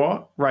tell you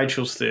what,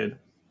 Rachel's third.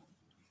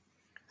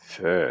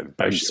 Third.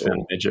 Maybe she's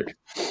found magic.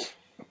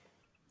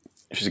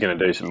 She's going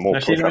to do some more.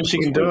 She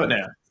can do it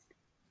now.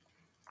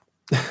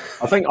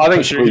 I think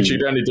she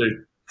could only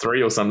do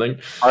 3 or something.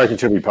 I reckon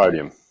she'll be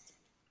podium.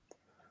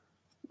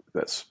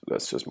 That's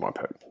just my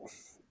pick.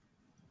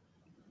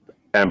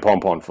 And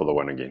Pompon for the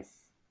win again.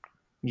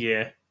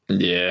 Yeah.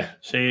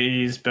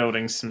 She's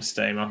building some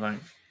steam, I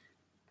think.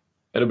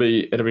 It'll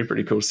be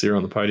pretty cool to see her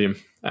on the podium.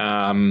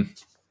 The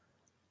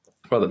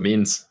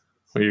men's.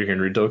 What do you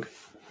reckon, Red Dog?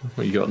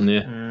 What you got in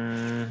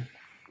there?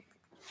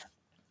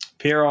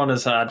 Piron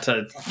is hard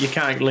to... You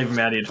can't leave him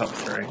out of your top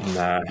 3.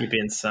 Nah. You'd be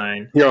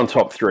insane. Here on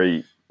top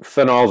 3,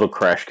 Finn Isles will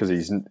crash because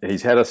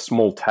he's had a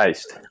small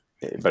taste,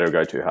 but he'll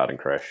go too hard and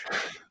crash.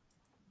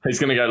 He's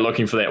going to go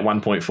looking for that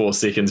 1.4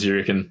 seconds, you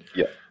reckon?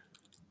 Yeah.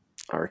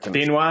 I reckon.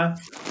 Benoit,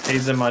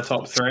 he's in my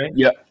top 3.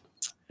 Yeah.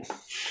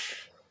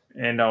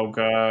 And I'll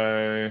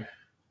go...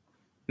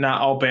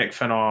 I'll back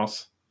Finn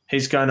Isles.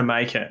 He's going to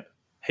make it.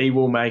 He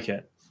will make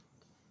it.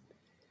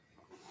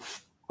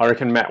 I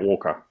reckon Matt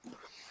Walker.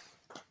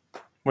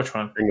 Which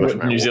one? English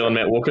New Zealand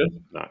Matt Walker?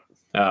 No.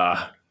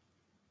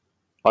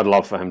 I'd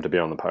love for him to be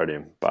on the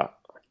podium, but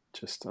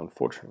just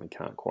unfortunately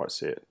can't quite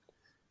see it.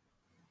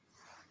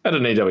 At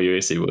an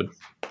EWS he would.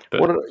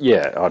 But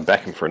I'd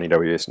back him for an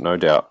EWS, no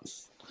doubt.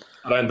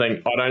 I don't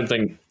think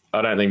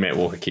Matt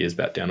Walker cares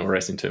about downhill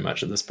racing too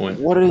much at this point.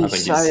 What did he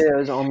say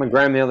on the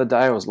gram the other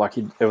day? It was like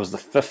it was the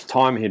 5th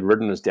time he'd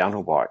ridden his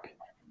downhill bike.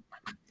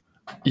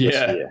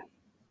 Yeah.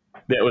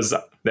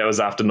 That was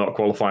after not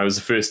qualifying. It was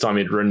the first time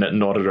he'd ridden it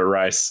not at a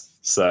race.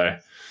 So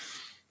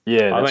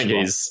I think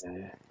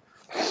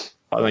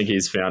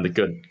he's found a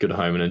good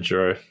home in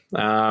enduro.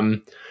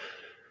 I'm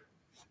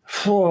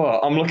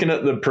looking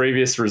at the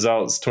previous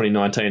results,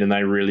 2019, and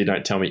they really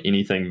don't tell me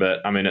anything. But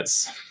I mean,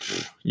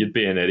 you'd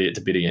be an idiot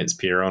to bet against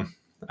Piron.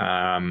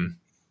 I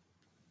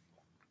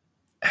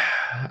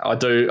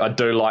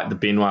do like the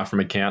Benoit from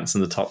accounts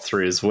in the top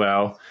 3 as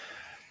well,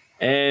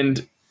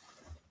 and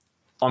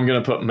I'm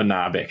going to put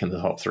Menard back in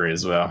the top 3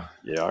 as well.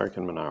 Yeah, I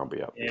reckon Menard will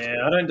be up. Yeah,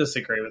 I don't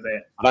disagree with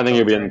that. I don't think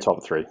he'll be in the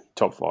top 3,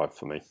 top 5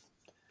 for me.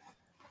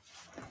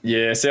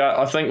 Yeah, see,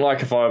 I think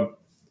like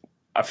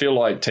I feel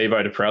like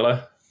Thibaut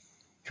Deprella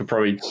could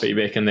probably be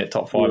back in that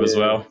top 5 as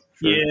well.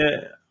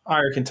 Yeah,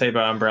 I reckon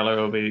Thibaut Umbrella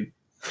will be.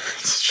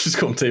 Just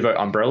call him Thibaut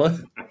Umbrella.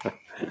 Do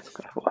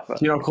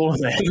you not call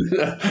him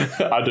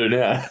that? I do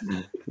now.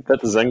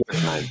 That's his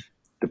English name.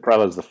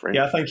 Deprella's the French.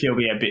 Yeah, I think he'll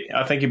be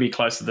I think he'll be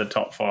close to the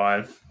top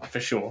 5 for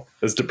sure.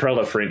 Is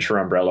Deprella French for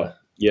umbrella?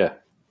 Yeah,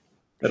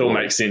 it all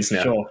makes sense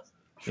now. Sure.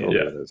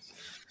 Yeah. It is.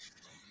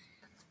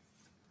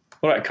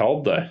 What about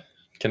Kolb though?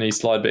 Can he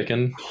slide back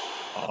in?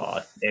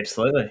 Oh,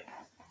 absolutely.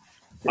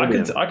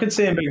 I could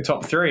see him being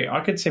top 3.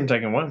 I could see him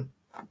taking 1.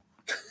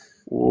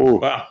 Ooh.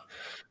 Wow,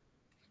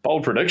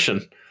 bold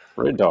prediction.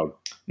 Red Dog.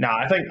 No,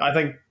 I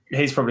think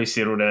he's probably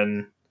settled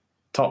in.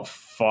 Top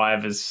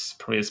 5 is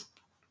probably his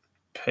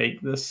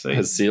peak this season.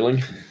 His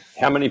ceiling.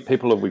 How many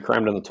people have we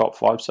crammed in the top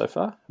 5 so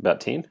far?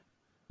 About 10?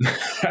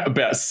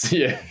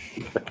 Yeah.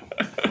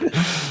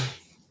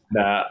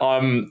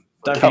 I'm...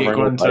 Don't forget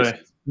Gwyn too.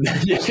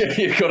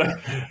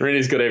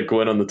 Rennie's got to have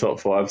Gwyn on the top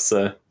 5,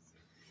 so...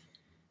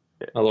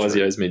 Yeah, otherwise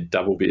true. he owes me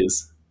double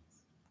beers.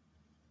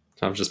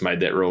 I've just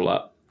made that rule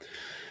up.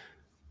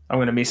 I'm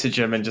going to message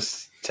him and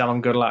just tell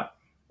him good luck.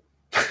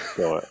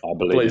 So I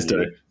believe Please in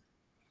do. you.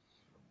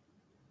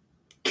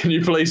 Can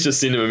you please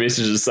just send him a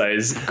message that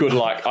says, good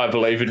luck, I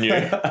believe in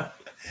you?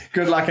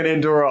 Good luck in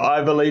Enduro.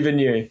 I believe in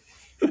you.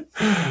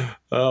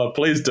 Oh,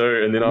 please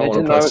do. And then I want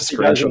Imagine to though post a if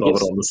he goes screenshot and of it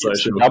gets- on the gets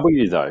social.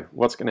 W though,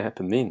 what's going to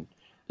happen then?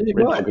 Yeah,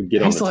 Red right. Dog could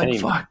get on He's the like,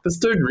 team. fuck, this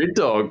dude Red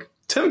Dog.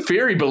 Tim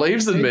Ferry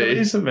believes in He me.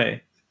 believes in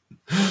me.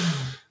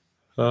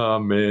 Oh,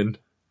 man.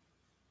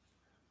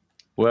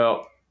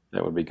 Well,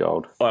 That would be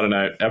gold. I don't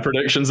know. Our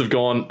predictions have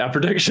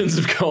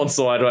gone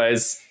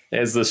sideways,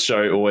 as this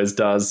show always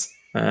does.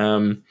 I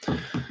don't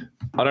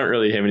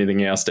really have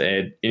anything else to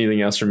add.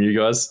 Anything else from you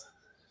guys?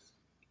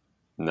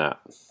 Nah,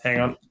 Hang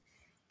on.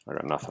 I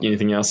got nothing.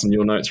 Anything else in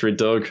your notes, Red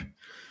Dog?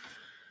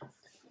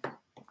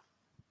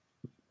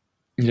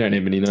 You don't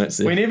have any notes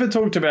there. We never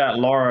talked about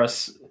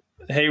Loris.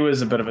 He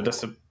was a bit of a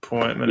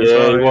disappointment as Yeah,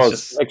 well. he was.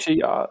 Just,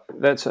 Actually,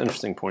 that's an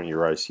interesting point you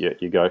raised. Yeah,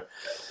 you go.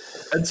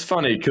 It's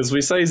funny because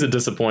we say he's a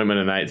disappointment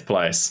in 8th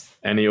place,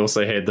 and he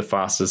also had the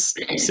fastest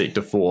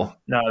Sector 4.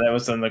 no, that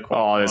was in the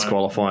Oh, that's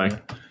qualifying.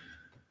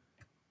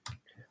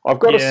 I've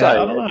got to say,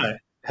 I don't know.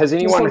 has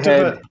anyone looked a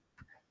had... bit-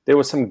 There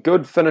were some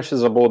good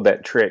finishes aboard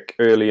that track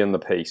early in the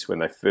piece when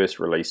they first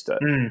released it.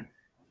 Mm.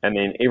 And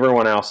then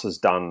everyone else has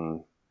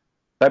done...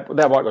 That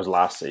bike was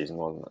last season,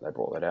 wasn't it? They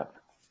brought that out.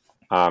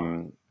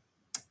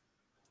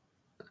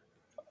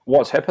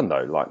 What's happened,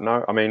 though? Like,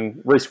 no, I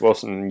mean, Reece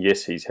Wilson,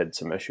 yes, he's had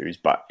some issues,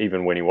 but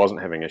even when he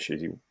wasn't having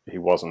issues, he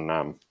wasn't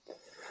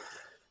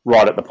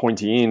right at the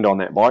pointy end on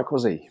that bike,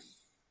 was he?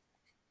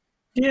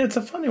 Yeah, it's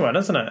a funny one,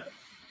 isn't it?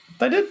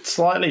 They did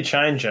slightly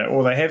change it,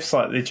 or they have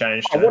slightly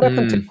changed Oh, it, what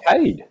happened to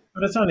Cade?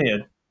 but it's only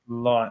a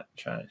light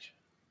change.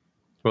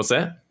 What's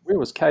that? Where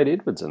was Cade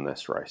Edwards in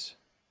this race?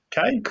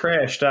 Cade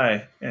crashed,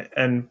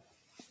 and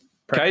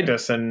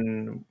practice,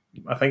 and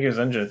I think he was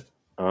injured.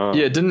 Oh.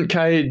 Yeah, didn't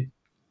Cade...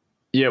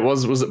 Yeah,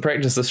 was it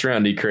practice this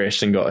round he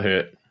crashed and got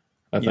hurt,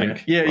 I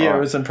think. Yeah, it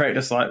was in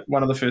practice, like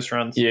one of the first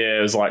runs. Yeah,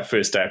 it was like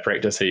first day of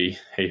practice he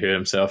hurt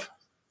himself.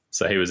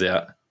 So he was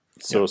out.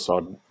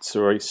 Suicide.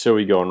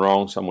 Suey going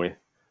wrong somewhere.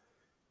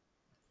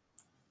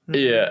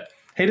 Yeah.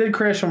 He did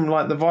crash from,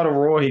 like, the Vital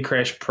Raw, he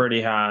crashed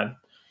pretty hard.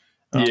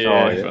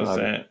 Yeah. It was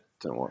that.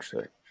 Didn't watch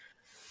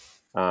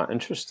that.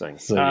 Interesting.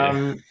 So,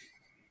 yeah.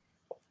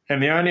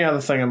 And the only other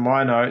thing in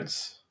my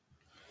notes,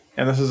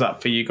 and this is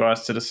up for you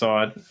guys to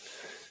decide,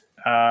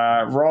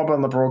 Rob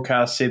on the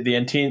broadcast said the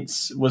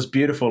Intense was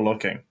beautiful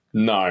looking.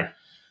 No.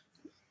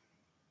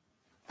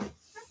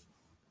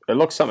 It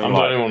looks something I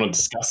like... don't even want to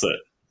discuss it.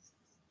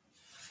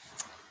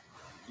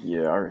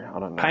 Yeah, I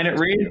don't know. Paint it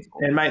red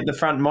and make the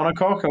front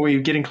monocoque. Are we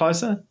getting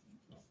closer?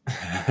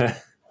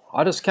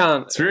 I just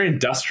can't... It's very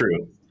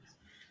industrial.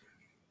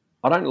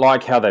 I don't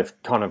like how they've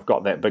kind of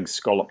got that big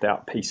scalloped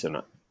out piece in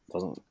it.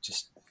 Doesn't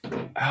just...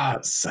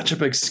 It's such a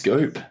big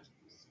scoop.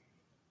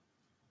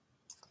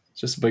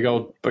 Just a big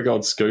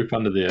old scoop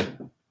under there.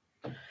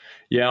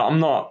 Yeah,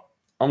 I'm not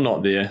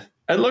there.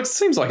 It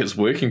seems like it's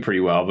working pretty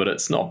well, but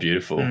it's not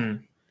beautiful.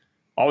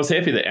 I was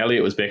happy that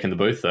Elliot was back in the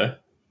booth though.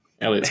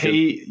 Elliot's good.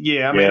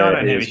 I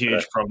don't have a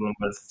huge problem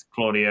with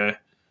Claudio,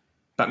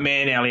 but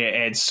man, Elliot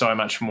adds so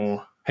much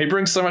more. He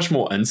brings so much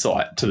more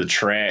insight to the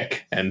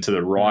track and to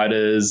the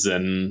riders,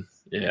 and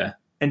yeah.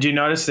 And do you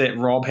notice that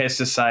Rob has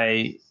to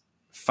say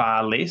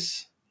far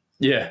less?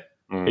 Yeah.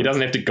 He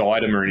doesn't have to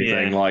guide him or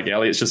anything. Yeah. Like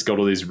Elliot's just got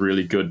all these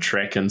really good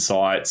track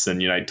insights,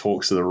 and he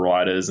talks to the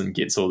riders and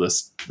gets all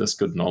this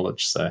good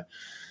knowledge. So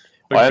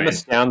I am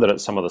astounded at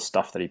some of the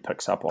stuff that he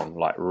picks up on,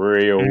 like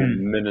real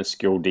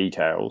minuscule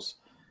details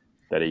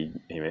that he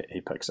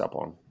picks up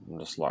on. I'm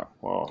just like,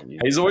 wow.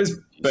 He's always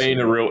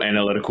been a real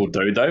analytical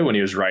dude, though, when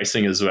he was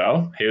racing as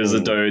well. He was a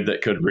dude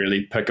that could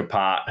really pick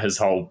apart his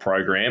whole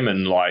program,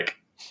 and like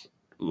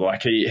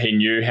he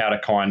knew how to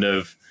kind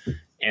of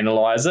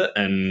analyze it.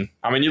 And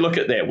I mean, you look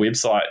at that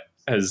website,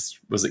 was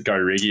it Go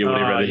Reggie or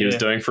whatever that he was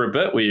doing for a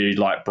bit, where you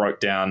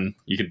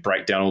could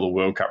break down all the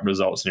World Cup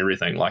results and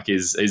everything. Like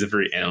he's a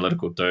very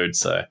analytical dude,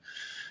 so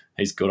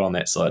he's good on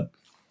that side.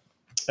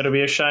 It'll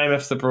be a shame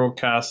if the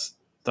broadcast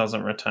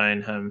doesn't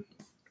retain him.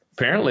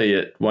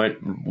 Apparently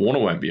Warner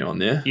won't be on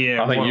there.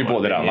 Yeah, I think you Warner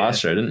brought that won't up be, last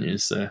show, didn't you?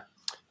 So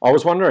I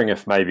was wondering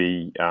if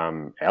maybe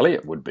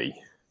Elliot would be,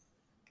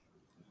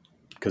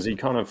 because he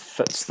kind of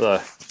fits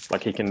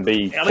he can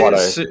be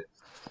Elliot's quite a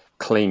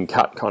clean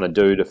cut kind of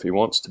dude if he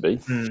wants to be.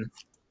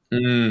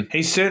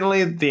 He's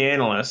certainly the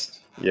analyst.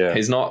 Yeah,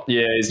 he's not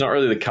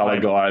really the color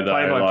guy though.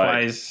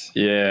 Play-by-plays.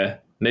 Yeah,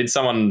 needs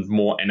someone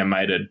more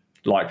animated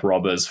like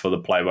Rob is for the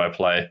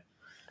play-by-play.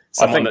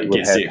 Someone that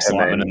gets the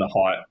excitement and the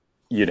hype.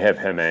 You'd have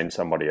him and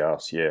somebody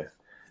else. Yeah,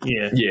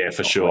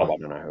 for sure. I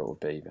don't know who it would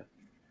be, but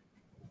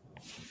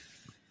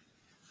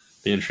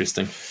be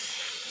interesting.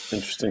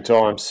 Interesting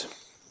times.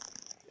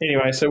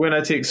 Anyway, so when I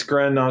text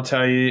Grin, I'll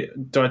tell you.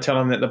 Do I tell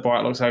him that the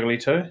bike looks ugly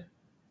too?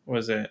 What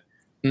is that?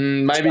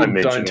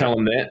 Maybe don't tell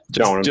him that.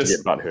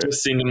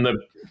 Just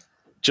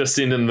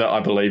send him the "I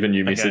believe in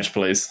you" message,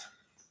 please.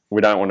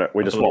 We don't want it.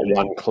 We just want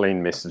one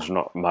clean message,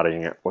 not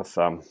muddying it with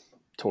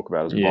talk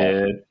about his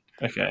bike.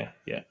 Okay.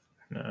 Yeah.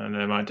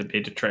 No, it might be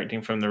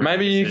detracting from the.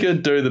 Maybe you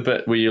could do the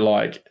bit where you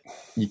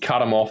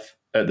cut him off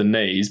at the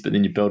knees, but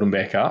then you build him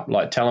back up.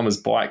 Like tell him his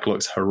bike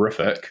looks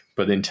horrific,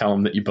 but then tell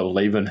him that you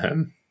believe in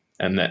him,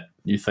 and that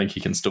you think he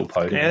can still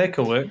podium. Yeah, that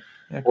could work.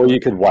 Or you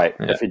could wait.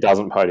 Yeah. If he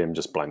doesn't podium,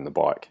 just blame the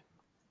bike.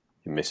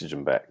 You message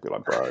him back, be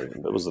like, bro,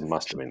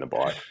 must have been the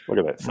bike. Look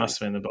at that thing. Must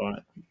have been the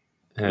bike.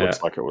 Yeah.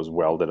 Looks like it was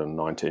welded in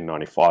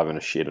 1995 in a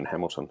shed in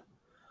Hamilton.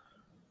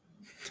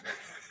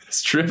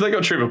 It's true. They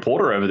got Trevor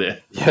Porter over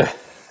there. Yeah.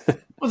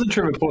 Wasn't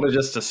Trevor Porter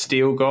just a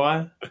steel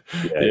guy?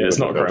 Yeah, it's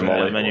not Graham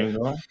Molly.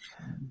 Aluminium guy?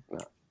 No,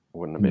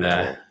 wouldn't have been.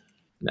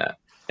 Nah.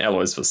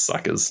 Alloys for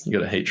suckers. You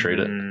got to heat treat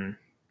it.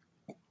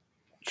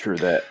 True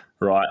that.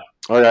 Right.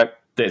 Okay.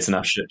 That's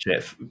enough shit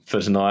chat for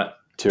tonight.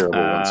 Terrible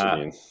once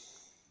again.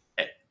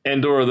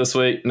 Andorra this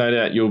week. No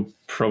doubt you'll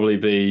probably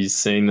be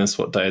seeing this.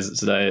 What day is it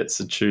today? It's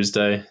a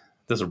Tuesday.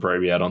 This will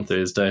probably be out on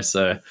Thursday,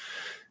 so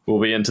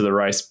we'll be into the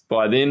race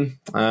by then.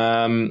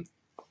 And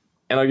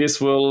I guess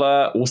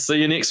we'll see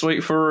you next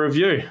week for a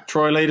review.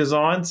 Troy Lee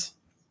Designs.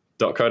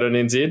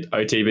 .co.nz,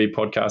 OTB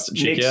podcast to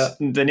check out.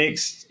 The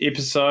next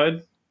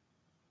episode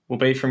will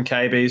be from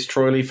KB's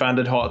Troy Lee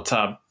funded hot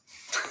tub.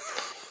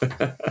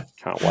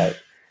 Can't wait.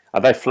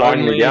 Are they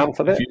flying me down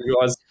for that? You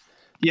guys.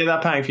 Yeah, they're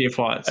paying for your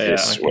flights. Yeah,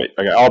 sweet.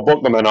 Okay, I'll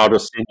book them and I'll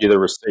just send you the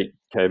receipt,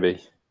 KB.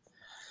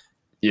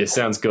 Yeah,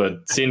 sounds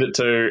good. Send it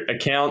to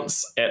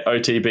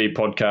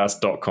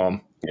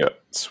accounts@otbpodcast.com.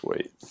 Yep,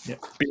 sweet. Yep.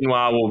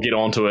 Benoit will get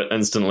onto it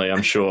instantly,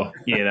 I'm sure.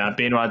 Yeah,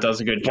 Benoit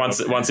does a good job.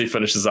 Once he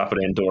finishes up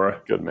at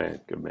Andorra. Good man.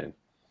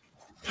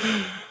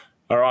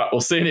 All right,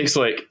 we'll see you next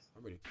week.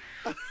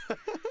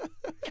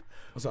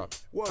 What's up?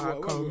 I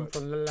come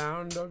from the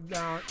land of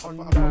down on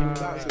the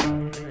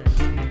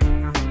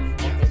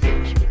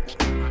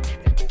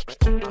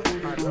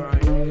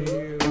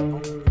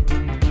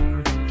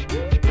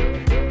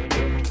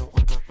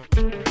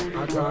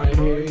I can't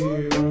hear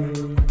you.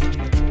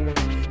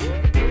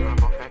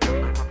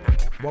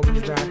 What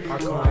was that? I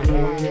can't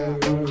hear you.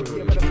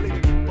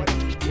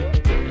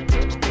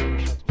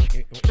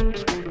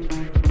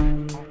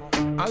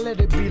 I let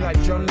it be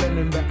like John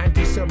Lennon, the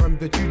anti-serum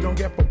that you don't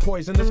get for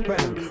poisonous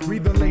venom.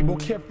 Read the label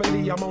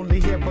carefully, I'm only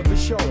here for the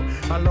show.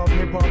 I love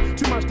hip-hop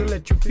too much to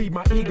let you feed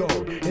my ego.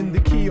 In the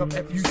key of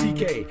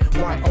F-U-C-K,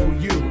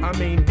 Y-O-U. I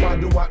mean, why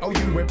do I owe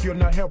you if you're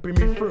not helping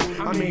me through?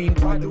 I mean,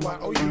 why do I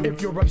owe you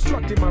if you're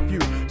obstructing my view?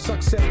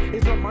 Success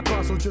is not my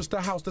castle, just a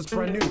house that's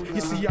brand new.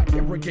 You see, I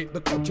irrigate the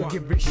culture,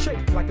 give it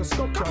shape like a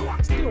sculpture.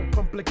 Still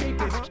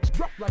complicated,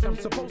 rock like I'm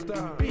supposed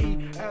to.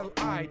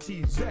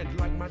 B-L-I-T-Z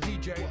like my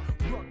DJ.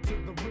 Rock to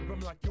the rhythm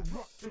like you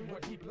rock to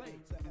what he plays.